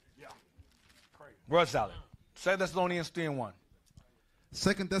 Yeah. Word salad. 2 Thessalonians 3:1.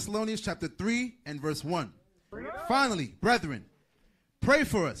 2 Thessalonians chapter 3 and verse 1. Finally, brethren, pray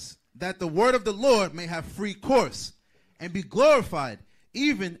for us that the word of the Lord may have free course and be glorified,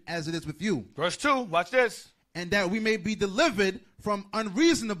 even as it is with you. Verse 2, watch this. And that we may be delivered from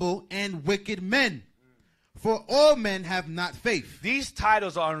unreasonable and wicked men. For all men have not faith. These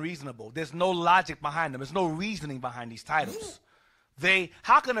titles are unreasonable. There's no logic behind them. There's no reasoning behind these titles.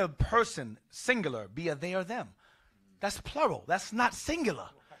 How can a person, singular, be a they or them? That's plural. That's not singular.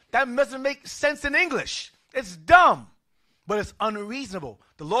 That doesn't make sense in English. It's dumb, but it's unreasonable.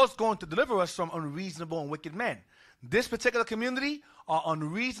 The Lord's going to deliver us from unreasonable and wicked men. This particular community are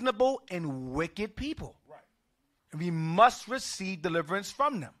unreasonable and wicked people. Right. And we must receive deliverance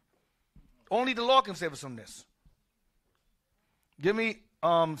from them. Only the Lord can save us from this. Give me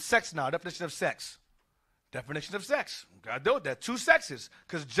sex now, definition of sex. Definition of sex. Gotta do it. There are 2 sexes,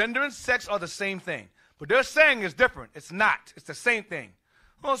 because gender and sex are the same thing. But they're saying it's different. It's not. It's the same thing.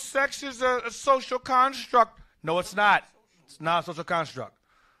 Oh, sex is a social construct. No, it's not. It's not a social construct.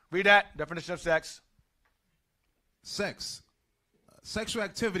 Read that. Definition of sex. Sex. Sexual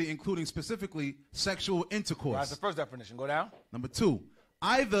activity, including specifically sexual intercourse. That's the first definition. Go down. Number 2.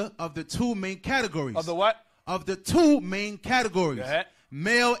 Either of the 2 main categories. Of the what? Of the 2 main categories. Go ahead.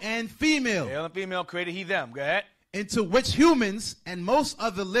 Male and female. Male and female created he, them. Go ahead. Into which humans and most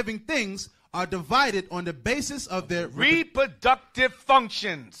other living things are divided on the basis of their reproductive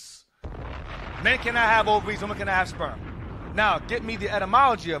functions. Men cannot have ovaries, women cannot have sperm. Now, get me the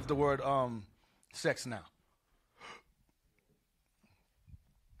etymology of the word sex now.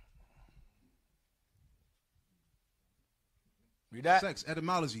 Read that. Sex,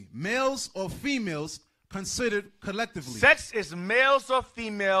 etymology. Males or females considered collectively. Sex is males or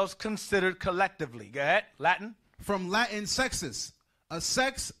females considered collectively. Go ahead. Latin. From Latin sexus, a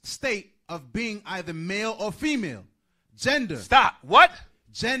sex state of being either male or female. Gender. Stop. What?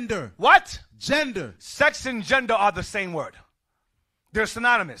 Gender. What? Gender. Sex and gender are the same word. They're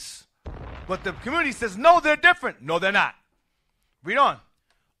synonymous. But the community says, no, they're different. No, they're not. Read on.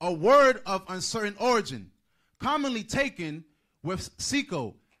 A word of uncertain origin, commonly taken with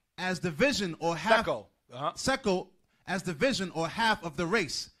seko as division or half. Seko. Seko as division or half of the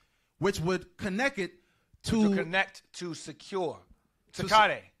race, which would connect it to connect to secure.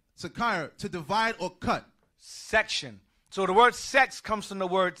 Sakare. Sakare, to divide or cut. Section. So the word sex comes from the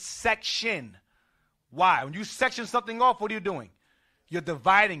word section. Why? When you section something off, what are you doing? You're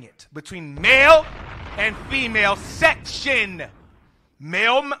dividing it between male and female. Section.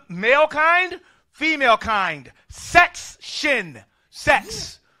 Male kind, female kind. Section.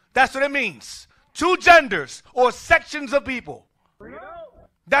 Sex. That's what it means. Two genders or sections of people.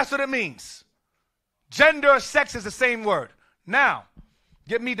 That's what it means. Gender or sex is the same word. Now,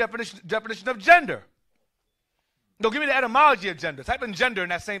 give me definition of gender. No, give me the etymology of gender. Type in gender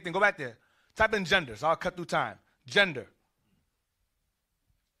and that same thing. Go back there. Type in gender, so I'll cut through time. Gender.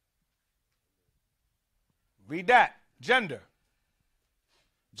 Read that. Gender.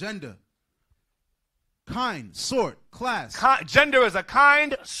 Gender. Kind, sort, class. Gender is a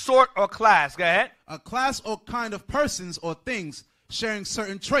kind, sort, or class. Go ahead. A class or kind of persons or things sharing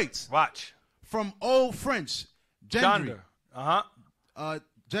certain traits. Watch. From Old French, gender.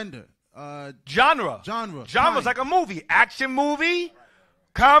 Gender. Genre. Genre. Genre is like a movie. Action movie,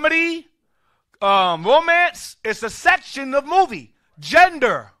 comedy, romance. It's a section of movie.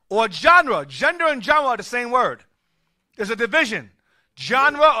 Gender or genre. Gender and genre are the same word. There's a division.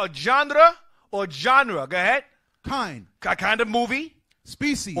 Genre or genre or genre. Go ahead. Kind. A kind of movie.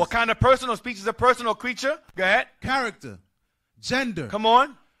 Species. Or kind of person or species of person or creature. Go ahead. Character. Gender. Come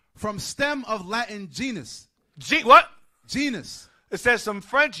on. From stem of Latin genus. What? Genus. It says from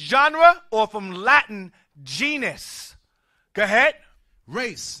French genre or from Latin genus. Go ahead.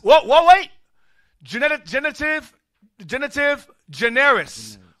 Race. Wait. Genitive,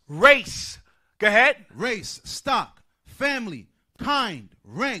 generis. Race. Go ahead. Race, stock, family, kind,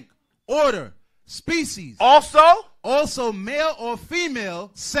 rank, order, species. Also male or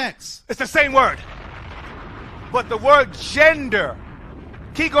female, sex. It's the same word. But the word gender.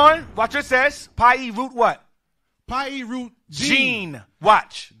 Keep going. Watch what it says. Pi root what? Pi root gene.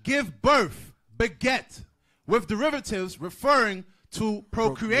 Watch. Give birth, beget, with derivatives referring to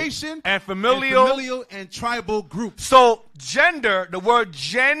procreation and familial and tribal groups. So gender, the word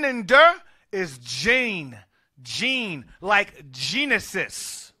gender is gene. Gene, like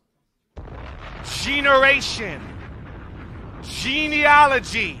genesis. Generation.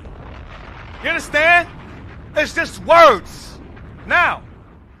 Genealogy. You understand? It's just words. Now,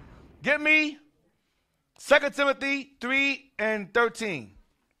 get me 2 Timothy 3 and 13.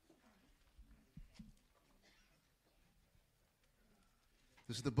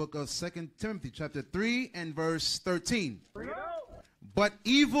 This is the book of 2 Timothy chapter 3 and verse 13. But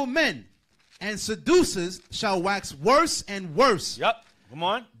evil men and seducers shall wax worse and worse. Yep. Come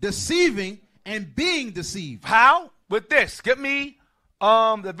on. Deceiving and being deceived. How? With this. Get me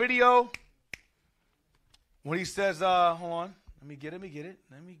the video when he says, hold on. Let me get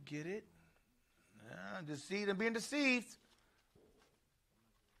it. Deceived and being deceived.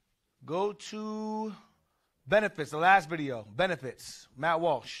 Go to benefits, the last video. Benefits. Matt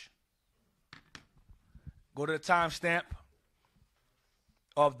Walsh. Go to the timestamp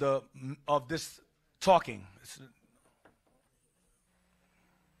of this talking.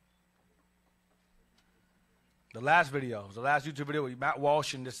 The last video. It was the last YouTube video with Matt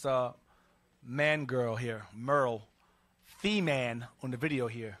Walsh and this man girl here, Merle. Fee-man on the video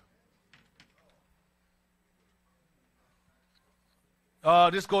here.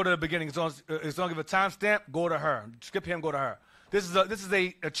 Just go to the beginning. It's going to give a timestamp. Go to her. Skip him. Go to her. This is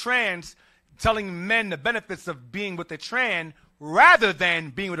a trans telling men the benefits of being with a trans rather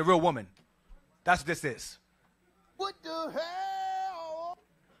than being with a real woman. That's what this is. What the hell?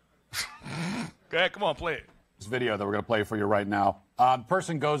 Go ahead. Come on, play it. This video that we're going to play for you right now. The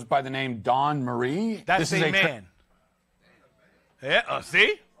person goes by the name Dawn Marie. That's this a man. Yeah.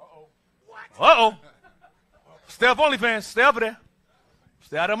 See? Uh-oh. Stay up, OnlyFans. Stay up there.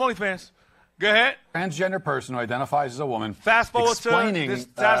 Stay out of them OnlyFans. Go ahead. Transgender person who identifies as a woman. Fast forward explaining, to this.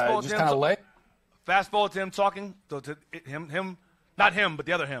 Fast forward just to him. kind of late. Fast forward to him talking to him, not him, but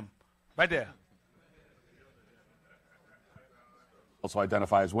the other him, right there. Also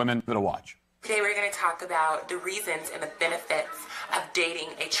identify as women. Give it a watch. Today we're going to talk about the reasons and the benefits of dating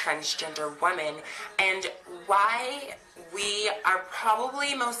a transgender woman and why we are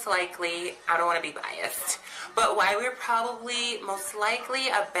probably most likely, I don't want to be biased, but why we're probably most likely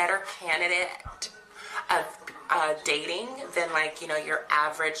a better candidate of dating than, like, you know, your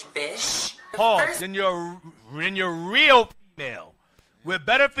average bish. Pause. Then you're real female. We're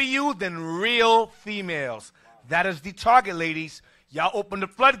better for you than real females. That is the target, ladies. Y'all open the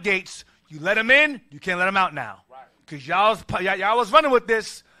floodgates. You let them in, you can't let them out now. Because y'all was running with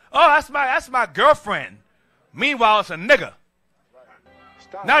this. Oh, that's my girlfriend. Meanwhile, it's a nigga.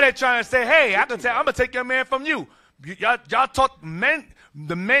 Now they're trying to say, hey, I'm going to take your man from you. Y'all taught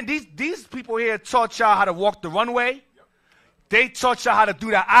these people here taught y'all how to walk the runway. They taught y'all how to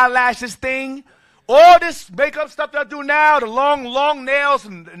do the eyelashes thing. All this makeup stuff y'all do now, the long nails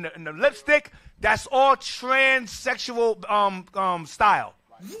and the lipstick, that's all transsexual style.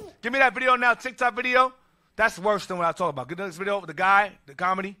 Give me that video now, TikTok video. That's worse than what I talk about. Get this video with the guy, the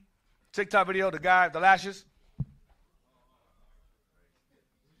comedy. TikTok video, the guy, the lashes.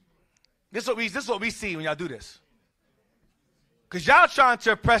 This is what we see when y'all do this. Because y'all trying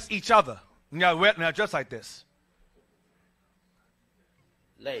to impress each other when y'all dress like this.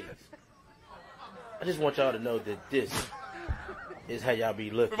 Ladies, I just want y'all to know that this is how y'all be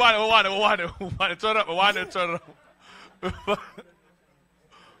looking. Turn up.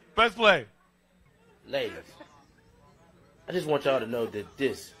 Best play. Ladies, I just want y'all to know that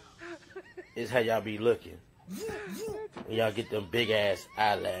this is how y'all be looking when y'all get them big ass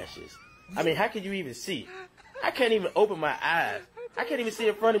eyelashes. I mean, how can you even see? I can't even open my eyes. I can't even see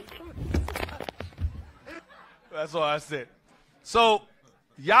in front of me. That's all I said. So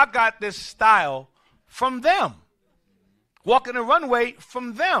y'all got this style from them. Walking the runway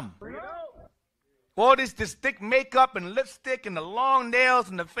from them. All this thick makeup and lipstick and the long nails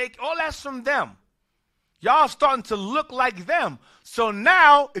and the fake, all that's from them. Y'all starting to look like them. So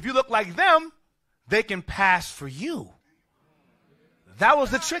now, if you look like them, they can pass for you. That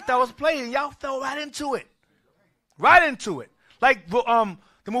was the trick that was played, and y'all fell right into it. Right into it. Like the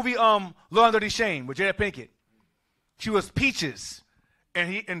movie Law and Dirty Shame with Jada Pinkett. She was Peaches.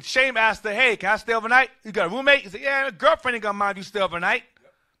 And Shame asked her, hey, can I stay overnight? You got a roommate? He said, yeah, girlfriend ain't gonna mind you stay overnight.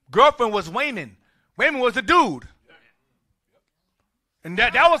 Girlfriend was Wayman. Wayman was the dude. And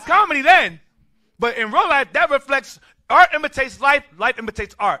that was comedy then. But in real life, that reflects, art imitates life, life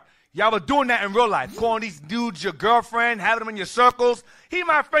imitates art. Y'all were doing that in real life. Calling these dudes your girlfriend, having them in your circles. He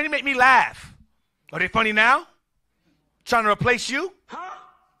my friend, he make me laugh. Are they funny now? Trying to replace you?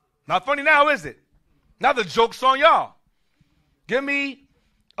 Not funny now, is it? Now the joke's on y'all. Give me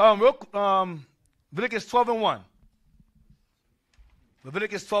Leviticus 12:1.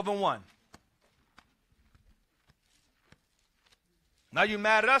 Leviticus 12:1. Now you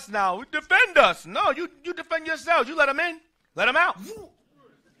mad at us now. We defend us. No, you defend yourselves. You let them in. Let them out.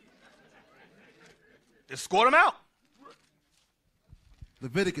 Escort them out.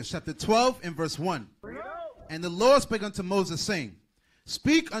 Leviticus chapter 12 and verse 1. And the Lord spake unto Moses, saying,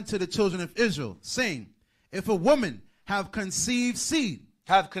 speak unto the children of Israel, saying, if a woman have conceived seed.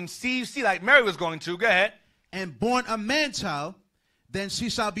 Have conceived seed, like Mary was going to. Go ahead. And born a man-child, then she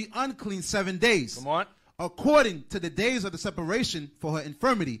shall be unclean 7 days. Come on. According to the days of the separation for her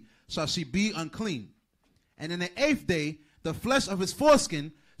infirmity shall she be unclean. And in the 8th day, the flesh of his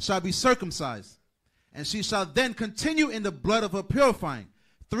foreskin shall be circumcised. And she shall then continue in the blood of her purifying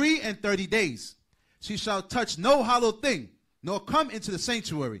 33 days. She shall touch no hollow thing, nor come into the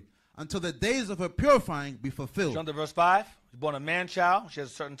sanctuary, until the days of her purifying be fulfilled. Jump to verse 5. She's born a man-child. She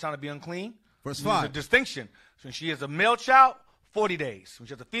has a certain time to be unclean. Verse 5. There's a distinction. So when she is a male child, 40 days. When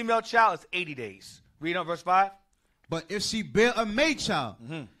she has a female child, it's 80 days. Read on verse 5. But if she bear a maid child,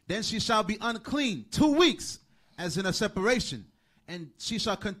 then she shall be unclean 2 weeks, as in a separation. And she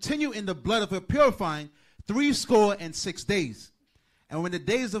shall continue in the blood of her purifying 66 days. And when the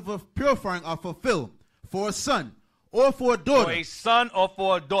days of her purifying are fulfilled, for a son or for a daughter. For a son or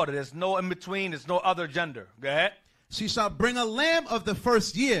for a daughter. There's no in between. There's no other gender. Go ahead. She shall bring a lamb of the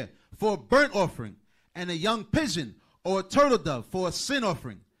first year for a burnt offering, and a young pigeon or a turtle dove for a sin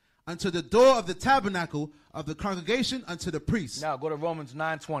offering, unto the door of the tabernacle of the congregation unto the priest. Now go to Romans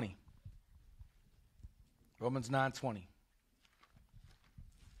 9:20. Romans 9:20.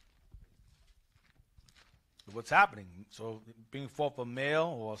 What's happening? So being forth a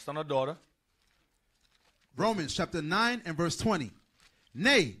male or a son or daughter. Romans chapter 9 and verse 20.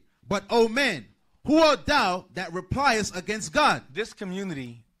 Nay, but O man, who art thou that repliest against God? This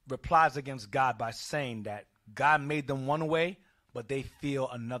community replies against God by saying that God made them one way, but they feel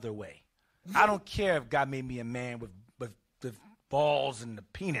another way. I don't care if God made me a man with balls and the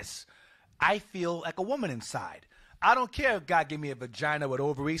penis. I feel like a woman inside. I don't care if God gave me a vagina with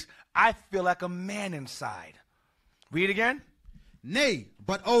ovaries. I feel like a man inside. Read again. Nay,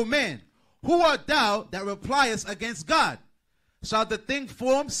 but, O man, who art thou that repliest against God? Shall the thing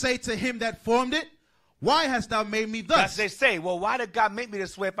formed say to him that formed it, why hast thou made me thus? As they say, well, why did God make me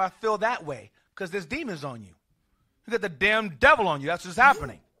this way if I feel that way? Because there's demons on you. You got the damn devil on you. That's what's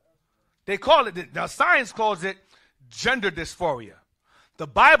happening. They call it, now science calls it gender dysphoria. The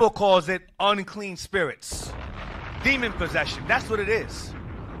Bible calls it unclean spirits. Demon possession. That's what it is.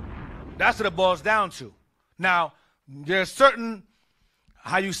 That's what it boils down to. Now, there's certain,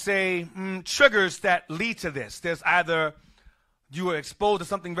 how you say, triggers that lead to this. There's either you were exposed to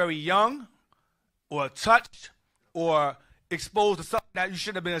something very young, or touched, or exposed to something that you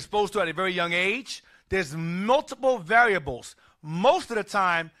shouldn't have been exposed to at a very young age. There's multiple variables. Most of the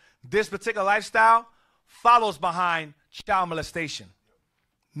time, this particular lifestyle follows behind child molestation.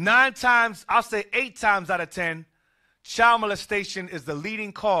 9 times, I'll say 8 times out of 10, child molestation is the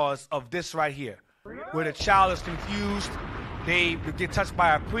leading cause of this right here, where the child is confused, they get touched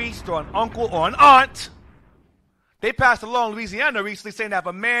by a priest or an uncle or an aunt. They passed a law in Louisiana recently saying that if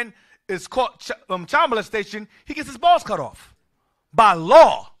a man is caught child molestation, he gets his balls cut off. By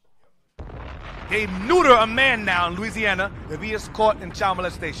law. They neuter a man now in Louisiana if he is caught in child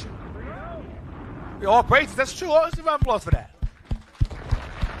molestation. All praises, that's true. Let's give a round of applause for that.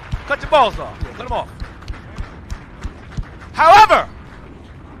 Cut your balls off. Yeah, cut them off.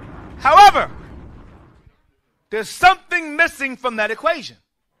 However, there's something missing from that equation.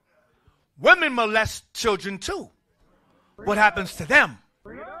 Women molest children too. What happens to them?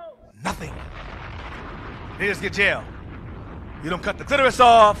 Nothing. They just get jail. You don't cut the clitoris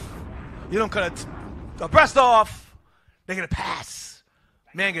off. You don't cut a breast off. They get a pass.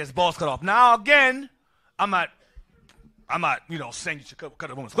 Man gets his balls cut off. Now again, I'm not, saying you should cut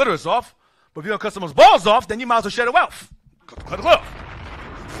a woman's clitoris off. But if you're gonna cut someone's balls off, then you might as well share the wealth. Cut the off.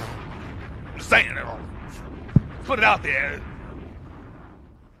 Just saying. Put it out there.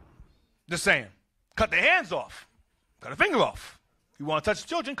 Just saying. Cut their hands off. Cut a finger off. If you want to touch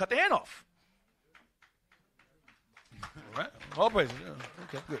children, cut the hand off. All right? All praises. Yeah.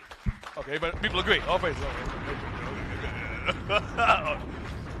 Okay, good. Okay, but people agree. All praises.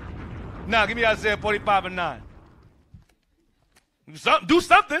 Now, give me Isaiah 45 and 9. Do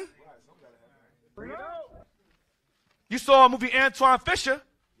something. You saw a movie, Antoine Fisher.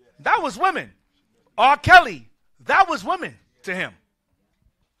 That was women. R. Kelly. That was women to him.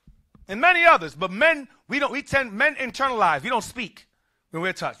 And many others. But men, men internalize. We don't speak when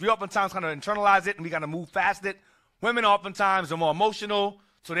we're touched. We oftentimes kind of internalize it and we got to move past it. Women oftentimes are more emotional,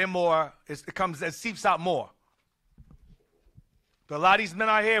 so they're more, it seeps out more. But a lot of these men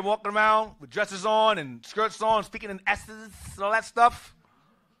out here walking around with dresses on and skirts on, speaking in S's and all that stuff,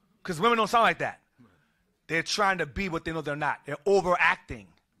 because women don't sound like that. They're trying to be what they know they're not. They're overacting.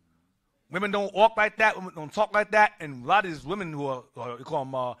 Women don't walk like that. Women don't talk like that. And a lot of these women who are, I don't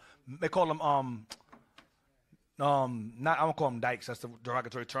call them dykes. That's the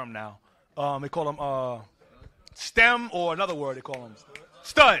derogatory term now. They call them STEM, or another word they call them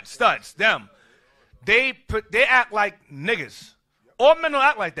studs. Them. They act like niggas. All men don't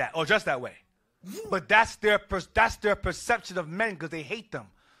act like that or just that way. But that's their perception of men because they hate them.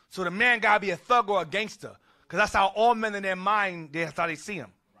 So the man gotta be a thug or a gangster because that's how all men in their mind, that's how they see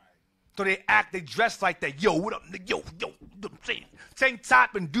him. So they dress like that. Yo, what up, nigga? Yo, I'm saying? Tank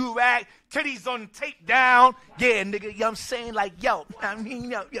top and do-rag, titties on tape down. Yeah, nigga, you know what I'm saying? Like, yo, I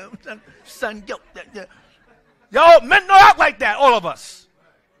mean, yo, son, yo. Yo, men don't act like that, all of us.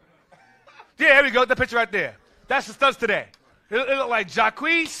 Yeah, here we go, the picture right there. That's the studs today. It look like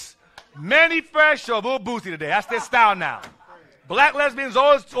Jacquees, Manny Fresh, or Lil Boosie today. That's their style now. Black lesbians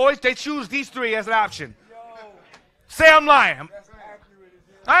always they choose these three as an option. Say I'm lying.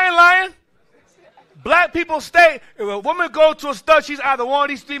 I ain't lying. Black people stay. If a woman go to a stud, she's either one of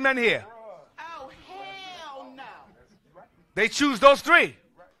these three men here. Oh, hell no. They choose those three.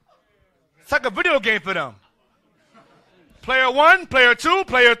 It's like a video game for them. Player 1, player 2,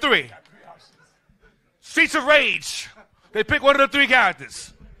 player 3. Streets of Rage. They pick one of the three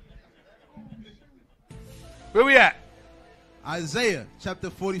characters. Where we at? Isaiah chapter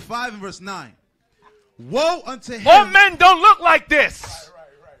 45 and verse 9. Woe unto him. All men don't look like this.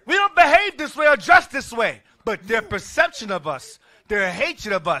 We don't behave this way or dress this way. But their perception of us, their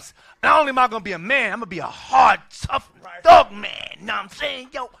hatred of us. Not only am I going to be a man, I'm going to be a hard, tough dog man. You know what I'm saying?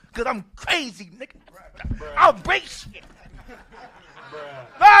 Yo, because I'm crazy, nigga. I'll break shit.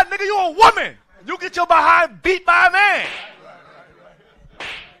 Nah, nigga, you a woman. You get your behind beat by a man.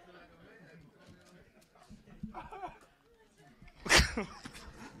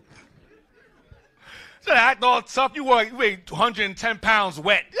 So act all tough. You weigh 110 pounds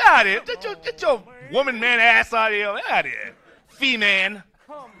wet. Get out of here. Get your woman, man ass out of here. Get out of here. Female.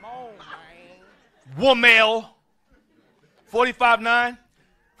 Come on, man. Woman. 45:9.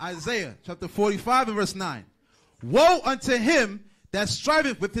 Isaiah chapter 45 and verse 9. Woe unto him that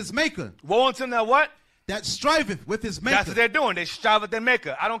striveth with his maker. Woe unto him that what? That striveth with his maker. That's what they're doing. They strive with their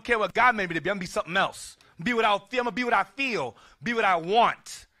maker. I don't care what God made me to be. I'm going to be something else. Be what I feel. I'm going to be what I feel. Be what I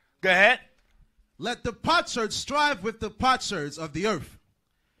want. Go ahead. Let the potsherds strive with the potsherds of the earth.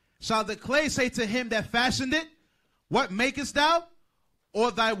 Shall the clay say to him that fashioned it, what makest thou?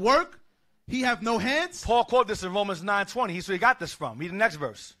 Or thy work? He have no hands. Paul quoted this in Romans 9:20. He's where he got this from. Read the next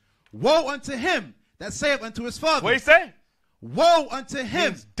verse. Woe unto him that saith unto his father. What did he say? Woe unto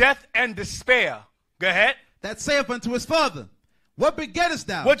him. Means death and despair. Go ahead. That saith unto his father. What begettest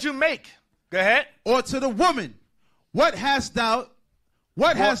thou? What'd you make? Go ahead. Or to the woman. What hast thou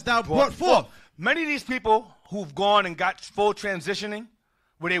brought forth? Many of these people who've gone and got full transitioning,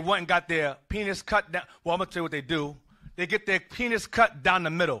 where they went and got their penis cut down. Well, I'm going to tell you what they do. They get their penis cut down the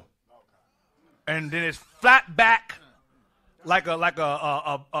middle. And then it's flat back like a butter, like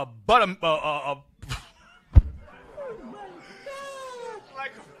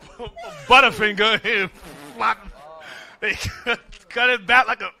a butterfinger. They cut it back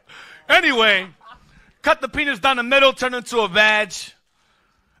like a, anyway, cut the penis down the middle, turn it into a vag.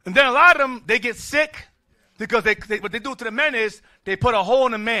 And then a lot of them, they get sick because what they do to the men is they put a hole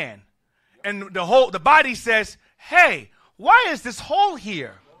in the man. And the body says, hey, why is this hole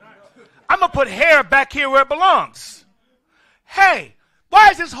here? I'm going to put hair back here where it belongs. Hey, why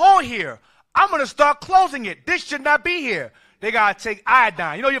is this hole here? I'm going to start closing it. This should not be here. They got to take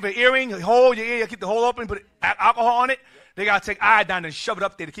iodine. You know, you have an earring, a hole, your ear, you keep the hole open, put alcohol on it. They got to take iodine and shove it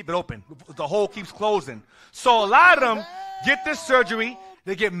up there to keep it open. The hole keeps closing. So a lot of them get this surgery.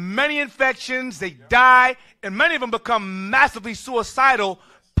 They get many infections. They die. And many of them become massively suicidal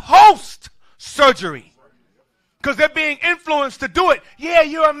post-surgery. Because they're being influenced to do it. Yeah,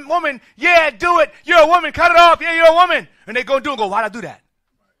 you're a woman. Yeah, do it. You're a woman. Cut it off. Yeah, you're a woman. And they go do it and go, why'd I do that?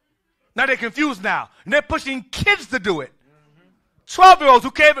 Now they're confused now. And they're pushing kids to do it. 12-year-olds who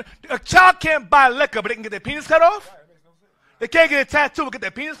can't, a child can't buy liquor, but they can get their penis cut off. They can't get a tattoo, but get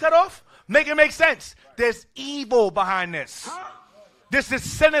their penis cut off. Make it make sense. There's evil behind this. This is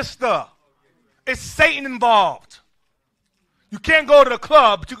sinister. It's Satan involved. You can't go to the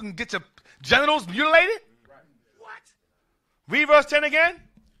club, but you can get your genitals mutilated? Read verse 10 again.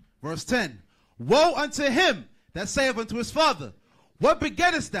 Verse 10. Woe unto him that saith unto his father, what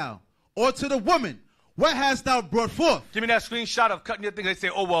begettest thou? Or to the woman, what hast thou brought forth? Give me that screenshot of cutting your thing. They say,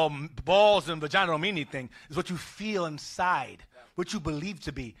 oh, well, balls and vagina don't mean anything. It's what you feel inside, what you believe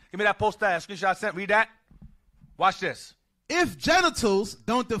to be. Give me that post that screenshot I sent. Read that. Watch this. If genitals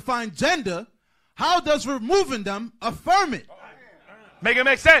don't define gender, how does removing them affirm it? Make it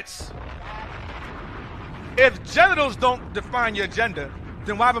make sense. If genitals don't define your gender,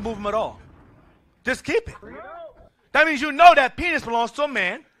 then why remove them at all? Just keep it. That means you know that penis belongs to a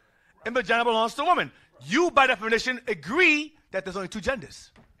man and vagina belongs to a woman. You, by definition, agree that there's only two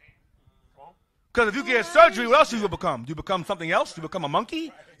genders. Because if you get surgery, what else do you become? You become something else? You become a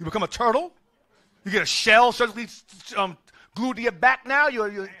monkey? You become a turtle? You get a shell surgically glued to your back now?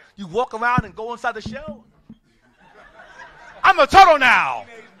 You walk around and go inside the shell? I'm a turtle now.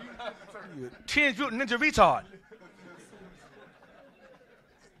 Teenage Mutant Ninja retard.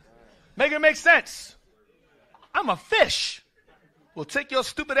 Make it make sense. I'm a fish. Well, take your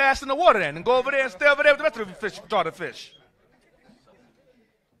stupid ass in the water then and go over there and stay over there with the rest of the fish, retarded fish.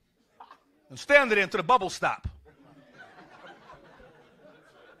 And stay under there until the bubbles stop.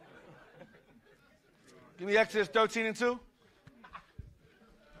 Give me Exodus 13 and 2.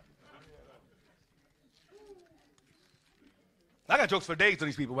 I got jokes for days to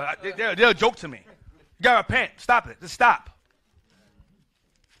these people, but they're a joke to me. You gotta repent. Stop it. Just stop.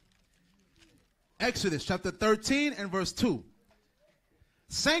 Exodus chapter 13 and verse 2.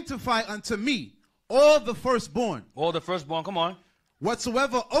 Sanctify unto me all the firstborn. All the firstborn, come on.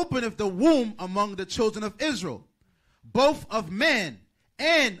 Whatsoever openeth the womb among the children of Israel, both of man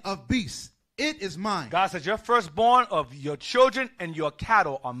and of beast, it is mine. God says, your firstborn of your children and your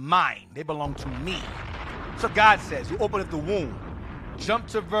cattle are mine. They belong to me. So God says, you open up the womb. Jump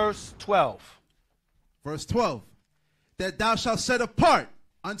to verse 12. Verse 12. That thou shalt set apart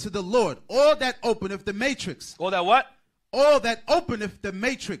unto the Lord all that openeth the matrix. All that what? All that openeth the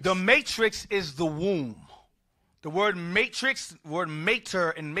matrix. The matrix is the womb. The word matrix, word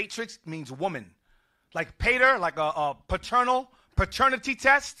mater in matrix means woman. Like pater, like a paternity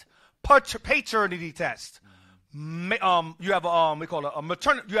test, paternity test. You have we call it a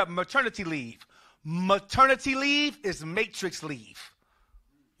maternity leave. Maternity leave is matrix leave.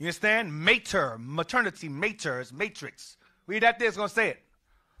 You understand? Maternity, mater is matrix. Read that there, it's going to say it.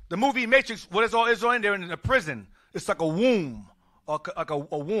 The movie Matrix, what is all Israel in there in a prison? It's like a womb, like a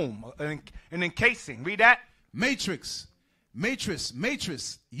womb, an encasing. Read that. Matrix, uterus,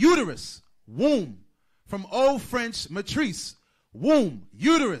 womb. From Old French matrice, womb,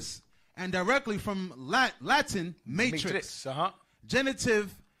 uterus. And directly from Latin, matrix.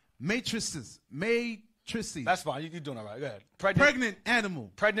 Genitive, matrices. That's fine. You're doing all right. Go ahead. Pregnant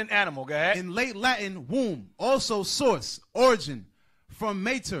animal. Pregnant animal. Go ahead. In late Latin, womb. Also source, origin. From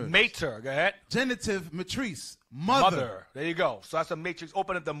mater. Mater. Go ahead. Genitive, matrice. Mother. There you go. So that's a matrix.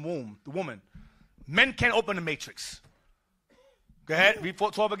 Open up the womb. The woman. Men can't open the matrix. Go ahead. Read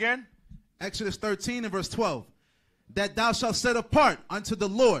 12 again. Exodus 13 and verse 12. That thou shalt set apart unto the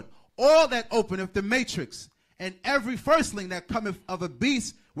Lord all that openeth the matrix, and every firstling that cometh of a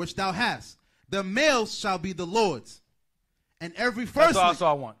beast which thou hast. The males shall be the Lord's. And every firstling. That's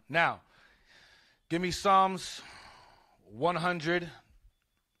all I want. Now, give me Psalms 100.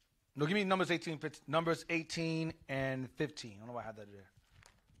 No, give me Numbers 18 and 15. I don't know why I had that there.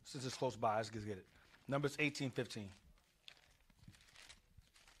 Since it's close by, let's get it. Numbers 18, 15.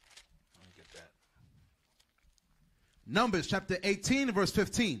 Let me get that. Numbers chapter 18, verse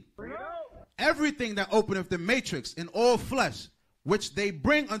 15. Everything that openeth the matrix in all flesh, which they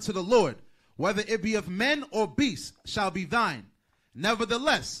bring unto the Lord, whether it be of men or beasts, shall be thine.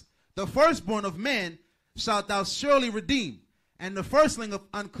 Nevertheless, the firstborn of man shalt thou surely redeem, and the firstling of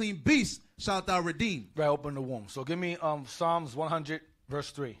unclean beasts shalt thou redeem. Right, open the womb. So give me Psalms 100,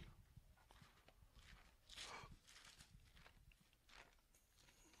 verse 3.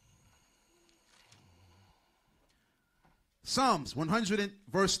 Psalms 100,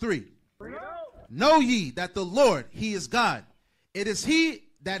 verse 3. Know ye that the Lord, he is God. It is he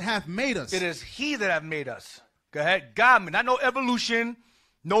that hath made us. It is he that hath made us. Go ahead. God, not no evolution.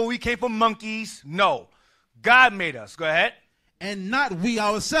 No, we came from monkeys. No. God made us. Go ahead. And not we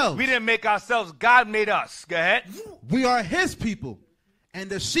ourselves. We didn't make ourselves. God made us. Go ahead. We are his people and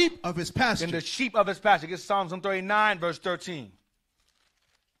the sheep of his pasture. And the sheep of his pasture. Get Psalms 139, verse 13.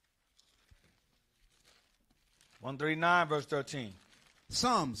 139, verse 13.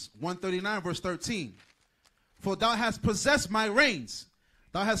 Psalms 139, verse 13. For thou hast possessed my reins.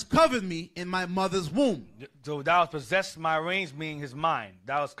 Thou hast covered me in my mother's womb. So thou hast possessed my reins, meaning his mind.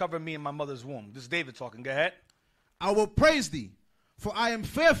 Thou hast covered me in my mother's womb. This is David talking. Go ahead. I will praise thee, for I am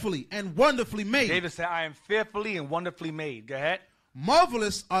fearfully and wonderfully made. David said, I am fearfully and wonderfully made. Go ahead.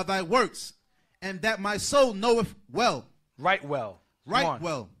 Marvelous are thy works, and that my soul knoweth well. Right well.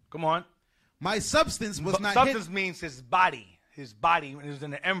 Well. Come on. My substance was not substance means his body. His body when it was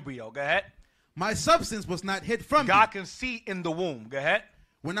in the embryo. Go ahead. My substance was not hid from God can see in the womb. Go ahead.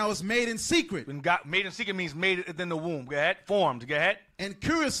 When I was made in secret. When God made in secret means made it in the womb. Go ahead. Formed. Go ahead. And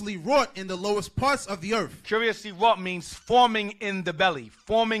curiously wrought in the lowest parts of the earth. Curiously wrought means forming in the belly.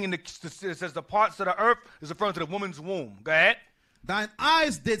 Forming in the, it says the parts of the earth is referring to the woman's womb. Go ahead. Thine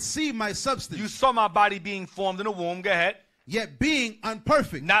eyes did see my substance. You saw my body being formed in the womb. Go ahead. Yet being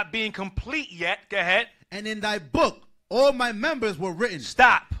unperfect. Not being complete yet. Go ahead. And in thy book all my members were written.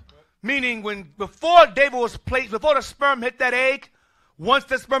 Stop. Meaning before David was placed, before the sperm hit that egg, once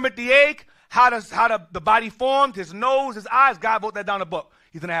the sperm hit the egg, how the body formed, his nose, his eyes, God wrote that down in the book.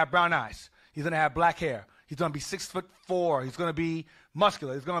 He's going to have brown eyes. He's going to have black hair. He's going to be 6'4". He's going to be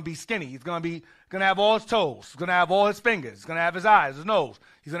muscular. He's going to be skinny. He's going to have all his toes. He's going to have all his fingers. He's going to have his eyes, his nose.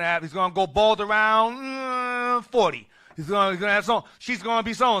 He's going to go bald around 40. She's going to have she's going to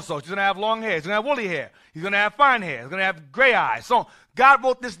be so-and-so. She's going to have long hair. She's going to have woolly hair. He's going to have fine hair. He's going to have gray eyes. So God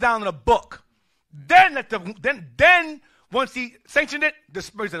wrote this down in a book. Then once he sanctioned it, the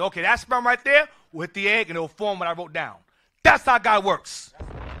sperm said, okay, that sperm right there will hit the egg and it will form what I wrote down. That's how God works.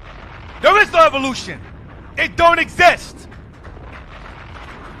 There is no evolution. It don't exist.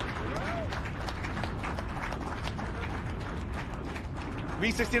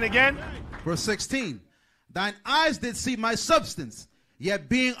 Read 16 again. Verse 16. Thine eyes did see my substance, yet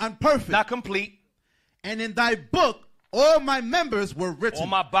being unperfect. Not complete. And in thy book all my members were written. All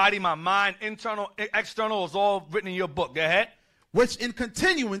my body, my mind, internal, external, is all written in your book. Go ahead. Which in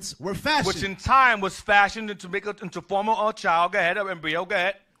continuance were fashioned. Which in time was fashioned into form of a child. Go ahead, or embryo. Go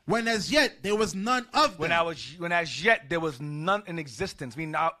ahead. When as yet there was none of them. When as yet there was none in existence. I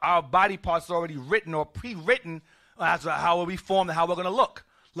mean, our body parts are already written or pre-written as to how we'll be formed and how we're going to look.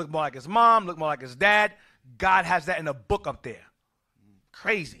 Look more like his mom, look more like his dad. God has that in a book up there.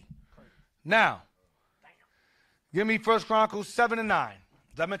 Crazy. Now, give me 1 Chronicles 7 and 9.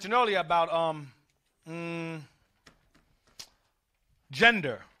 As I mentioned earlier about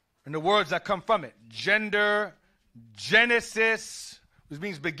gender. and the words that come from it. Gender, Genesis, which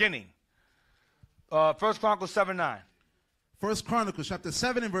means beginning. 1 Chronicles 7:9. 1 Chronicles chapter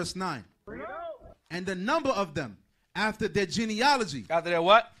 7 and verse 9. And the number of them after their genealogy. After their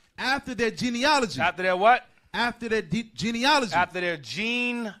what? After their genealogy. After their what? After their genealogy. After their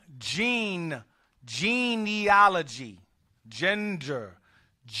genealogy. Gender,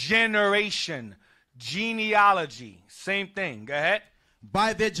 generation, genealogy. Same thing. Go ahead.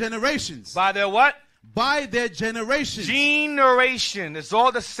 By their generations. By their what? By their generations. Generation. It's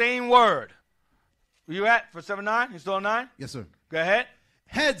all the same word. Where you at for 7-9? You still on 9? Yes, sir. Go ahead.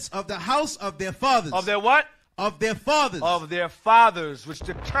 Heads of the house of their fathers. Of their what? Of their fathers. Of their fathers, which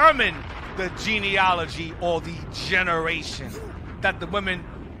determine the genealogy or the generation that the women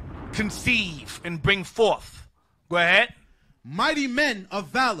conceive and bring forth. Go ahead. Mighty men of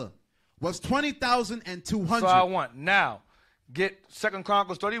valor was 20,200. So I want. Now, get 2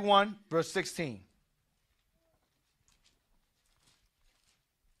 Chronicles 31, verse 16.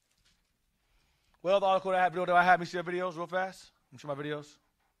 Well, the article that I have, video that I have, let me see your videos real fast. Let me see my videos.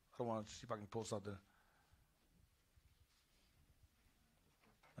 I want to see if I can pull something.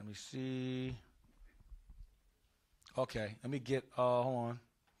 Let me see. Okay, let me get, hold on.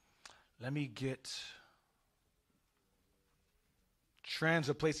 Let me get trends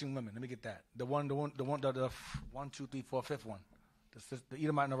replacing women. Let me get that. The 1, 2, 3, 4, 5th one. The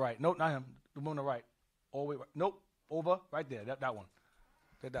Edomite on the right. Nope, not him. The one on the right. All the way right. Nope, over, right there. That one.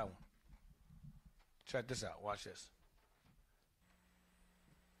 Get that one. Check this out. Watch this.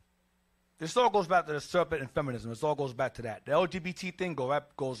 This all goes back to the serpent and feminism. This all goes back to that. The LGBT thing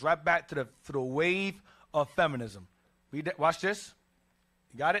goes right back to the wave of feminism. Read that. Watch this.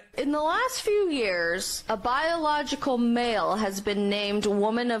 You got it? In the last few years, a biological male has been named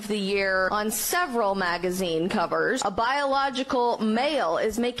Woman of the Year on several magazine covers. A biological male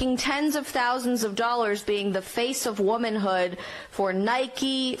is making tens of thousands of dollars being the face of womanhood for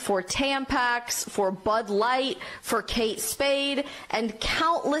Nike, for Tampax, for Bud Light, for Kate Spade, and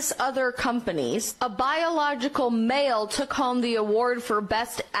countless other companies. A biological male took home the award for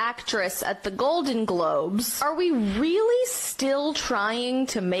Best Actress at the Golden Globes. Are we really still trying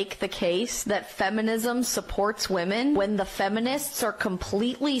to make the case that feminism supports women when the feminists are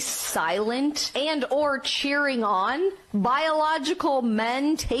completely silent and or cheering on biological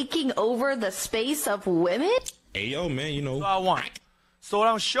men taking over the space of women? Hey, yo, man, you know. So I want. So what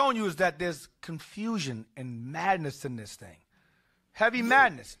I'm showing you is that there's confusion and madness in this thing. Heavy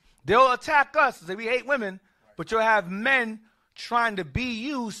madness. They'll attack us and say we hate women, but you'll have men trying to be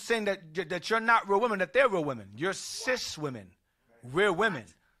you, saying that you're not real women, that they're real women. You're cis women. We're women.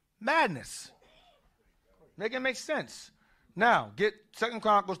 Madness. Make it make sense. Now, get 2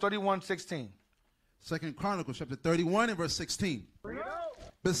 Chronicles 31:16. 2 Chronicles chapter 31 and verse 16.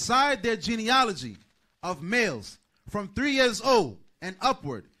 Beside their genealogy of males from 3 years old and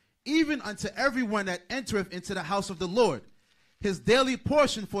upward, even unto everyone that entereth into the house of the Lord, his daily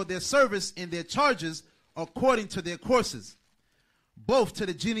portion for their service in their charges according to their courses, both to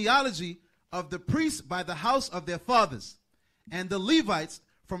the genealogy of the priests by the house of their fathers, and the Levites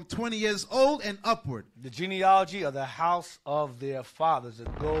from 20 years old and upward. The genealogy of the house of their fathers.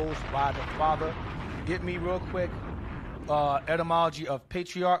 It goes by the father. Get me real quick etymology of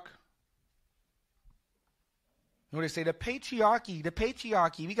patriarch. You know what they say? The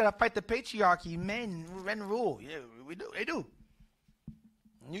patriarchy. We got to fight the patriarchy. Men rule. Yeah, we do. They do.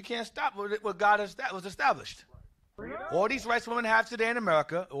 You can't stop what God was established. All these rights women have today in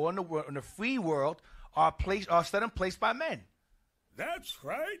America or in the free world are set in place by men. That's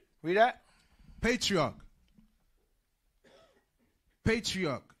right. Read that. Patriarch.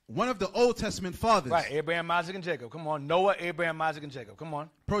 One of the Old Testament fathers. Right. Abraham, Isaac, and Jacob. Come on. Noah, Abraham, Isaac, and Jacob. Come on.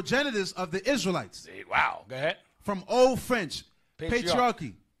 Progenitors of the Israelites. Wow. Go ahead. From Old French,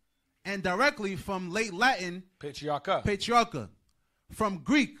 patriarchy. And directly from late Latin, patriarcha. From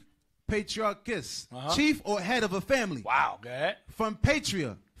Greek, patriarchus, chief or head of a family. Wow. Go ahead. From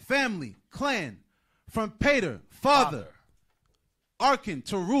patria, family, clan. From pater, father. Archon,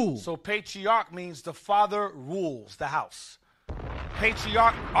 to rule. So patriarch means the father rules the house.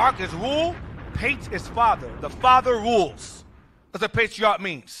 Patriarch, arch is rule. Pate is father. The father rules. That's what patriarch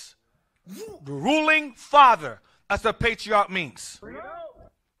means. The ruling father. That's what patriarch means.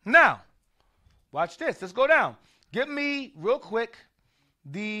 Now, watch this. Let's go down. Give me, real quick,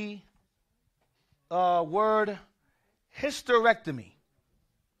 the word hysterectomy.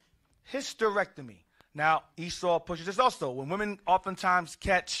 Hysterectomy. Now, Esau pushes this also. When women oftentimes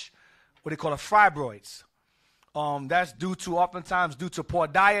catch what they call fibroids, that's oftentimes due to poor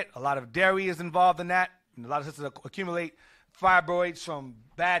diet. A lot of dairy is involved in that. And a lot of sisters accumulate fibroids from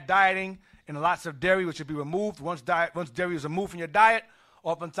bad dieting and lots of dairy, which should be removed. Once dairy is removed from your diet,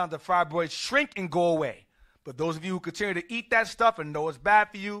 oftentimes the fibroids shrink and go away. But those of you who continue to eat that stuff and know it's bad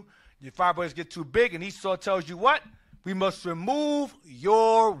for you, your fibroids get too big, and Esau tells you what? We must remove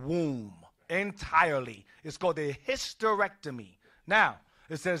your womb entirely. It's called a hysterectomy. Now,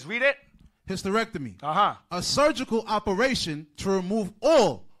 it says, read it. Hysterectomy. A surgical operation to remove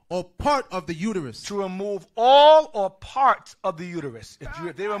all or part of the uterus. To remove all or part of the uterus.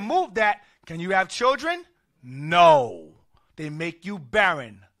 If they remove that, can you have children? No. They make you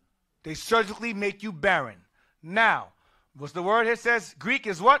barren. They surgically make you barren. Now, what's the word here says? Greek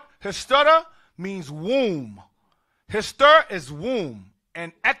is what? Hystera means womb. Hyster is womb.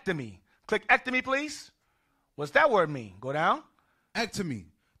 And ectomy. Click ectomy, please. What's that word mean? Go down. Ectomy.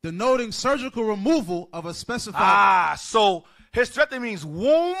 Denoting surgical removal of a specified... So hysterectomy means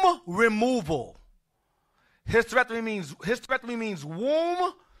womb removal. Hysterectomy means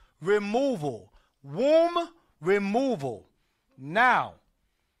womb removal. Womb removal. Now,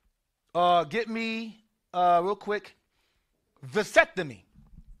 get me real quick. Vasectomy.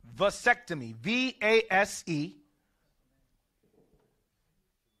 Vasectomy. V-A-S-E-C-T-O-M-Y.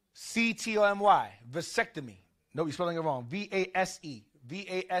 Vasectomy. No, you're spelling it wrong. V-A-S-E.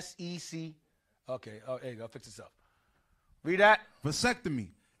 V-A-S-E-C. Okay. Oh, there you go. Fix itself. Read that. Vasectomy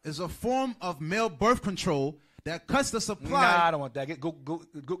is a form of male birth control that cuts the supply. Nah, I don't want that. Go,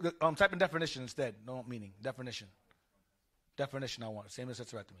 type in definition instead. No meaning. Definition. Definition I want. Same as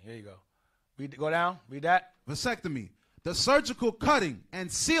hysterectomy. Here you go. Go down. Read that. Vasectomy. The surgical cutting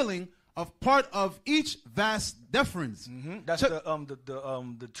and sealing of part of each vas deferens. That's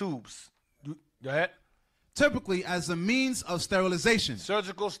the tubes. Go ahead. Typically as a means of sterilization.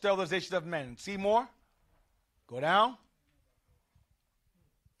 Surgical sterilization of men. See more? Go down.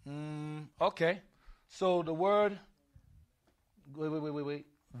 Okay. So the word, wait.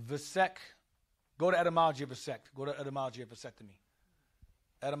 Vasect. Go to etymology of vasect. Go to etymology of vasectomy.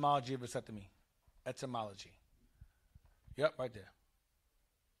 Etymology of vasectomy. Etymology. Yep, right there.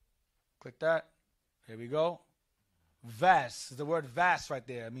 Click that. Here we go. Vas. The word vas right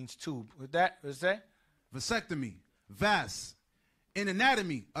there. It means tube. With that, what does it say? Vasectomy. Vas. In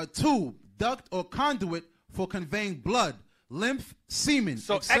anatomy, a tube, duct, or conduit for conveying blood, lymph, semen,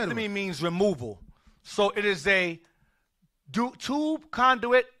 so etc. ectomy means removal. So it is a tube,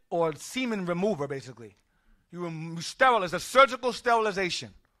 conduit, or semen remover, basically. You sterilize, a surgical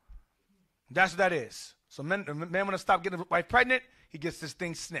sterilization. That's what that is. So men want to stop getting a wife pregnant, he gets this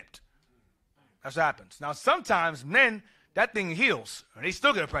thing snipped. That's what happens. Now, sometimes men, that thing heals, and they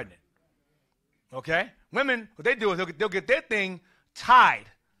still get pregnant. Okay? Women, what they do is they'll get their thing tied.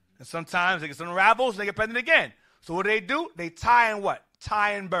 And sometimes they get some unravels and they get pregnant again. So what do? They tie and what?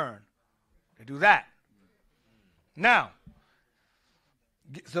 Tie and burn. They do that. Now,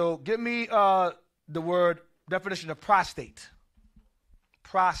 so give me the word definition of prostate.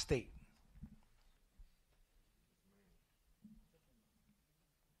 Prostate.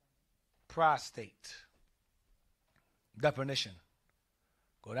 Prostate. Definition.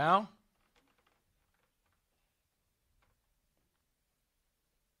 Go down.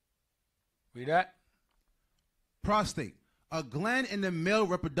 Read that. Prostate, a gland in the male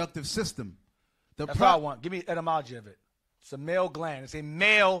reproductive system. That's what I want. Give me etymology of it. It's a male gland. It's a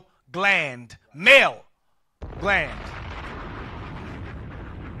male gland. Male gland.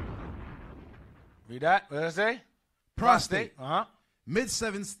 Read that. What does it say? Prostate.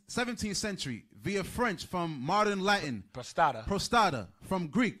 Mid-17th century, via French from modern Latin. Prostata. Prostata. From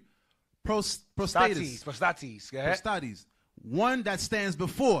Greek. Prostatis. Prostatis. Go ahead. Prostatis. One that stands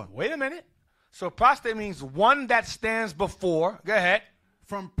before. Wait a minute. So prostate means one that stands before. Go ahead.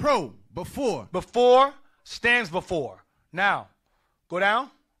 From before. Before stands before. Now, go down.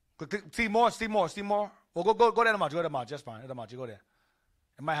 See more. Well, go to etymology. Go to etymology. That's fine. Etymology. Go there.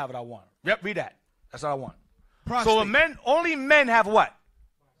 It might have what I want. Yep, read that. That's what I want. Prostate. So only men have what?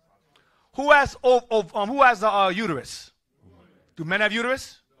 Who has a uterus? Do men have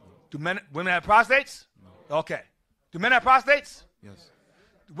uterus? Do women have prostates? Okay. Do men have prostates? Yes.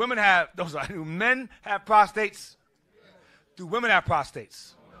 Women have those. Do men have prostates? Do women have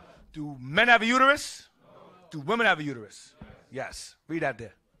prostates? Do men have a uterus? Do women have a uterus? Yes. Read that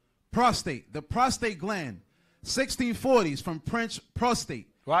there. Prostate, the prostate gland, 1640s from French prostate.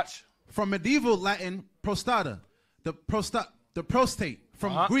 Watch. From medieval Latin prostata, the prostate.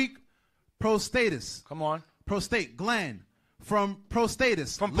 From Greek prostatus. Come on. Prostate gland. From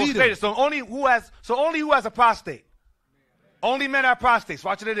prostatus. From prostatus. So only who has a prostate? Only men have prostates.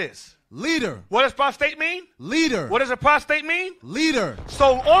 Watch what it is. Leader. What does prostate mean? Leader. What does a prostate mean? Leader.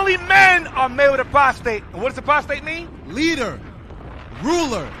 So only men are made with a prostate. And what does a prostate mean? Leader.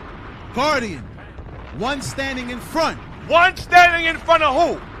 Ruler. Guardian. One standing in front. One standing in front of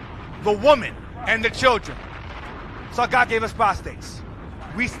who? The woman and the children. So God gave us prostates.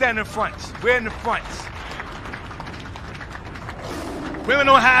 We stand in front. We're in the front. Women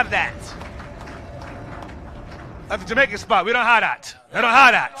don't have that. That's a Jamaican spot. We don't have that. They don't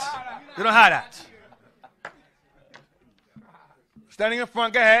have that. They don't have that. Standing in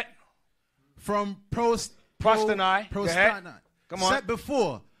front, go ahead. From prostani. Go ahead. Come on. Set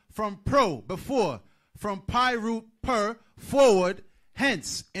before. From before. From pi root per, forward,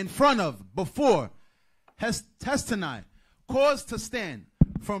 hence, in front of, before. Hestani. Cause to stand.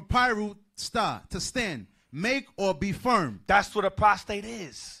 From pi root star, to stand. Make or be firm. That's what a prostate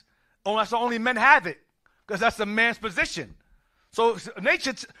is. Oh, that's the only men have it. Because that's a man's position. So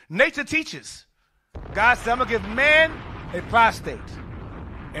nature teaches. God said, I'm going to give man a prostate.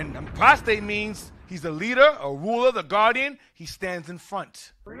 And prostate means he's the leader, a ruler, the guardian. He stands in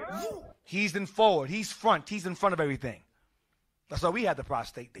front. He's in forward. He's front. He's in front of everything. That's why we have the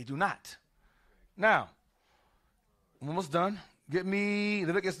prostate. They do not. Now, I'm almost done. Get me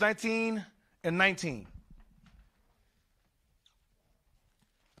Leviticus 19 and 19.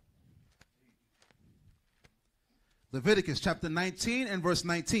 Leviticus chapter 19 and verse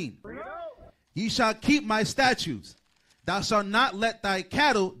 19. Ye shall keep my statutes. Thou shalt not let thy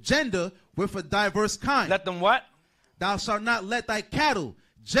cattle gender with a diverse kind. Let them what? Thou shalt not let thy cattle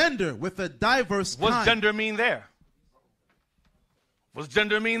gender with a diverse kind. What's gender mean there? What's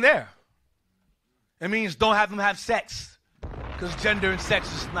gender mean there? It means don't have them have sex. Because gender and sex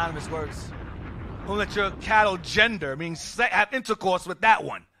are synonymous words. Don't let your cattle gender means have intercourse with that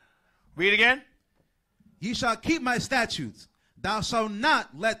one. Read again. Ye shall keep my statutes. Thou shalt not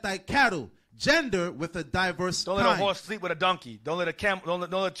let thy cattle gender with a diverse kind. Don't let a horse sleep with a donkey. Don't let a camel.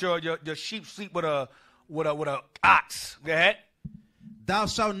 Don't let your sheep sleep with a ox. Go ahead. Thou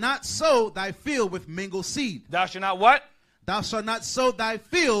shalt not sow thy field with mingled seed. Thou shalt not what? Thou shalt not sow thy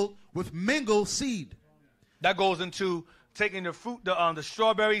field with mingled seed. That goes into taking the fruit, the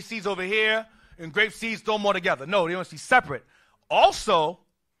strawberry seeds over here, and grape seeds, throw them all together. No, they must be separate. Also,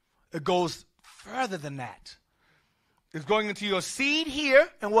 it goes further than that. It's going into your seed here,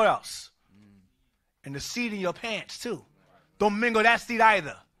 and what else? And the seed in your pants, too. Don't mingle that seed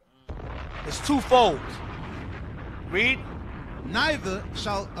either. It's twofold. Read. Neither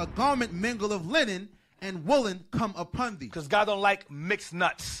shall a garment mingle of linen and woolen come upon thee. Because God don't like mixed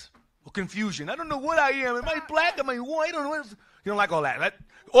nuts or confusion. I don't know what I am. Am I black? Am I white? I don't know. You don't like all that.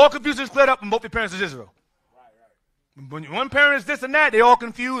 All confusion is cleared up when both your parents is Israel. When one parent is this and that, they all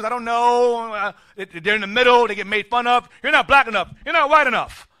confused. I don't know. They're in the middle. They get made fun of. You're not black enough. You're not white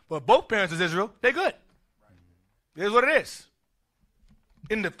enough. But both parents is Israel. They're good. It is what it is.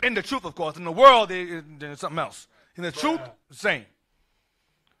 In the truth, of course. In the world, there's something else. In the truth, the same.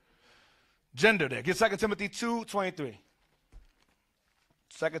 Gender there. Get 2 Timothy 2:23.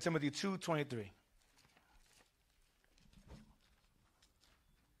 2 Timothy 2:23.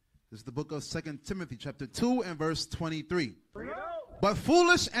 This is the book of 2 Timothy chapter 2 and verse 23. But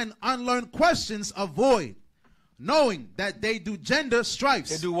foolish and unlearned questions avoid, knowing that they do gender strifes.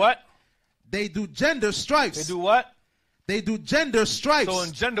 They do what? They do gender strifes. They do what? They do gender strifes. So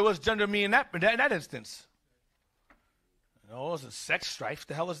in gender, what's gender mean in that instance? No, it's a sex strife.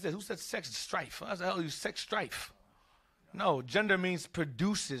 The hell is this? Who said sex strife? How the hell is sex strife? No, gender means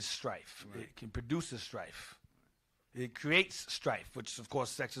produces strife. Right. It can produce strife. It creates strife, which of course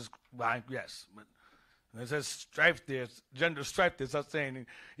sex is behind, yes. But when it says strife there, gender strife there, start saying,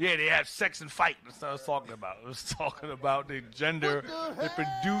 yeah, they have sex and fight. That's what I was talking about. I was talking about the gender. It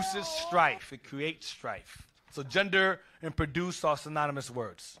produces strife. It creates strife. So gender and produce are synonymous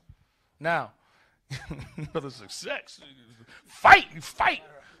words. Now, there's sex. Fight. You fight.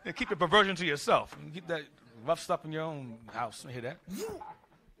 And keep the perversion to yourself. And keep that rough stuff in your own house. You hear that?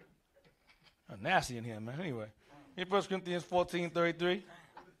 Nasty in here, man. Anyway. In 1 Corinthians 14:33.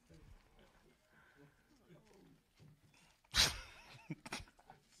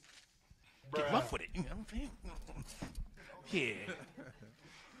 Get rough with it. You know? Yeah.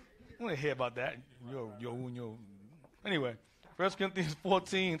 I want to hear about that. Anyway, 1 Corinthians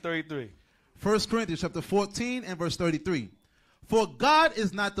 14:33. 1 Corinthians chapter 14 and verse 33. For God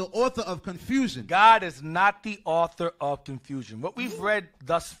is not the author of confusion. God is not the author of confusion. What we've read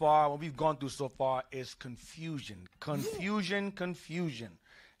thus far, what we've gone through so far, is confusion. Confusion.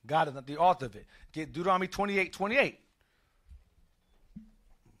 God is not the author of it. Get Deuteronomy 28:28.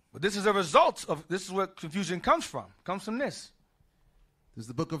 But this is a result of, this is where confusion comes from. Comes from this. This is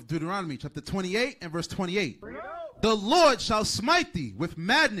the book of Deuteronomy, chapter 28 and verse 28. The Lord shall smite thee with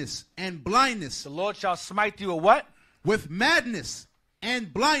madness and blindness. The Lord shall smite you with what? With madness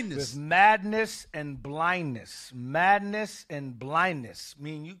and blindness. With madness and blindness. Madness and blindness.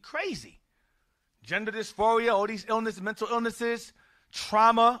 Mean you crazy. Gender dysphoria, all these illnesses, mental illnesses,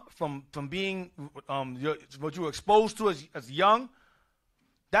 trauma from being what you were exposed to as young.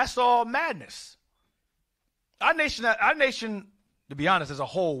 That's all madness. Our nation, to be honest, as a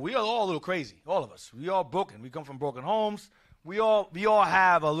whole, we are all a little crazy. All of us. We all broken. We come from broken homes. We all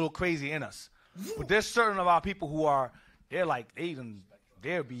have a little crazy in us. But there's certain of our people who are,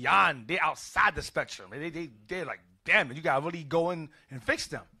 they're beyond, they're outside the spectrum. They're like, damn it, you gotta really go in and fix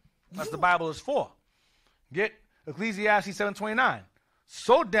them. That's what the Bible is for. Get Ecclesiastes 7:29.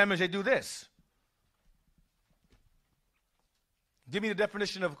 So damaged they do this. Give me the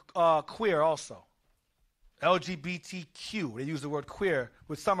definition of queer also. LGBTQ. They use the word queer,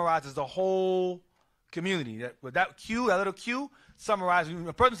 which summarizes the whole community. With that Q, that little Q, summarizes. When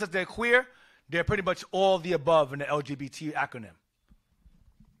a person says they're queer, they're pretty much all the above in the LGBT acronym.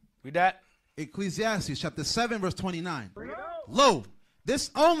 Read that. Ecclesiastes chapter 7, verse 29. Lo,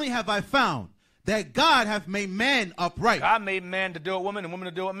 this only have I found, that God hath made man upright. God made man to do a woman and woman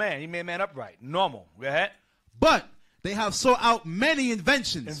to do a man. He made man upright. Normal. Go ahead. But they have sought out many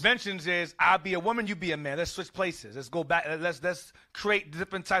inventions. Inventions is, I'll be a woman, you be a man. Let's switch places. Let's go back. Let's create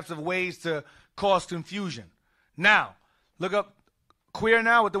different types of ways to cause confusion. Now, look up queer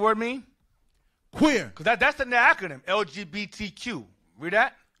now. What the word mean? Queer. Because that's the acronym. LGBTQ. Read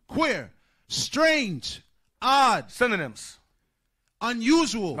that. Queer. Strange. Odd. Synonyms.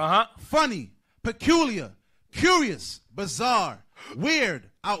 Unusual. Funny. Peculiar. Curious. Bizarre. Weird.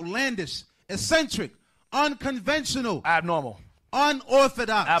 Outlandish. Eccentric. Unconventional. Abnormal.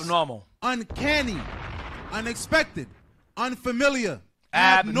 Unorthodox. Abnormal. Uncanny. Unexpected. Unfamiliar.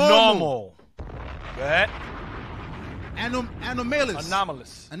 Abnormal. Go ahead. Anomalous.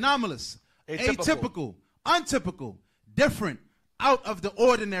 Anomalous. Anomalous. Atypical. Untypical. Different. Out of the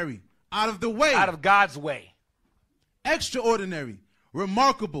ordinary. Out of the way. Out of God's way. Extraordinary.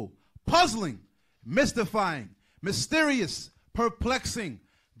 Remarkable. Puzzling. Mystifying. Mysterious. Perplexing.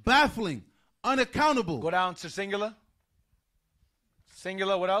 Baffling. Unaccountable. Go down to singular.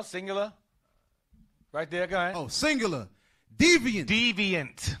 Singular. What else? Singular. Right there. Go ahead. Oh, singular. Deviant.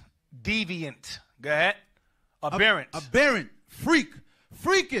 Deviant. Deviant. Go ahead. Aberrant. Aberrant. Freak.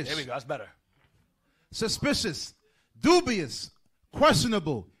 Freakish. There we go. That's better. Suspicious. Dubious.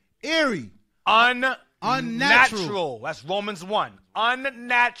 Questionable. Eerie. Unnatural. That's Romans 1.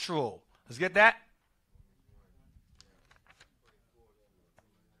 Unnatural. Let's get that.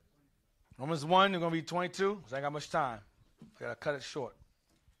 Romans 1, you're going to be 22, so I ain't got much time. I got to cut it short.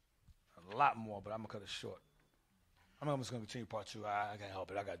 A lot more, but I'm going to cut it short. I'm just going to continue part 2. I can't help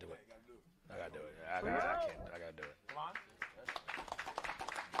it. I got to do it. I got to do it. I got to do it.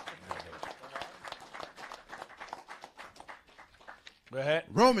 Go ahead.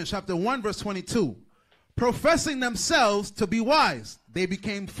 Romans chapter 1, verse 22. Professing themselves to be wise, they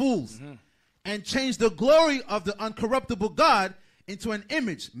became fools and changed the glory of the uncorruptible God into an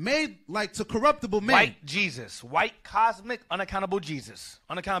image made like to corruptible man. White Jesus. White, cosmic, unaccountable Jesus.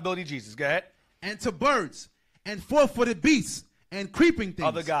 Unaccountability Jesus. Go ahead. And to birds and four-footed beasts and creeping things.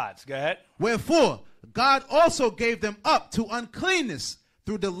 Other gods. Go ahead. Wherefore, God also gave them up to uncleanness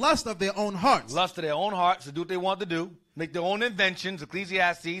through the lust of their own hearts. Lust of their own hearts to do what they want to do. Make their own inventions.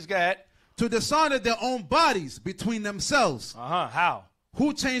 Ecclesiastes. Go ahead. To dishonor their own bodies between themselves. How?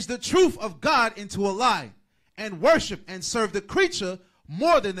 Who changed the truth of God into a lie, and worship and serve the creature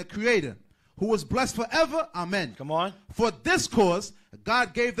more than the creator, who was blessed forever. Amen. Come on. For this cause,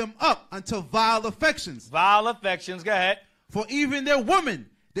 God gave them up unto vile affections. Vile affections. Go ahead. For even their women,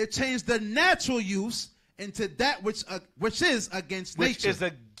 they changed the natural use into that which is against nature. Which is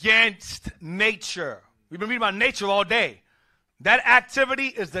against nature. We've been reading about nature all day. That activity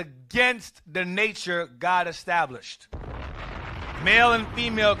is against the nature God established. Male and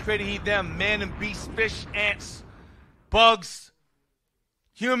female created he them, man and beast, fish, ants, bugs,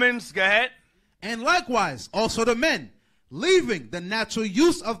 humans. Go ahead. And likewise, also the men, leaving the natural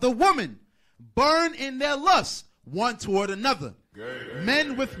use of the woman, burn in their lusts one toward another.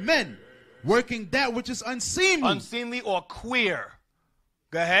 Men with men, working that which is unseemly. Unseemly or queer.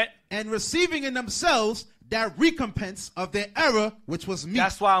 Go ahead. And receiving in themselves that recompense of their error, which was meat.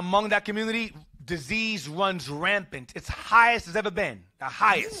 That's why among that community, disease runs rampant. It's highest it's ever been. The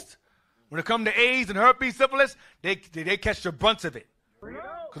highest. When it comes to AIDS and herpes, syphilis, they catch the brunt of it.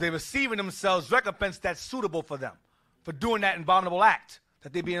 Because they're receiving themselves recompense that's suitable for them. For doing that abominable act.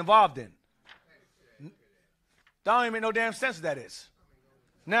 that they be involved in. That don't even make no damn sense what that is.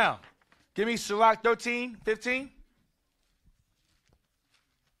 Now, give me Sirach 13:15.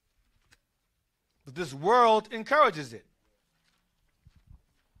 But this world encourages it.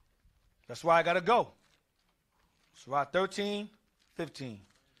 That's why I got to go. Sirach 13:15.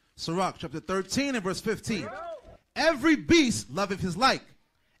 Sirach chapter 13 and verse 15. Every beast loveth his like,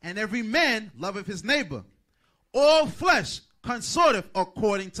 and every man loveth his neighbor. All flesh consorteth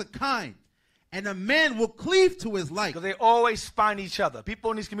according to kind, and a man will cleave to his like. Because they always find each other. People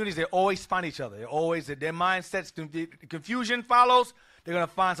in these communities, they always find each other. They're always, their mindsets, confusion follows, they're going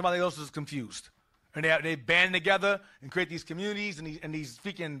to find somebody else who's confused. And they band together and create these communities and these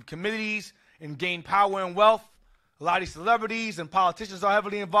freaking committees and gain power and wealth. A lot of these celebrities and politicians are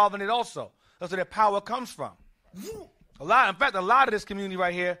heavily involved in it also. That's where their power comes from. In fact, a lot of this community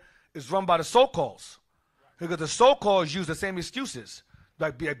right here is run by the so-calls. Because the so-calls use the same excuses.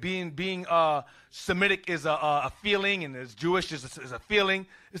 Like being Semitic is a feeling and as Jewish is a feeling.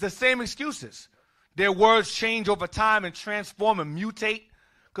 It's the same excuses. Their words change over time and transform and mutate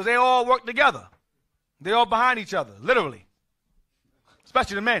because they all work together. They're all behind each other, literally.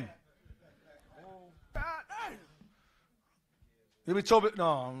 Especially the men. I'm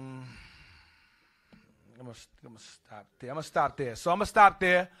gonna stop there. So I'm gonna stop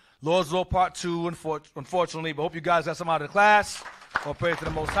there. Lord's Law Part 2, unfortunately, but hope you guys got some out of the class. All praise to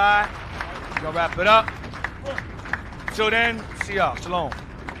the Most High. We're gonna wrap it up. Till then, see y'all. Shalom.